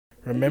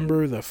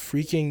remember the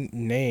freaking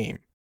name.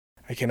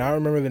 I cannot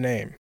remember the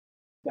name.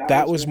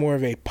 That was more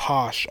of a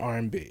posh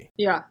R&B.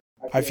 Yeah.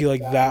 I feel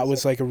like that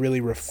was like a really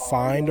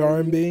refined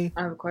R&B.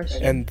 I have a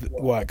question. And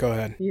what? Go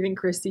ahead. Do you think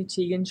Chrissy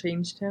Teigen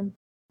changed him?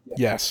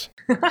 Yes.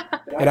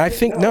 And I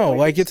think no,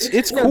 like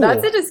it's cool.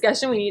 That's a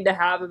discussion we need to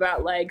have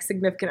about like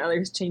significant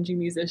others changing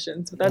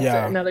musicians, but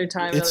that's another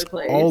time, another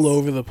place. It's all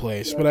over the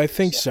place, but I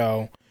think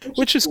so,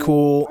 which is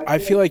cool. I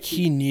feel like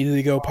he needed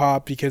to go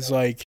pop because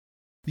like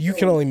you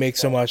can only make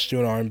so much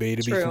doing R&B,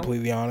 to be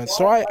completely honest.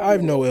 So I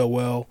have no ill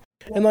will,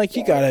 and like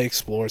you gotta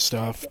explore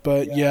stuff.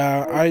 But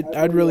yeah,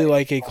 I'd really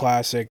like a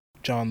classic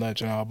John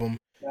Legend album.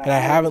 And I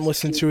haven't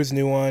listened to his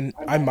new one.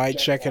 I might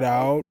check it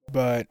out,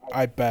 but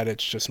I bet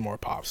it's just more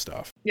pop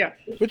stuff. Yeah.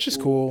 Which is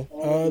cool.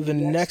 The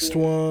next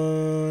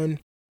one,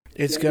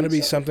 it's going to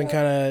be something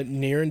kind of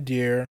near and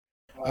dear.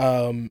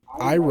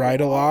 I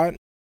write a lot.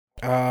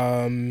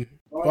 Well,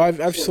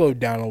 I've slowed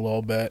down a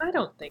little bit. I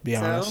don't think be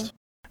honest. so.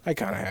 I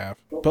kind of have.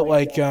 But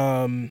like,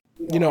 I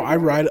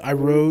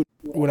wrote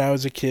when I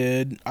was a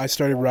kid. I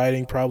started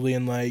writing probably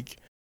in like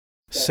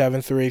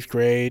 7th or 8th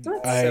grade.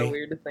 That's so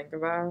weird to think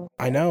about.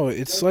 I know.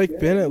 It's like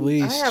been at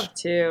least I have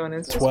too, and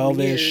it's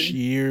 12-ish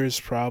years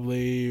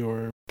probably,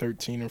 or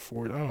 13 or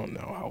 14. I don't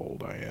know how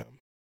old I am.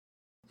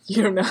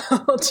 You don't know.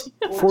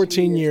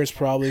 14 years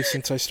probably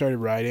since I started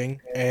writing.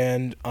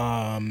 And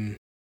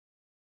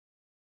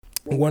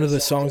one of the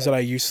songs that I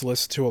used to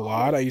listen to a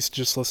lot, I used to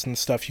just listen to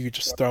stuff you could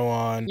just throw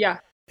on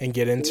and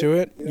get into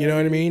it. You know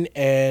what I mean?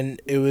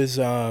 And it was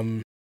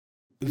the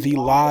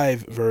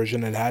live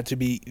version. It had to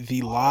be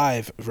the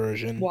live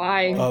version.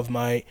 Why? Of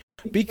my...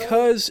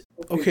 Because,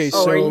 okay,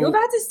 so... are you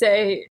about to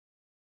say...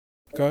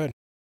 Go ahead.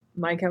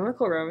 My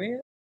Chemical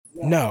Romance?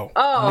 No.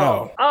 Oh.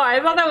 No. Oh, I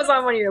thought that was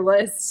on one of your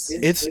lists.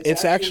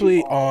 It's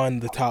actually on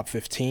the top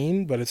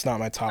 15, but it's not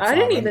my top 5. I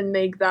didn't even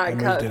make that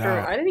cut.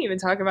 I didn't even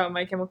talk about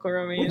My Chemical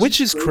Romance. Which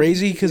is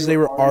crazy because they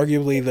were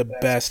arguably the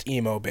best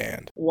emo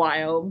band.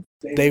 Wild.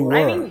 They were.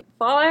 I mean,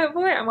 Fall Out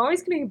Boy, I'm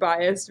always getting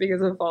biased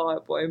because of Fall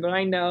Out Boy, but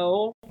I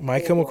know...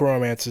 My Chemical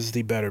Romance is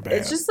the better band.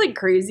 It's just like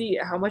crazy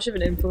how much of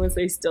an influence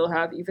they still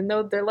have, even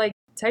though they're like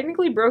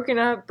technically broken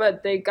up,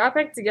 but they got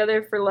back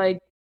together for like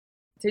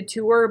to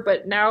tour,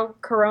 but now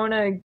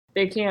Corona...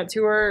 They can't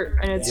tour,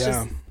 and it's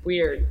just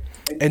weird.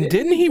 And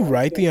didn't he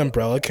write the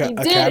Umbrella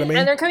Academy?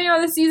 And they're coming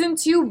out with season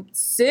 2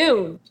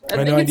 soon.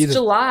 I think it's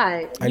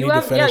July. I need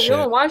to finish it. You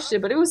haven't watched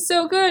it, but it was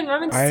so good, and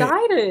I'm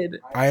excited.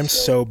 I am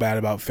so bad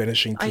about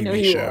finishing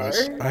TV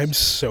shows. I'm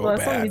so bad.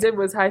 Last one we did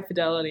was High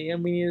Fidelity,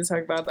 and we need to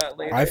talk about that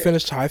later. I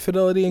finished High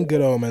Fidelity and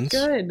Good Omens.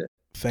 Good.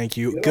 Thank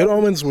you. Good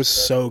Omens was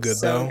so good,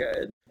 though.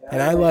 Good.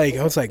 And I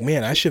was like,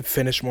 man, I should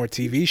finish more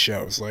TV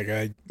shows.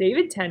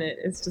 David Tennant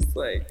is just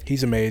like...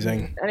 He's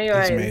amazing. Anyway.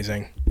 He's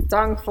amazing.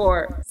 Song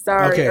 4.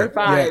 Sorry, or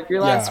 5.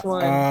 Your last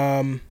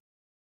one.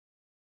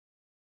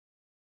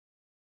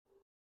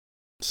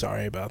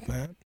 Sorry about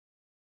that.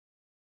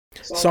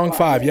 Song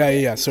 5.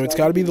 Yeah. So it's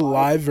got to be the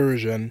live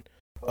version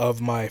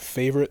of My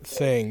Favorite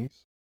Things,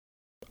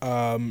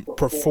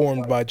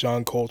 performed by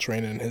John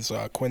Coltrane and his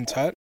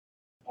quintet.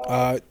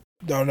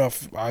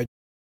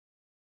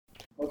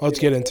 Let's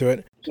get into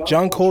it.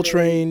 John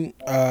Coltrane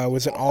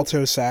was an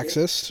alto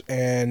saxist,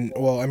 and,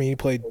 he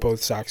played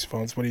both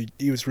saxophones, but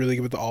he was really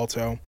good with the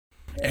alto.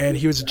 And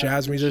he was a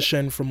jazz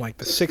musician from, like,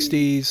 the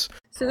 60s.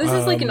 So this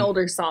is, like, an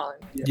older song.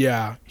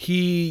 Yeah.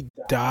 He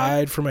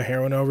died from a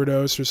heroin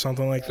overdose or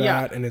something like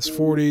that in his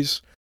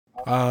 40s.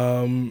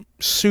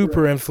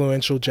 Super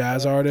influential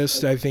jazz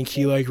artist. I think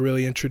he, like,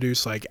 really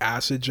introduced, like,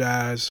 acid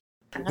jazz.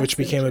 Which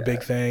became a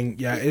big thing.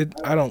 Yeah,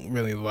 I don't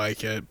really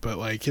like it, but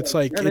like it's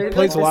like it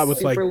plays a lot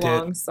with like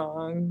long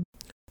song.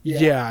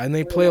 Yeah, and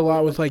they play a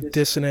lot with like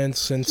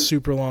dissonance and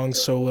super long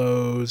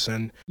solos,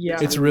 and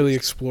it's really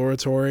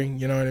exploratory.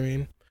 You know what I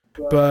mean?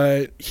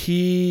 But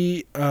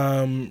he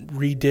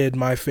redid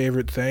My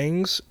Favorite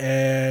Things,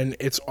 and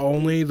it's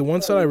only the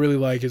ones that I really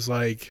like is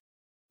like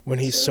when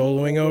he's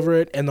soloing over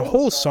it, and the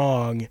whole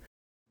song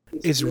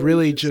is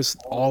really just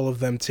all of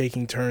them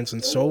taking turns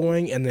and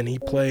soloing, and then he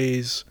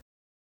plays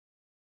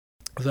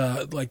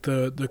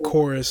the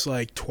chorus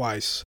like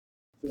twice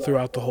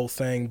throughout the whole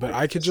thing. But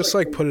I could just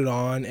like put it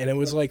on, and it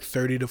was like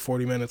 30 to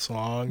 40 minutes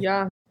long.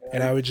 Yeah.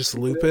 And I would just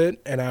loop it,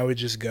 and I would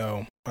just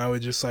go. I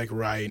would just like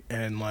write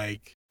and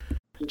like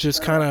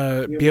just kind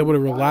of be able to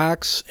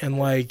relax and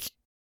like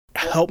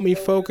help me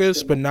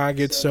focus, but not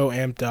get so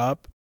amped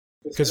up.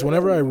 Because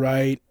whenever I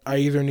write, I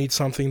either need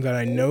something that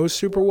I know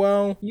super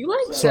well,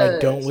 I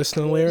don't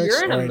listen to the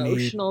lyrics. You're an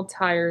emotional,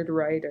 tired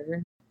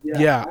writer.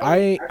 Yeah,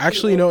 I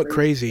actually know it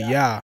crazy.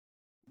 Yeah.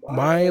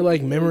 My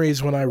like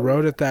memories when I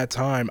wrote at that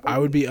time, I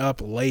would be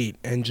up late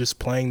and just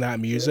playing that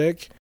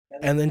music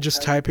and then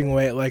just typing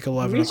away at like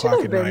 11 o'clock at night.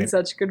 We should have been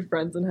such good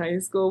friends in high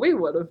school. We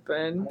would have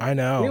been. I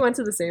know. We went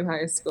to the same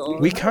high school.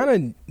 We kind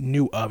of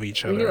knew of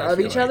each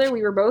other.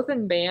 We were both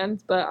in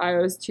bands, but I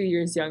was 2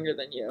 years younger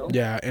than you.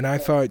 Yeah, and I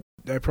thought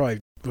I probably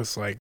was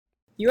like,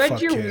 you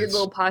had your weird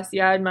little posse.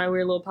 I had my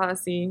weird little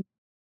posse.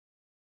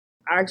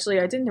 Actually,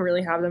 I didn't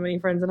really have that many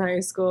friends in high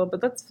school, but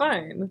that's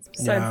fine. That's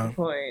besides the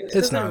point. It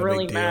doesn't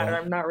really matter.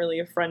 I'm not really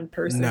a friend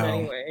person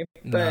anyway.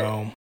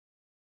 But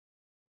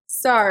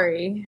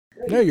sorry.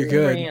 No, you're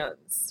good.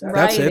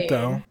 That's it,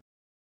 though.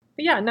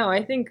 But yeah, no,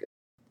 I think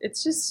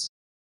it's just...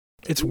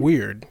 It's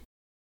weird.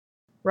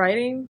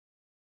 Writing,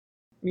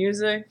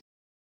 music,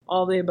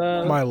 all the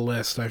above. My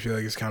list, I feel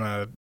like, is kind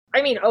of...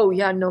 I mean,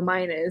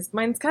 mine is.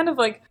 Mine's kind of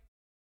like...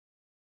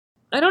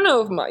 I don't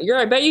know if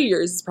I bet you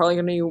yours is probably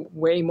going to be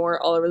way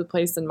more all over the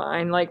place than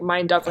mine. Like,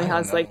 mine definitely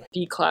has, like,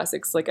 the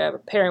classics. Like, I have a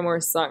Paramore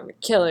song, The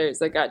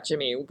Killers. I got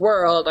Jimmy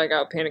World. I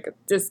got Panic at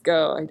the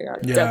Disco. I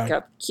got Death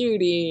Cab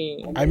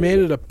Cutie. I made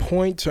it a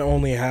point to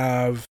only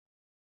have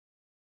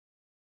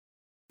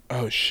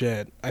Oh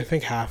shit! I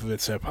think half of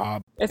it's hip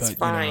hop. It's but,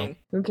 fine.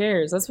 Who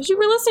cares? That's what you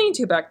were listening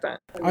to back then.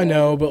 I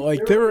know, but like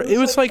it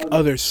was like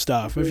other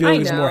stuff. I feel like it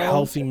was more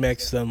healthy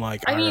mix than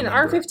like. I mean,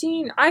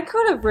 R15. I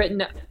could have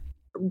written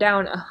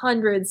down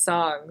 100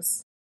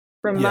 songs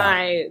from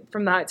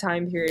that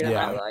time period in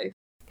my life.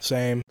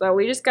 Same. But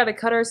we just got to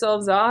cut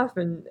ourselves off,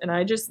 and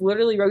I just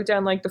literally wrote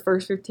down like the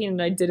first 15,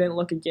 and I didn't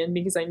look again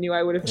because I knew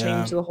I would have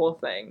changed the whole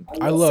thing.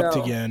 I looked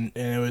again,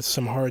 and it was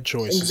some hard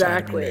choices that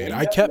had to be made.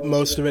 I kept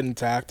most of it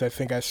intact. I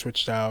think I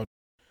switched out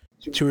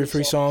 2 or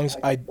 3 songs.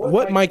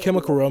 What My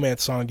Chemical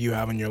Romance song do you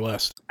have on your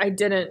list? I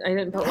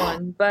didn't put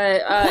one,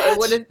 but it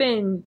would have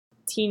been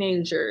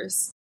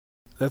Teenagers.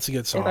 That's a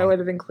good song. If I would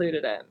have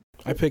included it.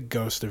 I picked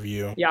Ghost of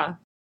You. Yeah.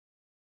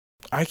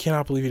 I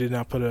cannot believe you did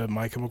not put a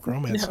My Chemical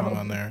Romance song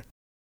on there.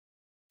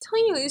 I'm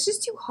telling you, it's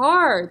just too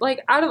hard.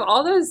 Like, out of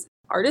all those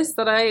artists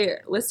that I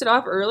listed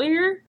off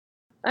earlier,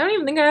 I don't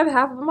even think I have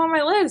half of them on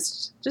my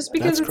list. Just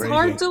because it's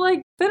hard to,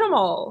 like, fit them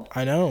all.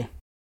 I know.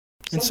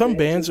 And some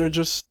bands are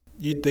just,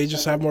 they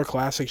just have more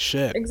classic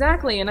shit.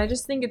 Exactly, and I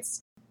just think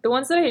it's, the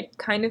ones that I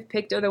kind of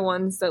picked are the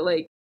ones that,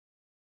 like,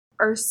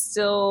 are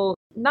still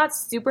not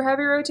super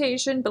heavy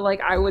rotation, but, like,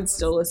 I would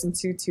still listen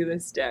to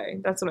this day.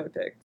 That's what I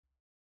picked.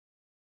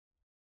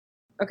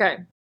 Okay.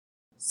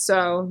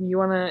 So, you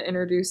want to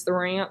introduce the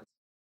rant?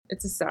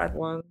 It's a sad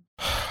one.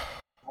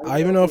 I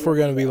even know if we're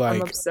going to be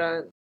like... I'm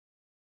upset.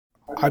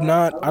 I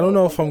don't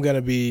know if I'm going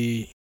to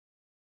be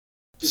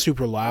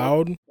super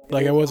loud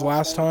like I was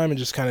last time and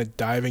just kind of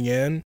diving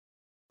in.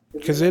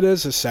 Because it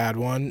is a sad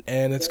one,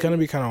 and it's going to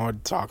be kind of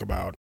hard to talk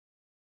about.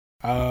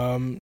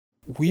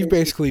 We've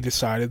basically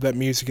decided that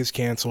music is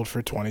canceled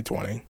for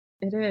 2020.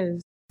 It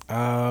is.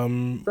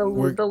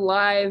 The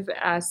live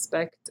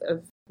aspect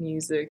of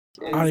music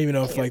is I don't even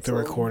know canceled. if like the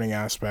recording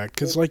aspect,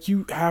 because like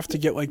you have to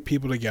get like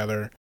people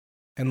together,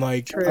 and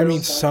like True. I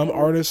mean some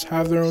artists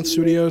have their own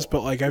studios,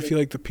 but like I feel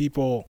like the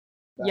people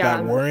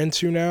that we're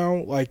into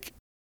now, like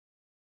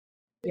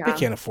they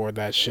can't afford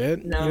that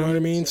shit. No. You know what I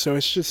mean? So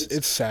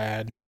it's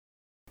sad.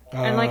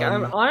 And like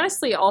I'm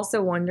honestly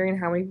also wondering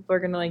how many people are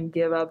gonna like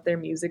give up their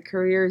music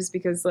careers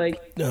because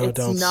like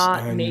it's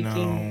not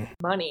making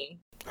money.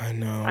 I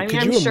know. I mean,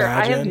 I'm sure.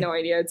 Imagine? I have no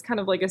idea. It's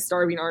kind of like a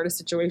starving artist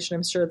situation.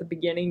 I'm sure at the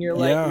beginning you're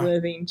like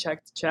living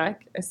check to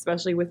check,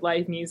 especially with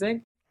live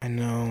music. I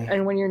know.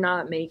 And when you're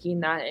not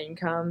making that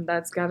income,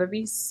 that's got to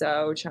be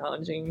so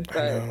challenging. But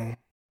I know.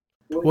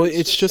 Well,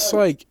 it's just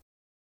like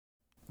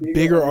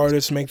bigger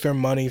artists make their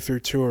money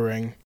through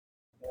touring,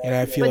 and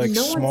I feel like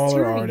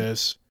smaller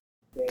artists,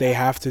 they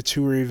have to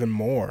tour even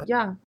more.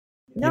 Yeah.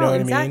 No, you know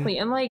what exactly. I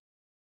mean? And like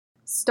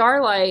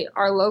Starlight,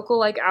 our local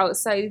like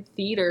outside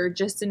theater,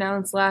 just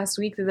announced last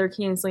week that they're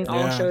canceling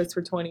all shows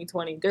for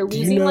 2020. They're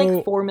losing like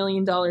 $4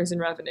 million in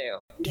revenue.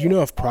 Do you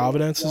know if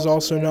Providence is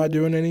also not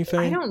doing anything?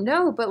 I don't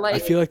know, but like I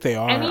feel like they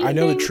are. I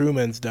know the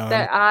Truman's done.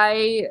 That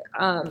I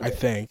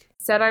think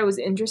said I was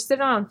interested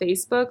on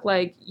Facebook,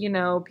 like, you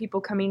know, people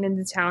coming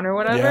into town or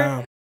whatever.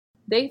 Yeah.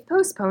 They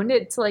postponed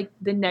it to like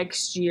the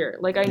next year.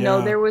 Like I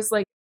know there was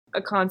like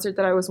a concert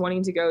that I was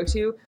wanting to go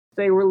to.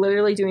 They were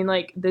literally doing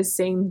like the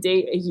same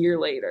date a year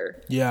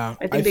later. Yeah.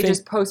 I think they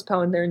just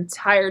postponed their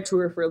entire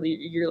tour for a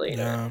year later.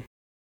 Yeah.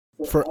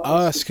 For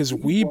us, because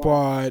we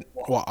bought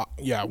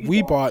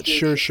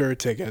Sure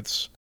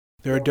tickets.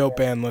 They're a dope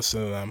band,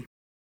 listen to them.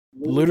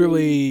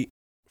 Literally,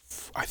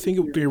 I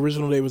think the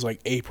original date was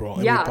like April,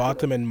 and we bought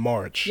them in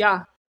March.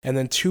 Yeah. And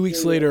then 2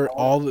 weeks later,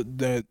 all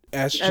the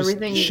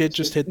shit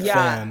just hit the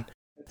fan.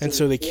 And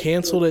so they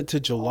canceled it to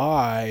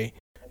July,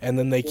 and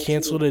then they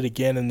canceled it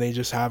again, and they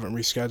just haven't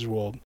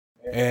rescheduled.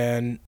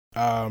 And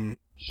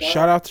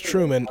shout out to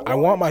Truman. I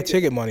want my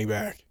ticket money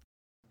back.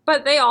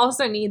 But they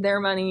also need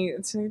their money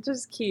to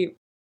just keep.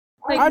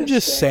 Like, I'm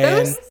just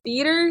saying. Those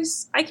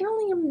theaters, I can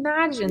only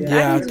imagine.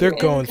 Yeah, they're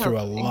going through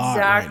a lot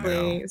right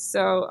now.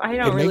 So I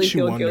don't really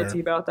feel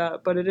guilty about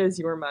that, but it is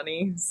your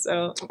money,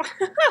 so.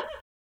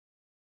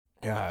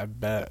 Yeah, I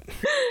bet.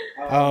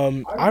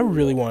 I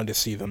really wanted to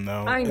see them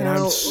though. I know. And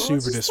I'm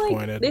super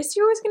disappointed. Like, this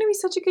year was going to be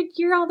such a good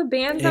year. All the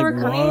bands that were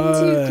coming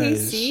to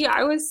KC,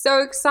 I was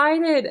so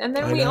excited. And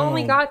then we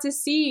only got to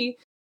see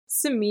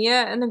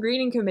Samia and the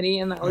Greeting Committee,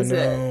 and that was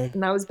it.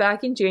 And that was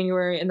back in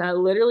January, and that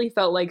literally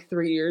felt like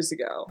 3 years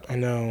ago. I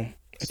know.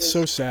 It's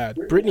so sad.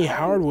 Brittany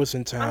Howard was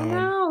in town. I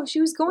know.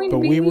 She was going to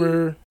be. But we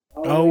were...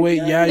 Oh, wait.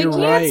 Yeah, you're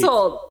right. They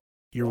canceled.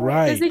 You're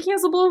right. Because they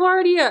canceled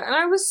Boulevardia, and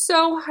I was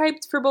so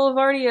hyped for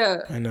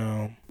Boulevardia. I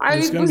know. I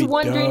was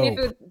wondering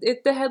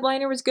if the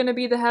headliner was going to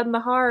be the Head and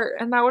the Heart,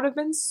 and that would have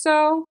been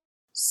so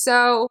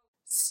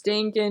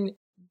stinking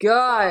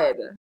good.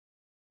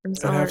 I'm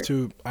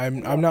sorry.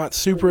 I'm not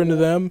super into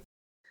them,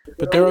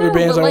 but there are other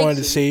bands I wanted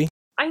to see.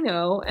 I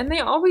know, and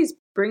they always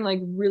bring like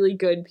really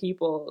good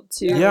people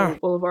to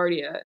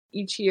Boulevardia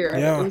each year.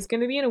 Yeah. It was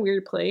going to be in a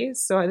weird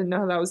place, so I didn't know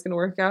how that was going to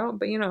work out,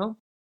 but you know.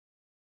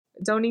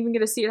 Don't even get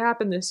to see it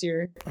happen this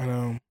year. I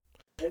know.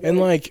 And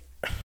like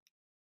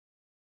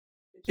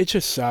it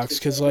just sucks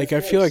because like I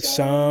feel like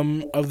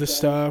some of the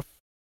stuff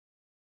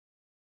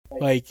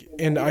Like,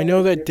 and I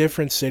know that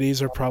different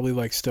cities are probably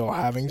like still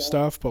having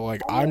stuff, but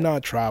like I'm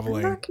not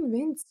traveling. I'm not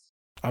convinced.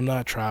 I'm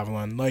not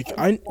traveling. Like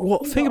well,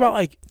 think about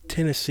like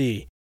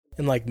Tennessee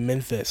and like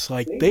Memphis.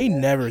 Like they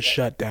never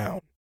shut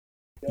down.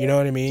 You know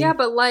what I mean? Yeah,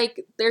 but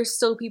like there's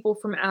still people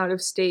from out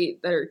of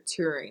state that are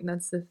touring.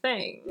 That's the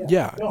thing.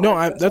 Yeah.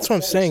 No, that's what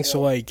I'm saying.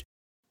 So like,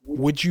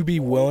 would you be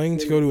willing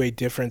to go to a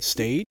different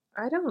state?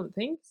 I don't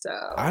think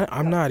so.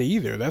 I'm not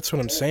either. That's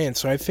what I'm saying.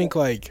 So I think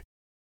like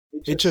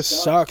it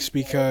just sucks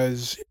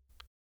because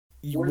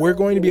we're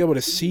going to be able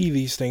to see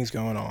these things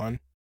going on,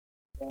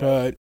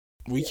 but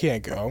we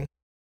can't go.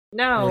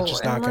 No, we're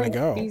just not going to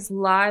go. These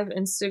live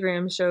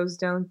Instagram shows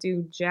don't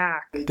do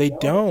jack. They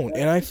don't.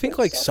 And I think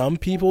like some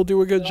people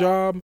do a good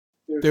job.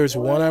 There's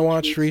one I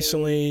watched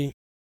recently.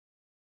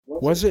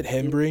 Was it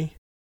Hembry?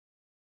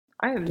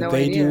 I have no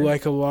idea. Did they do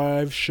like a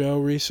live show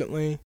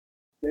recently?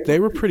 They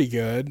were pretty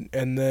good.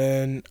 And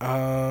then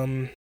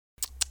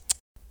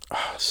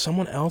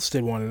someone else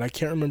did one, and I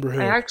can't remember who.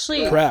 I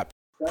actually Prep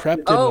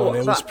did one.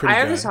 It was pretty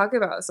good. I have to talk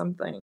about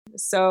something.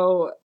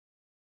 So,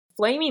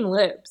 Flaming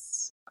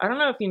Lips. I don't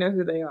know if you know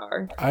who they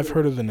are. I've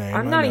heard of the name.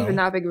 I'm not even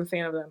that big of a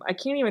fan of them. I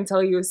can't even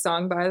tell you a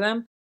song by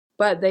them.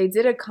 But they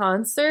did a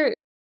concert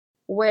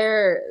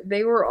where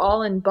they were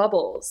all in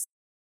bubbles.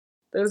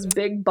 Those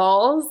big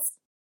balls.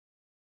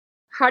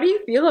 How do you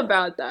feel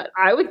about that?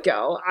 I would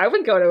go. I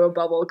would go to a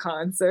bubble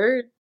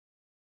concert.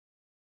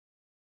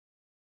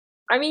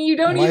 I mean, you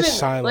don't My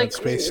silence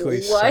like,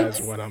 basically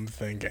says what I'm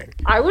thinking.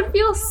 I would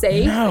feel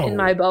safe in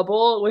my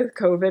bubble with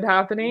COVID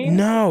happening.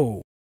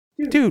 No.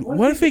 Dude,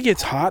 what if it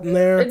gets hot in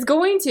there? It's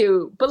going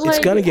to, but like...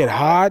 It's gonna get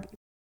hot.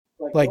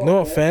 Like, no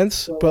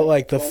offense, but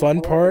like the fun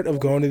part of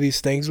going to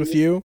these things with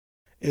you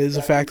is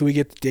the fact that we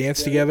get to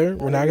dance together.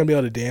 We're not gonna be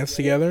able to dance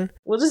together.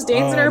 We'll just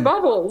dance in our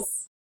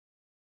bubbles.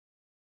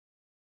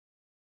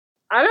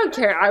 I don't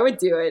care. I would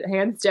do it,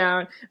 hands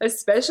down.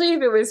 Especially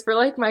if it was for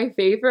like my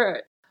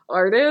favorite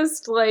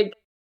artist, like,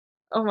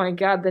 oh my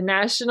god, the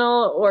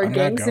National or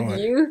Gangs of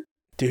Youth.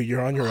 Dude,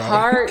 you're on your own.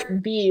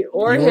 Heartbeat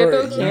or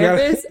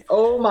Hippocampus.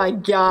 Oh my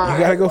god.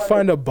 You gotta go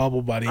find a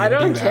bubble buddy. I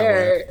don't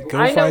care.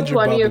 I know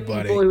plenty of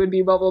people who would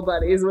be bubble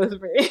buddies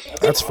with me.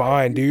 That's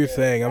fine. Do your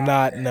thing. I'm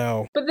not,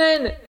 no. But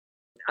then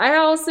I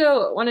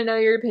also want to know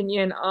your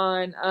opinion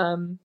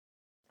on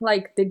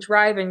like the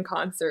drive-in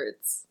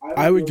concerts.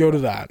 I would go to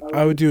that.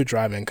 I would do a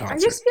drive-in concert. I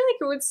just feel like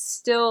it would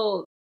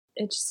still,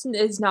 it just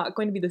is not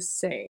going to be the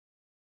same.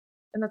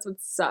 And that's what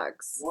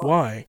sucks.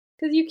 Why?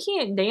 Because you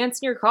can't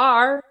dance in your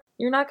car.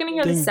 You're not going to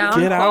hear the sound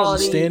quality. Get out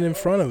quality. And stand in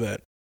front of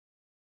it.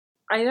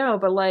 I know,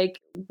 but like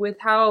with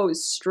how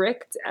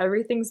strict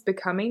everything's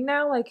becoming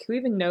now, like who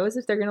even knows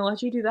if they're going to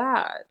let you do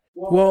that?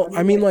 Well,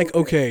 I mean, like,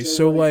 okay,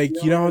 so like,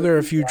 you know how there are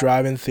a few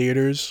drive-in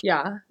theaters?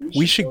 Yeah.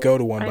 We should go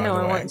to one, by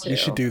the way. You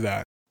should do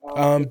that.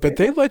 But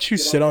they let you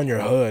sit on your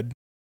hood.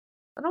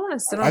 I don't want to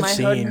sit on my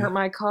hood and hurt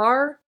my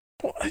car.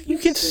 Well, you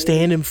can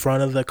stand in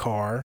front of the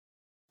car.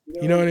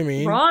 You know what I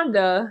mean?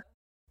 Rhonda.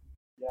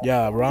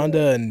 Yeah,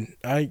 Rhonda and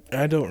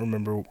I don't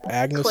remember.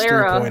 Agnes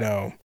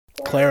 3.0.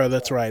 Clara,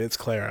 that's right, it's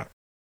Clara.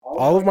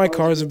 All of my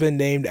cars have been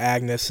named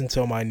Agnes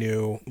until my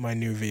new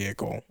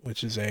vehicle,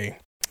 which is a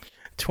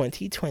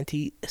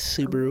 2020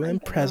 Subaru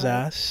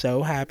Impreza.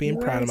 So happy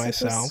and proud of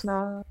myself.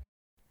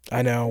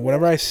 I know.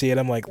 Whenever I see it,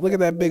 I'm like, look at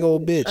that big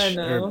old bitch. I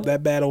know. Or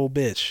that bad old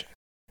bitch.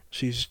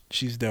 She's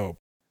dope.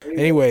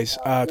 Anyways,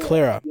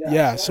 Clara.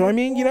 Yeah, so I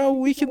mean, you know,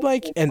 we could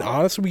like, and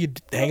honestly, we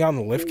could hang out in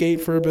the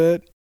liftgate for a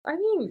bit. I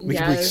mean, we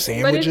could make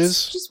sandwiches. But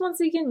it's just once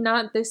again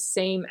not the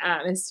same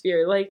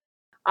atmosphere. Like,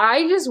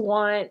 I just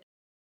want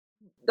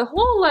the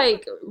whole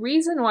like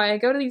reason why I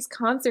go to these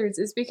concerts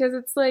is because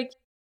it's like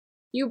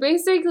you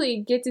basically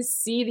get to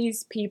see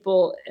these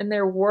people and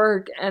their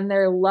work and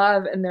their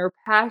love and their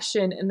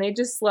passion, and they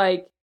just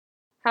like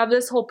have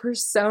this whole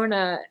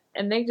persona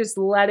and they just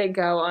let it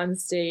go on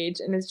stage,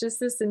 and it's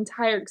just this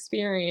entire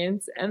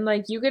experience, and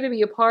like you get to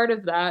be a part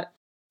of that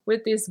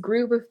with this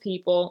group of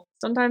people.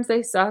 Sometimes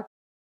they suck.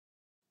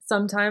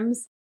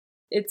 Sometimes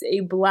it's a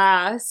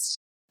blast,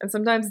 and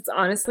sometimes it's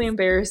honestly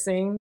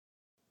embarrassing.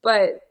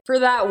 But for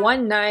that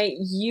one night,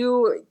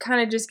 you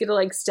kind of just get to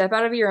like step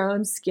out of your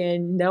own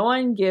skin. No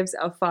one gives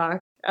a fuck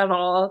at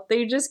all.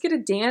 They just get to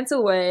dance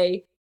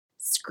away,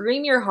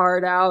 scream your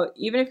heart out,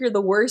 even if you're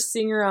the worst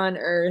singer on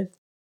earth.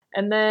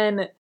 And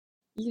then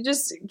you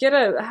just get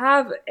to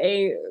have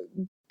a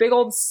big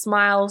old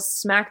smile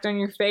smacked on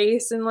your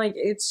face. And like,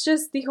 it's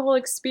just the whole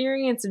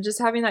experience of just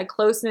having that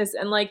closeness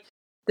and like,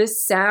 the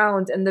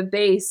sound and the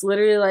bass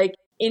literally like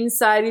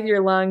inside of your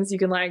lungs. You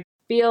can like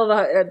feel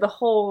the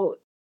whole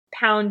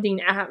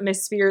pounding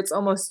atmosphere. It's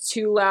almost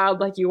too loud,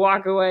 like you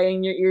walk away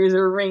and your ears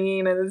are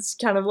ringing and it's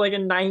kind of like a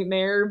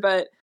nightmare.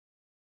 But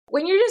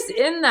when you're just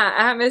in that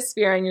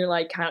atmosphere and you're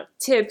like kind of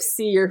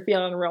tipsy, you're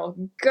feeling real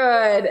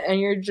good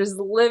and you're just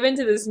living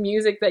to this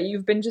music that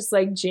you've been just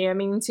like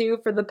jamming to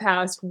for the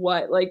past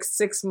like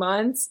 6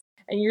 months,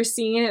 and you're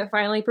seeing it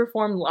finally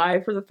performed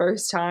live for the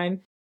first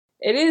time.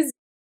 It is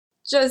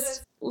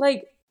just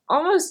like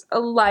almost a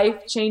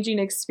life-changing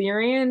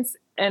experience.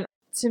 And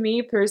to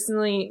me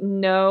personally,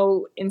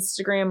 no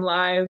Instagram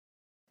live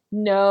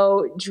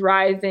no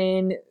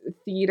drive-in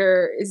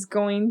theater is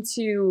going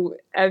to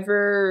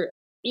ever,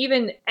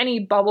 even any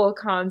bubble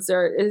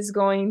concert is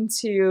going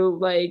to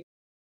like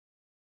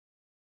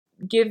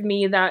give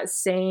me that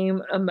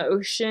same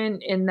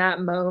emotion in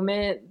that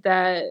moment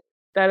that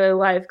a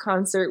live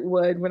concert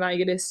would, when I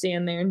get to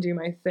stand there and do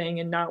my thing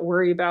and not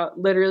worry about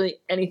literally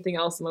anything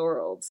else in the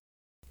world.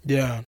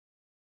 Yeah.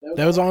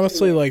 That was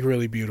honestly like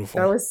really beautiful.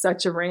 That was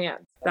such a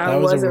rant.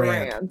 That was a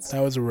rant.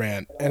 That was a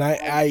rant. And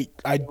I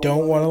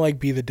don't want to like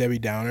be the Debbie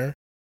Downer,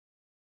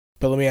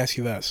 but let me ask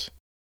you this.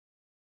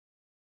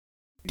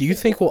 Do you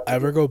think we'll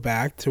ever go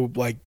back to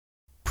like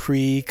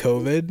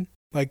pre-COVID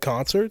like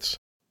concerts?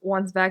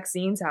 Once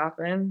vaccines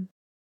happen.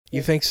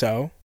 You think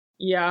so?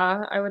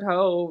 Yeah, I would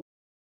hope.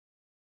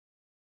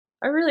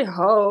 I really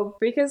hope,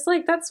 because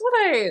like that's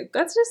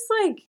just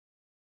like,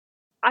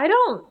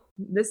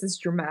 this is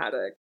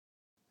dramatic.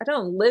 I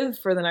don't live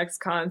for the next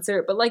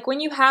concert, but like when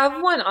you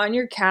have one on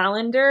your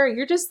calendar,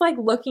 you're just like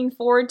looking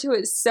forward to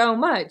it so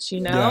much,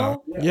 you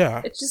know?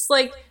 Yeah. It's just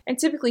like, and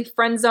typically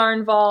friends are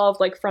involved,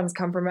 like friends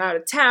come from out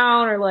of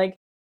town, or like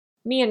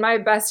me and my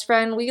best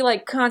friend, we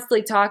like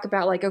constantly talk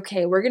about like,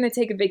 okay, we're going to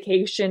take a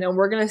vacation and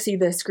we're going to see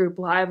this group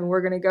live and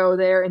we're going to go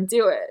there and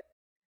do it.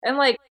 And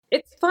like,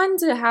 it's fun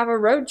to have a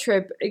road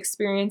trip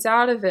experience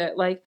out of it.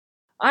 Like,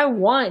 I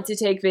want to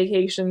take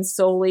vacations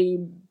solely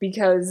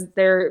because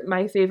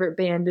my favorite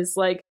band is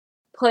like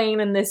playing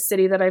in this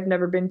city that I've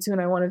never been to and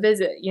I want to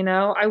visit, you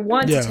know? I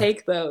want to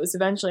take those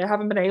eventually. I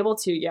haven't been able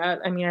to yet.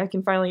 I mean, I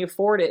can finally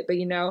afford it, but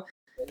you know,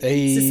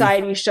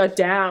 society shut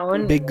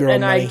down, big girl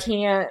and money.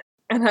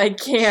 I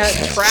can't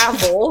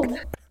travel.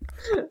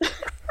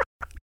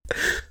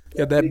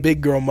 Got that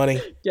big girl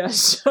money. Yeah,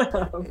 shut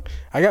up.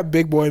 I got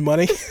big boy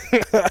money.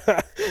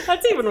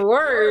 That's even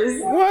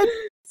worse. What?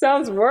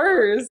 Sounds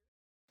worse.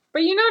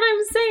 But you know what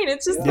I'm saying?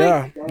 It's just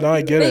like, no,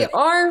 I get it. They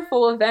are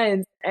full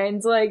events,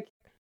 and like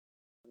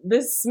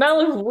the smell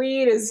of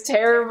weed is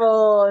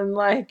terrible, and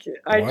like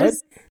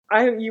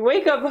you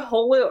wake up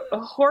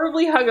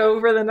horribly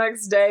hungover the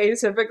next day,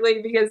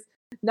 typically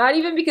not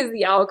even because of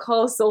the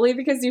alcohol, solely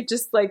because you're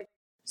just like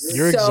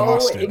you're so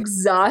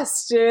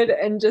exhausted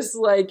and just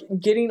like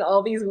getting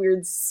all these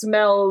weird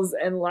smells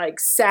and like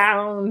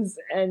sounds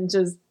and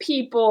just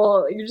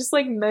people. You're just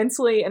like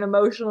mentally and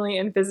emotionally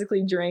and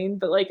physically drained,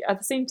 but like at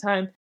the same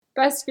time,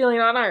 best feeling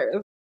on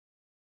earth.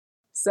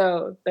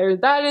 So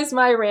that is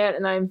my rant,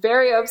 and I'm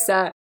very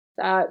upset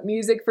that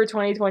music for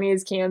 2020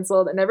 is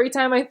canceled. And every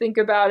time I think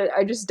about it,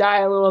 I just die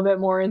a little bit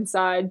more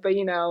inside. But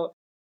you know,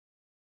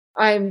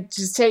 I'm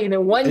just taking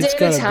it one day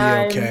at a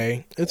time. It's gonna be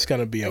okay. It's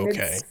gonna be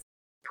okay. It's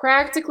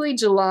practically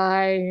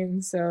July,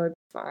 and so it's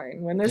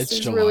fine. When this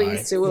is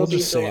released, it will be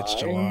July. It's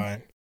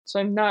July. So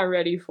I'm not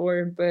ready for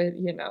it, but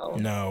you know,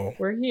 no,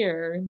 we're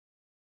here.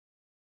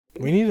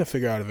 We need to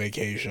figure out a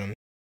vacation.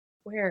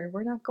 Where?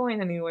 We're not going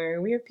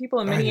anywhere. We have people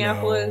in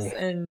Minneapolis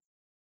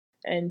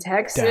and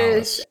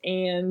Texas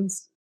and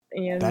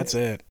that's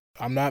it.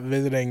 I'm not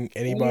visiting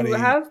anybody. You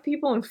have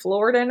people in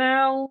Florida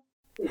now?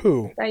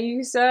 Who? That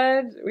you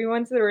said? We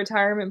went to the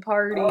retirement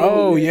party.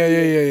 Oh,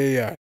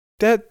 yeah.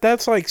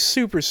 That's like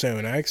super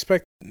soon. I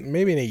expect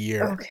maybe in a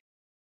year. Okay.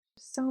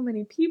 So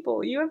many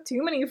people. You have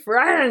too many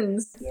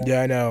friends.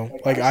 Yeah, I know.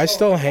 Like, I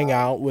still hang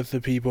out with the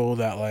people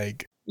that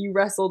like you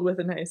wrestled with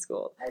in high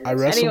school. I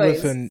wrestled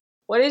with in.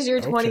 What is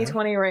your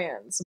 2020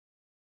 rants?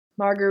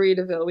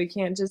 Margaritaville. We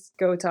can't just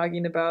go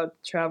talking about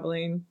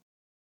traveling.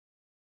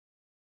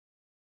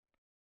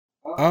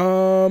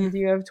 Do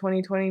you have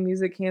 2020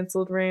 music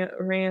canceled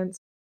rants?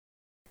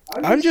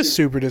 I'm just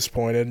super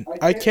disappointed.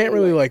 I can't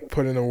really like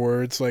put into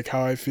words like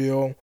how I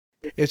feel.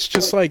 It's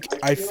just like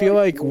I feel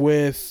like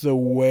with the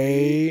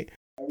way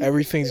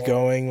everything's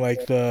going,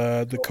 like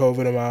the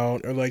COVID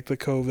amount or like the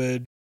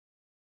COVID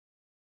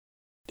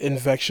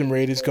infection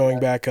rate is going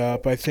back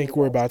up. I think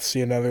we're about to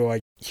see another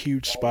like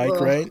huge spike,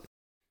 right?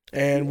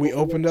 And we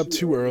opened up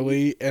too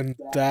early, and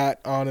that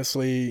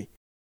honestly,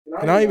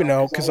 and I don't even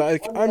know, because I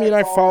mean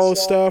I follow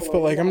stuff, but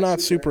like I'm not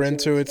super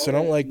into it, so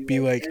don't like be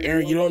like,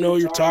 Aaron, you don't know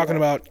what you're talking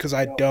about, because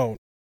I don't.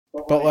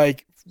 But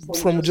like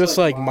from just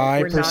like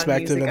my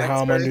perspective and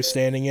how I'm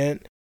understanding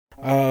it,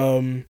 we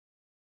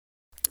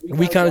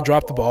kind of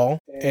dropped the ball,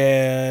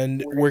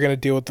 and we're gonna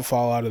deal with the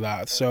fallout of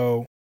that.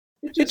 So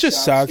it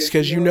just sucks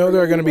because you know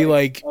there are going to be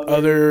like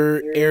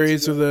other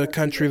areas of the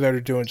country that are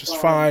doing just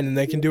fine and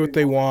they can do what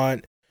they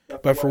want,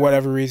 but for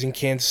whatever reason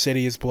Kansas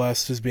City is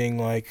blessed as being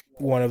like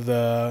one of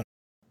the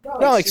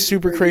not like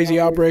super crazy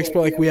outbreaks,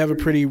 but like we have a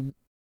pretty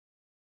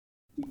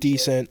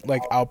decent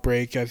like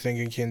outbreak I think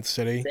in Kansas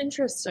City. It's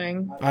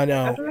interesting. I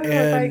know. I don't know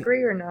if I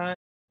agree or not.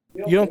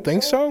 You don't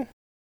think so?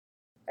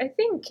 I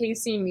think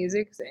KC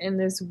Music's in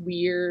this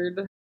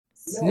weird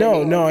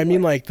No, I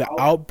mean like the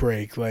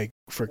outbreak, like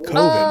for COVID.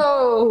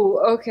 Oh,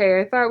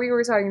 okay. I thought we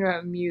were talking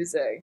about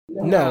music.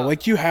 No,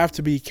 like you have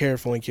to be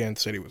careful in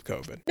Kansas City with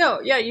COVID.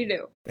 No, yeah, you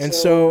do. And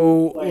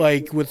so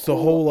like with the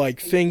whole like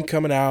thing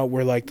coming out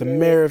where like the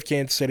mayor of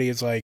Kansas City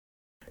is like,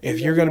 if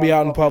you're going to be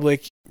out in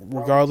public,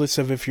 regardless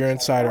of if you're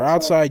inside or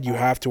outside, you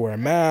have to wear a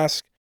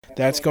mask.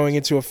 That's going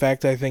into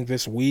effect, I think,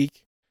 this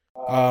week.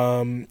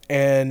 And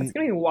It's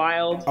gonna be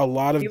wild. a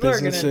lot of People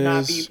businesses, are gonna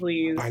not be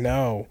pleased. I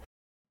know.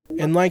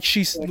 And like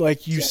you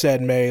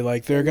said, May,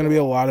 like there are going to be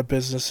a lot of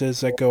businesses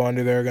that go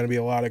under. There are going to be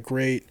a lot of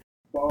great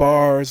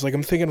bars. Like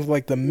I'm thinking of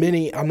like the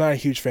mini. I'm not a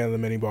huge fan of the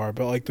mini bar,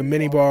 but like the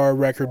mini bar,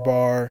 record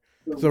bar,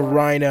 the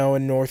Rhino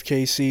in North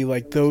KC,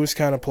 like those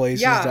kind of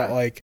places that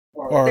like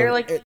are. They're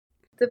like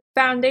the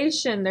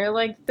foundation. They're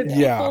like the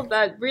people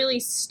that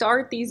really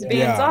start these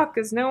bands off,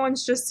 because no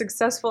one's just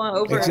successful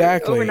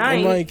overnight.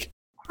 And like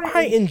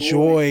I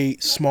enjoy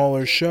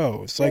smaller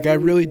shows. Like I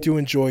really do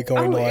enjoy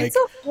going to like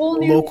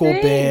local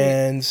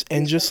bands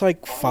and just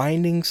like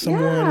finding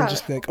someone and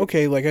just think,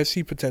 okay, like I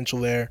see potential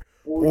there.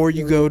 Or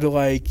you go to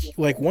like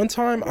one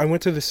time I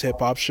went to this hip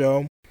hop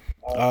show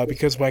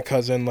because my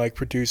cousin like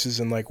produces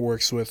and like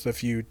works with a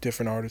few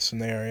different artists in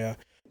the area.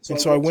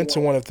 And so I went to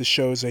one of the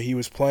shows that he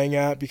was playing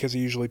at because he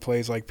usually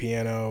plays like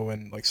piano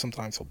and like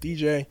sometimes he'll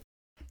DJ.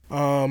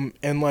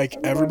 And like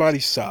everybody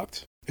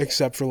sucked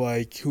except for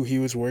like who he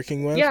was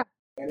working with. Yeah.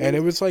 And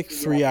it was like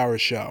 3-hour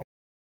show.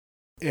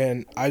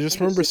 And I just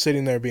remember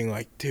sitting there being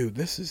like, dude,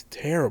 this is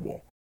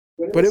terrible.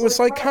 But it was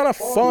like kind of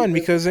fun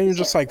because then you're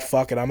just like,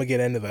 fuck it, I'm gonna get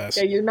into this.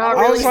 Yeah, you're not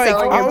really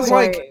selling your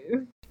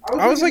point.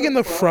 I was like in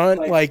the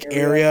front like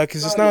area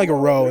because it's not like a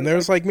row, and there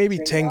was like maybe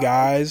 10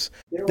 guys.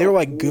 They were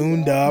like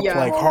gooned up,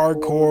 like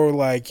hardcore,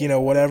 like, you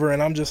know, whatever,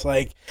 and I'm just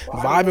like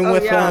vibing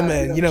with them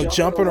and, you know,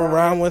 jumping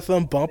around with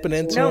them, bumping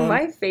into them. No,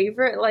 my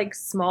favorite like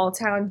small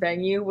town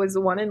venue was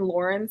the one in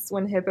Lawrence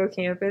when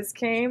Hippocampus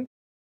came.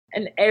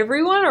 And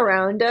everyone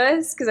around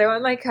us, because I went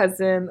with my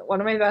cousin,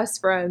 one of my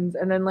best friends,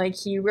 and then like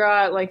he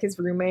brought like his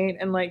roommate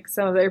and like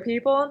some of their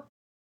people.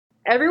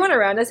 Everyone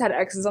around us had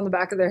X's on the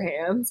back of their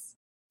hands.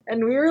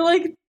 And we were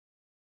like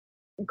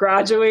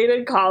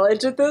graduated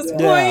college at this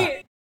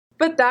point.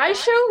 But that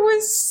show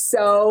was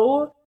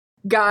so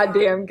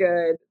goddamn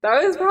good.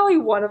 That was probably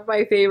one of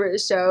my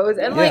favorite shows.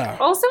 And like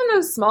also in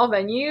those small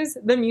venues,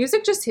 the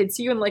music just hits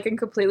you in like a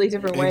completely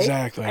different way.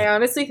 Exactly. I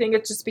honestly think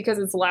it's just because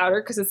it's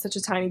louder because it's such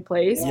a tiny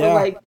place. But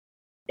like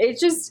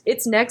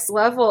it's next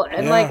level,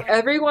 and like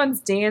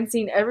everyone's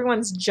dancing,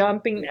 everyone's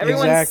jumping,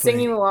 everyone's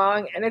singing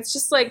along, and it's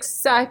just like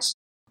such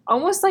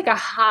almost like a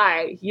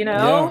high, you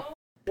know?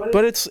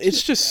 But it's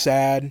just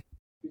sad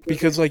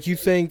because like you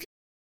think,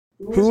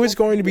 who is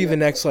going to be the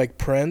next like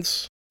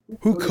Prince?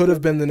 Who could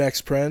have been the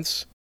next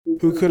Prince?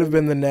 Who could have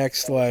been the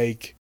next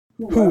like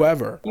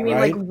whoever? You mean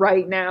like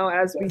right now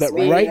as we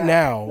speak? Right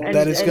now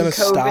that is going to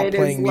stop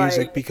playing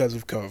music because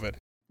of COVID.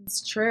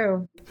 It's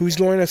true. Who's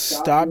going to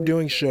stop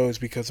doing shows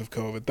because of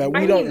COVID? That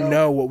we don't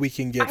know what we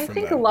can get from them. I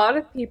think a lot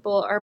of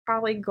people are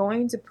probably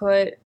going to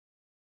put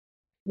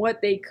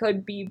what they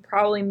could be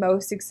probably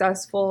most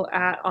successful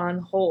at on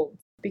hold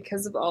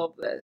because of all of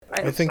this.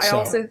 I think so. I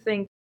also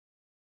think,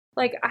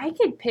 like, I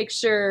could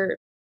picture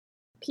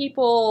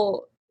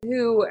people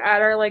who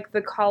at our, like,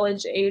 the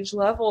college age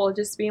level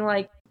just being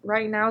like,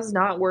 right now is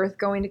not worth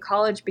going to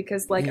college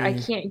because, like, I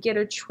can't get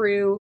a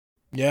true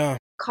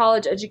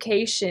college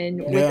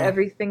education with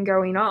everything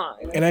going on.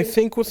 And I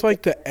think with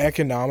like the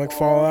economic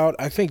fallout,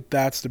 I think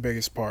that's the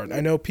biggest part. I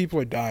know people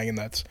are dying and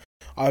that's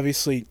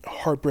obviously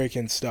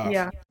heartbreaking stuff.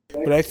 Yeah.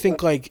 But I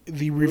think like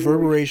the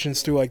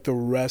reverberations through like the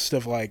rest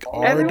of like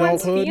our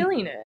everyone's adulthood.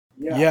 Feeling it.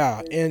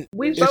 Yeah. And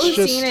we've both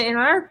seen it in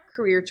our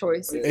career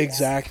choices.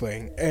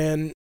 Exactly.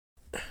 And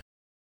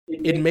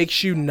it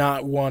makes you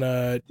not want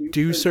to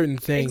do certain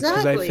things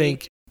because I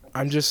think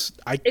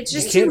it's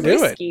just too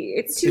risky.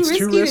 It's too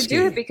risky to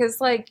do it because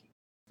like,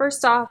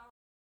 first off,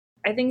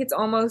 I think it's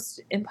almost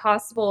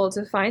impossible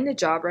to find a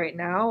job right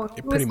now.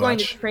 Who is going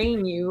to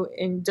train you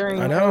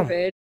during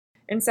COVID?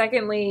 And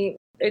secondly,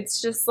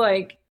 it's just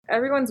like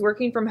everyone's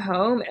working from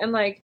home and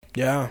like,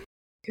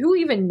 who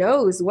even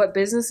knows what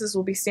businesses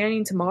will be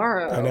standing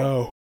tomorrow? I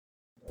know.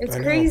 It's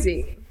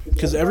crazy.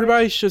 Because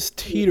everybody's just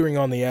teetering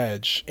on the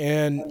edge.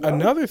 And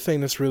another thing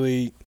that's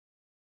really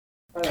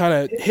kind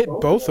of hit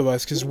both of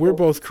us because we're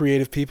both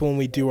creative people and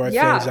we do our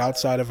things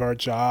outside of our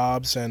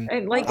jobs and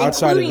like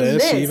outside of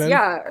this even.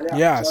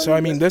 Yeah. So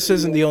I mean, this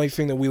isn't the only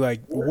thing that we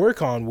like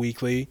work on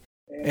weekly,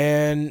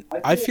 and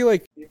I feel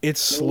like it's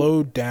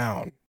slowed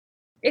down.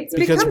 It's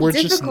become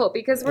difficult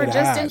because we're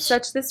just in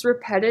such this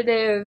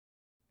repetitive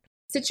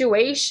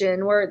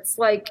situation where it's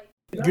like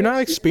you're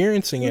not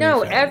experiencing anything.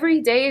 No, every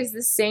day is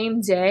the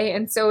same day,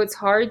 and so it's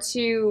hard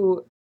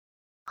to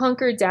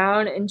hunker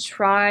down and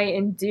try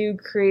and do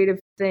creative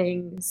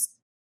things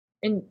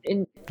in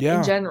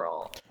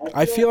general.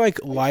 I feel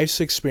like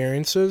life's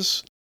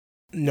experiences,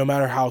 no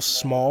matter how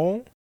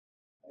small,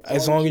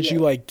 as long as you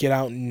like get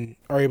out and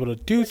are able to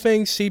do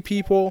things, see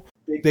people,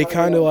 they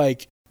kind of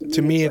like,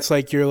 to me it's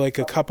like you're like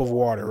a cup of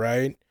water,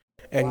 right?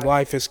 And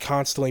life is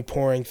constantly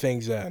pouring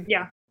things in.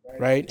 Yeah.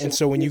 Right? And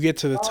so when you get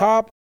to the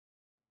top,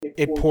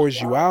 it pours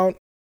you out.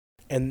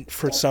 And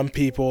for some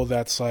people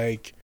that's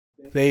like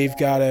they've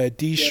got to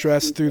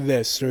de-stress through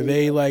this, or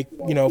they like,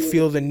 you know,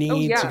 feel the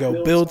need to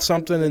go build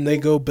something and they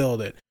go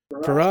build it.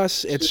 For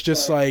us, it's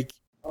just like,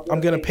 I'm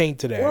going to paint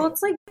today. Well,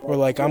 it's like, or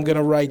like, I'm going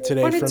to write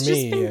today for me. It's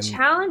just been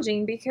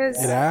challenging because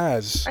it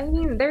has. I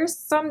mean, there's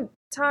some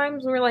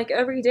times where like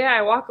every day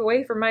I walk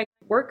away from my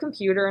work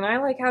computer and I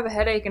like have a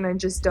headache and I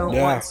just don't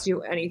want to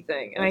do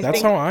anything. And I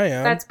that's think how I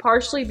am. that's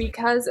partially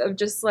because of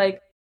just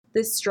like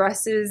the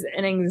stresses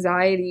and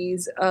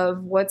anxieties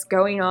of what's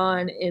going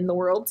on in the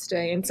world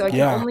today. And so I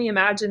can only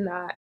imagine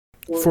that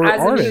for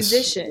as artists, a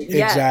musician.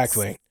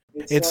 exactly.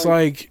 It's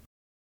like,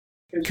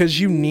 because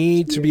you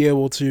need to be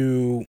able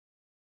to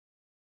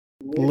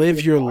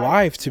live your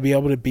life to be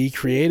able to be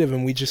creative,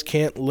 and we just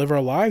can't live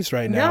our lives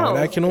right now. And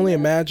I can only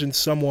imagine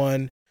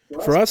someone,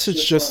 for us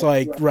it's just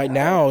like right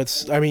now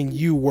it's, I mean,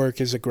 you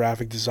work as a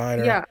graphic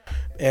designer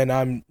and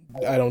I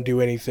don't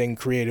do anything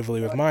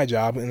creatively with my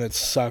job, and it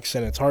sucks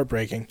and it's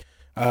heartbreaking.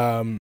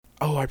 I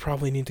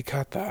probably need to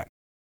cut that.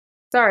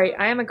 Sorry,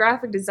 I am a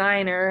graphic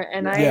designer,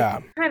 and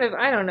I kind of,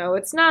 I don't know,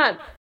 it's not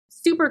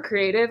super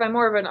creative. I'm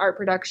more of an art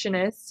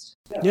productionist.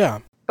 Yeah.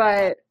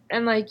 But,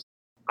 and like,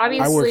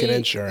 obviously, I work in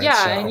insurance.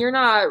 Yeah, so. And you're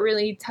not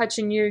really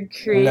touching your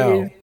creative.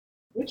 No.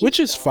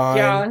 Which is fine.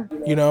 Yeah.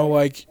 You know,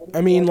 like,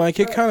 I mean, like,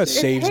 it kind of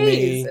saves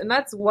me. And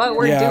that's what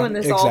we're doing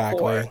this all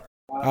for.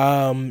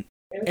 And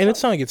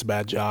it's not like it's a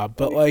bad job,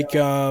 but like,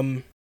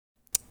 when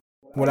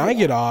I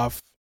get off,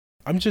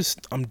 I'm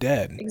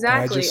dead.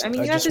 Exactly. I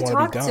mean, you have to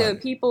talk to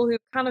people who've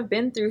kind of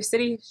been through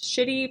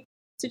shitty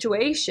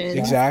situations.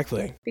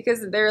 Exactly.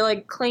 Because they're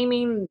like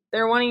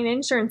they're wanting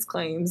insurance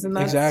claims, and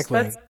that's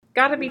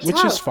gotta be tough.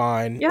 Which is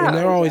fine. Yeah. And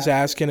they're always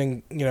asking,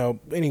 and you know,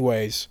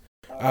 anyways.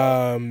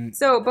 But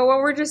what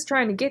we're just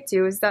trying to get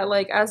to is that,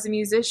 like, as a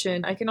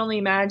musician, I can only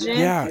imagine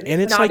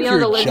and it's not like being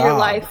able to live job. your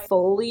life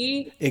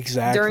fully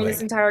during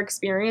this entire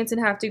experience and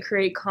have to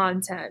create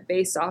content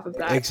based off of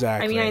that.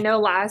 Exactly. I mean, I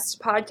know last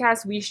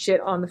podcast we shit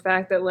on the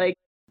fact that like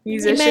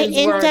musicians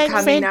weren't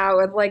coming out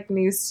with like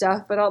new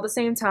stuff, but all at the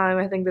same time,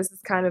 I think this is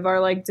kind of our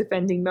like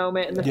defending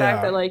moment, and the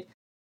fact that like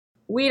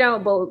we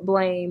don't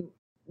blame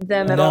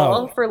them at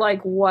all for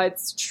like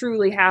what's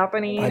truly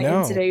happening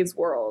in today's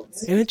world.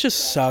 And it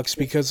just sucks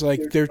because like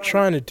they're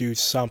trying to do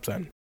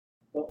something,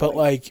 but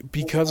like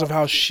because of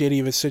how shitty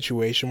of a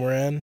situation we're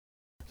in,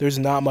 there's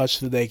not much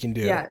that they can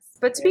do. Yes,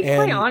 but to be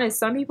quite honest,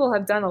 some people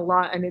have done a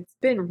lot and it's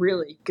been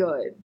really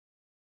good.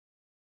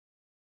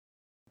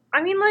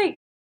 I mean, like,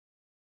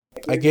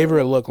 I gave her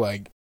a look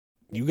like,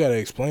 you gotta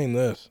explain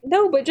this.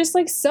 No, but just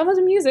like some of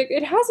the music,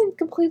 it hasn't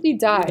completely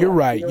died. You're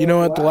right. You know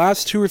what? The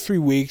last 2 or 3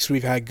 weeks,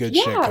 we've had good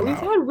shit come out. Yeah, we've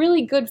had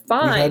really good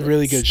finds. We've had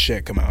really good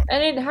shit come out.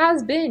 And it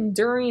has been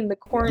during the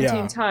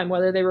quarantine time,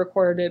 whether they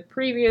recorded it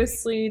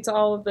previously to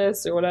all of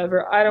this or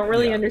whatever. I don't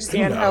really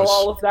understand how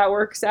all of that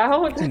works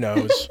out. Who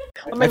knows?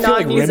 I'm a feel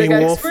like Remy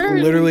Wolf expert.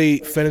 literally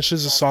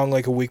finishes a song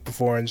like a week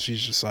before and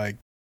she's just like,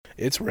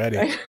 it's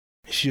ready.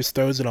 She just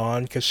throws it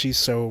on because she's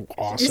so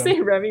awesome. Did you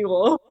say Remy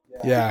Wolf?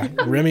 Yeah,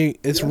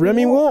 it's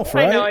Remy Wolf,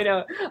 right? I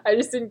know. I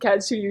just didn't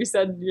catch who you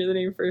said the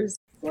name first.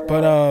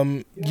 But,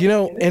 you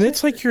know, and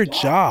it's like your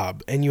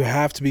job, and you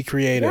have to be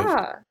creative.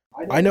 Yeah.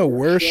 I know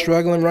we're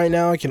struggling right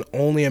now. I can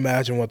only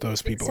imagine what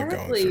those people are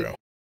going through.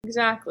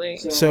 Exactly.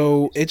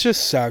 So it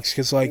just sucks,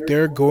 because, like,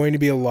 there are going to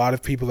be a lot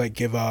of people that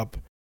give up.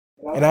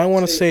 And I don't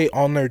want to say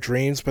on their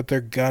dreams, but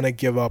they're gonna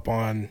give up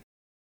on...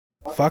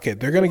 Fuck it.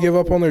 They're gonna give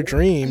up on their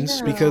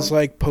dreams, because,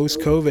 like,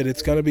 post-COVID,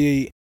 it's gonna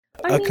be...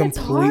 a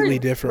completely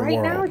different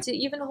world right now to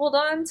even hold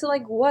on to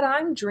like what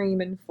I'm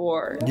dreaming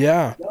for.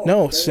 Yeah,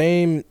 no,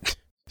 same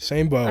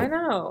boat. I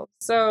know.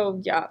 So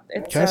yeah,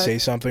 can I say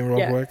something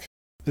real quick?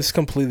 This is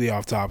completely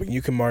off topic.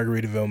 You can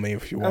Margaritaville me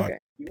if you want. Okay.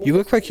 You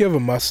look like you have a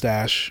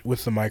mustache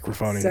with the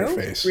microphone in your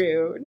face.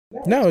 Rude.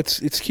 No,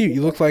 it's cute.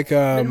 You look like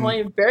I've been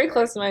holding it very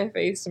close to my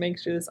face to make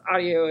sure this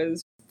audio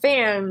is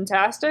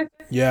fantastic.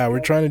 Yeah, we're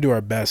trying to do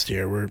our best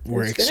here. We're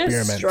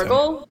experimenting. Been a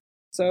struggle.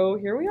 So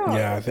here we are.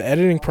 Yeah, the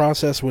editing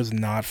process was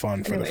not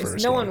fun for the first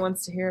one. No one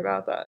wants to hear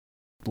about that.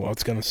 Well,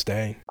 it's going to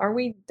stay. Are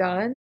we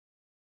done?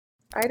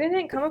 I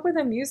didn't come up with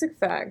a music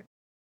fact.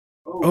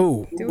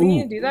 Oh. Do we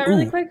need to do that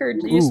really quick, or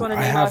do you just want to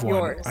name off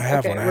yours? I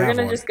have one. We're going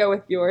to just go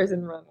with yours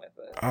and run with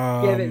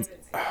it. Give it.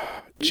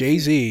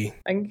 Jay-Z.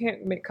 I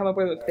can't come up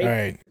with a fake. All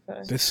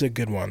right. This is a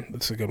good one.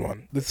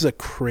 This is a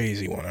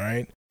crazy one, all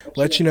right?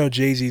 Let you know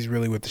Jay-Z's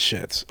really with the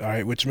shits, all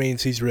right? Which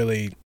means he's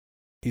really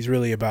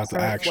about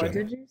the action. What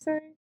did you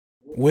say?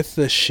 With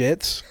the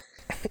shits.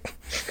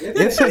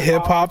 It's a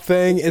hip-hop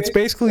thing. It's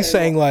basically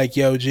saying like,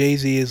 yo,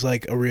 Jay-Z is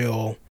like a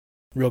real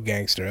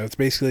gangster. That's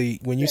basically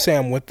when you say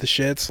I'm with the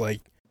shits,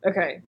 like,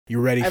 okay,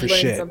 you're ready for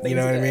shit. You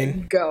know what I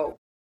mean? Go.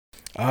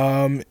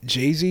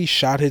 Jay-Z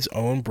shot his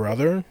own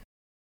brother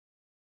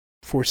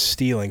for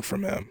stealing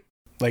from him.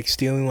 Like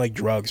stealing like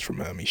drugs from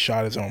him. He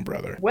shot his own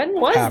brother. When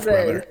was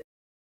half-brother.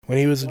 When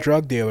he was a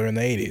drug dealer in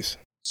the 80s.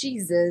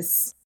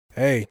 Jesus.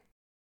 Hey.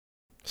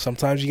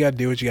 Sometimes you gotta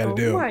do what you gotta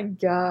do. Oh my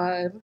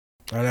god.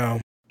 I know.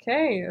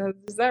 Okay,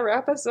 does that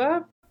wrap us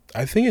up?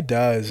 I think it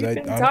does.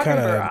 I'm kind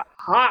of for a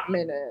hot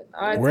minute.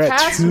 We're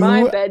past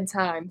my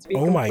bedtime. To be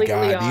oh my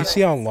god! Honest. Do you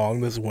see how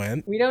long this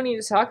went? We don't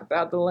need to talk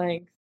about the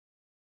length.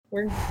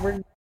 We're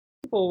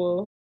people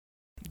will.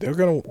 They're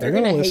gonna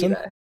listen.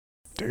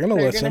 They're gonna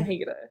listen. Gonna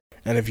hate it.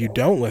 And if you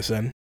don't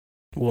listen,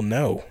 we'll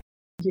know.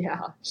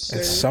 Yeah, sure.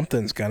 And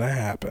something's gonna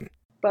happen.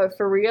 But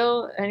for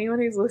real, anyone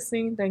who's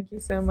listening, thank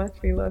you so much.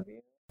 We love you.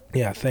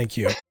 Yeah, thank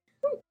you.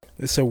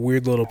 It's a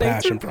weird little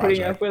Thanks passion for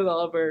putting project. up with all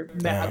of our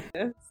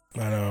madness.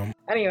 I know.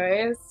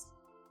 Anyways,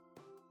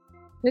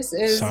 this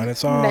is Sign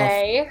us off.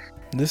 May.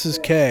 This is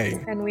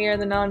Kay. And we are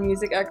the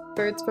non-music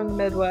experts from the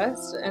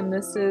Midwest. And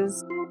this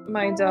is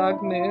my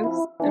dog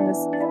Moose. And this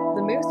is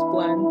the Moose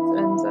Blend.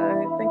 And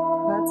I think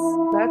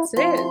that's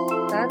it.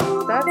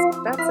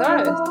 That's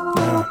us.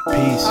 Yeah,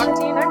 peace. Talk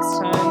to you next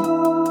time.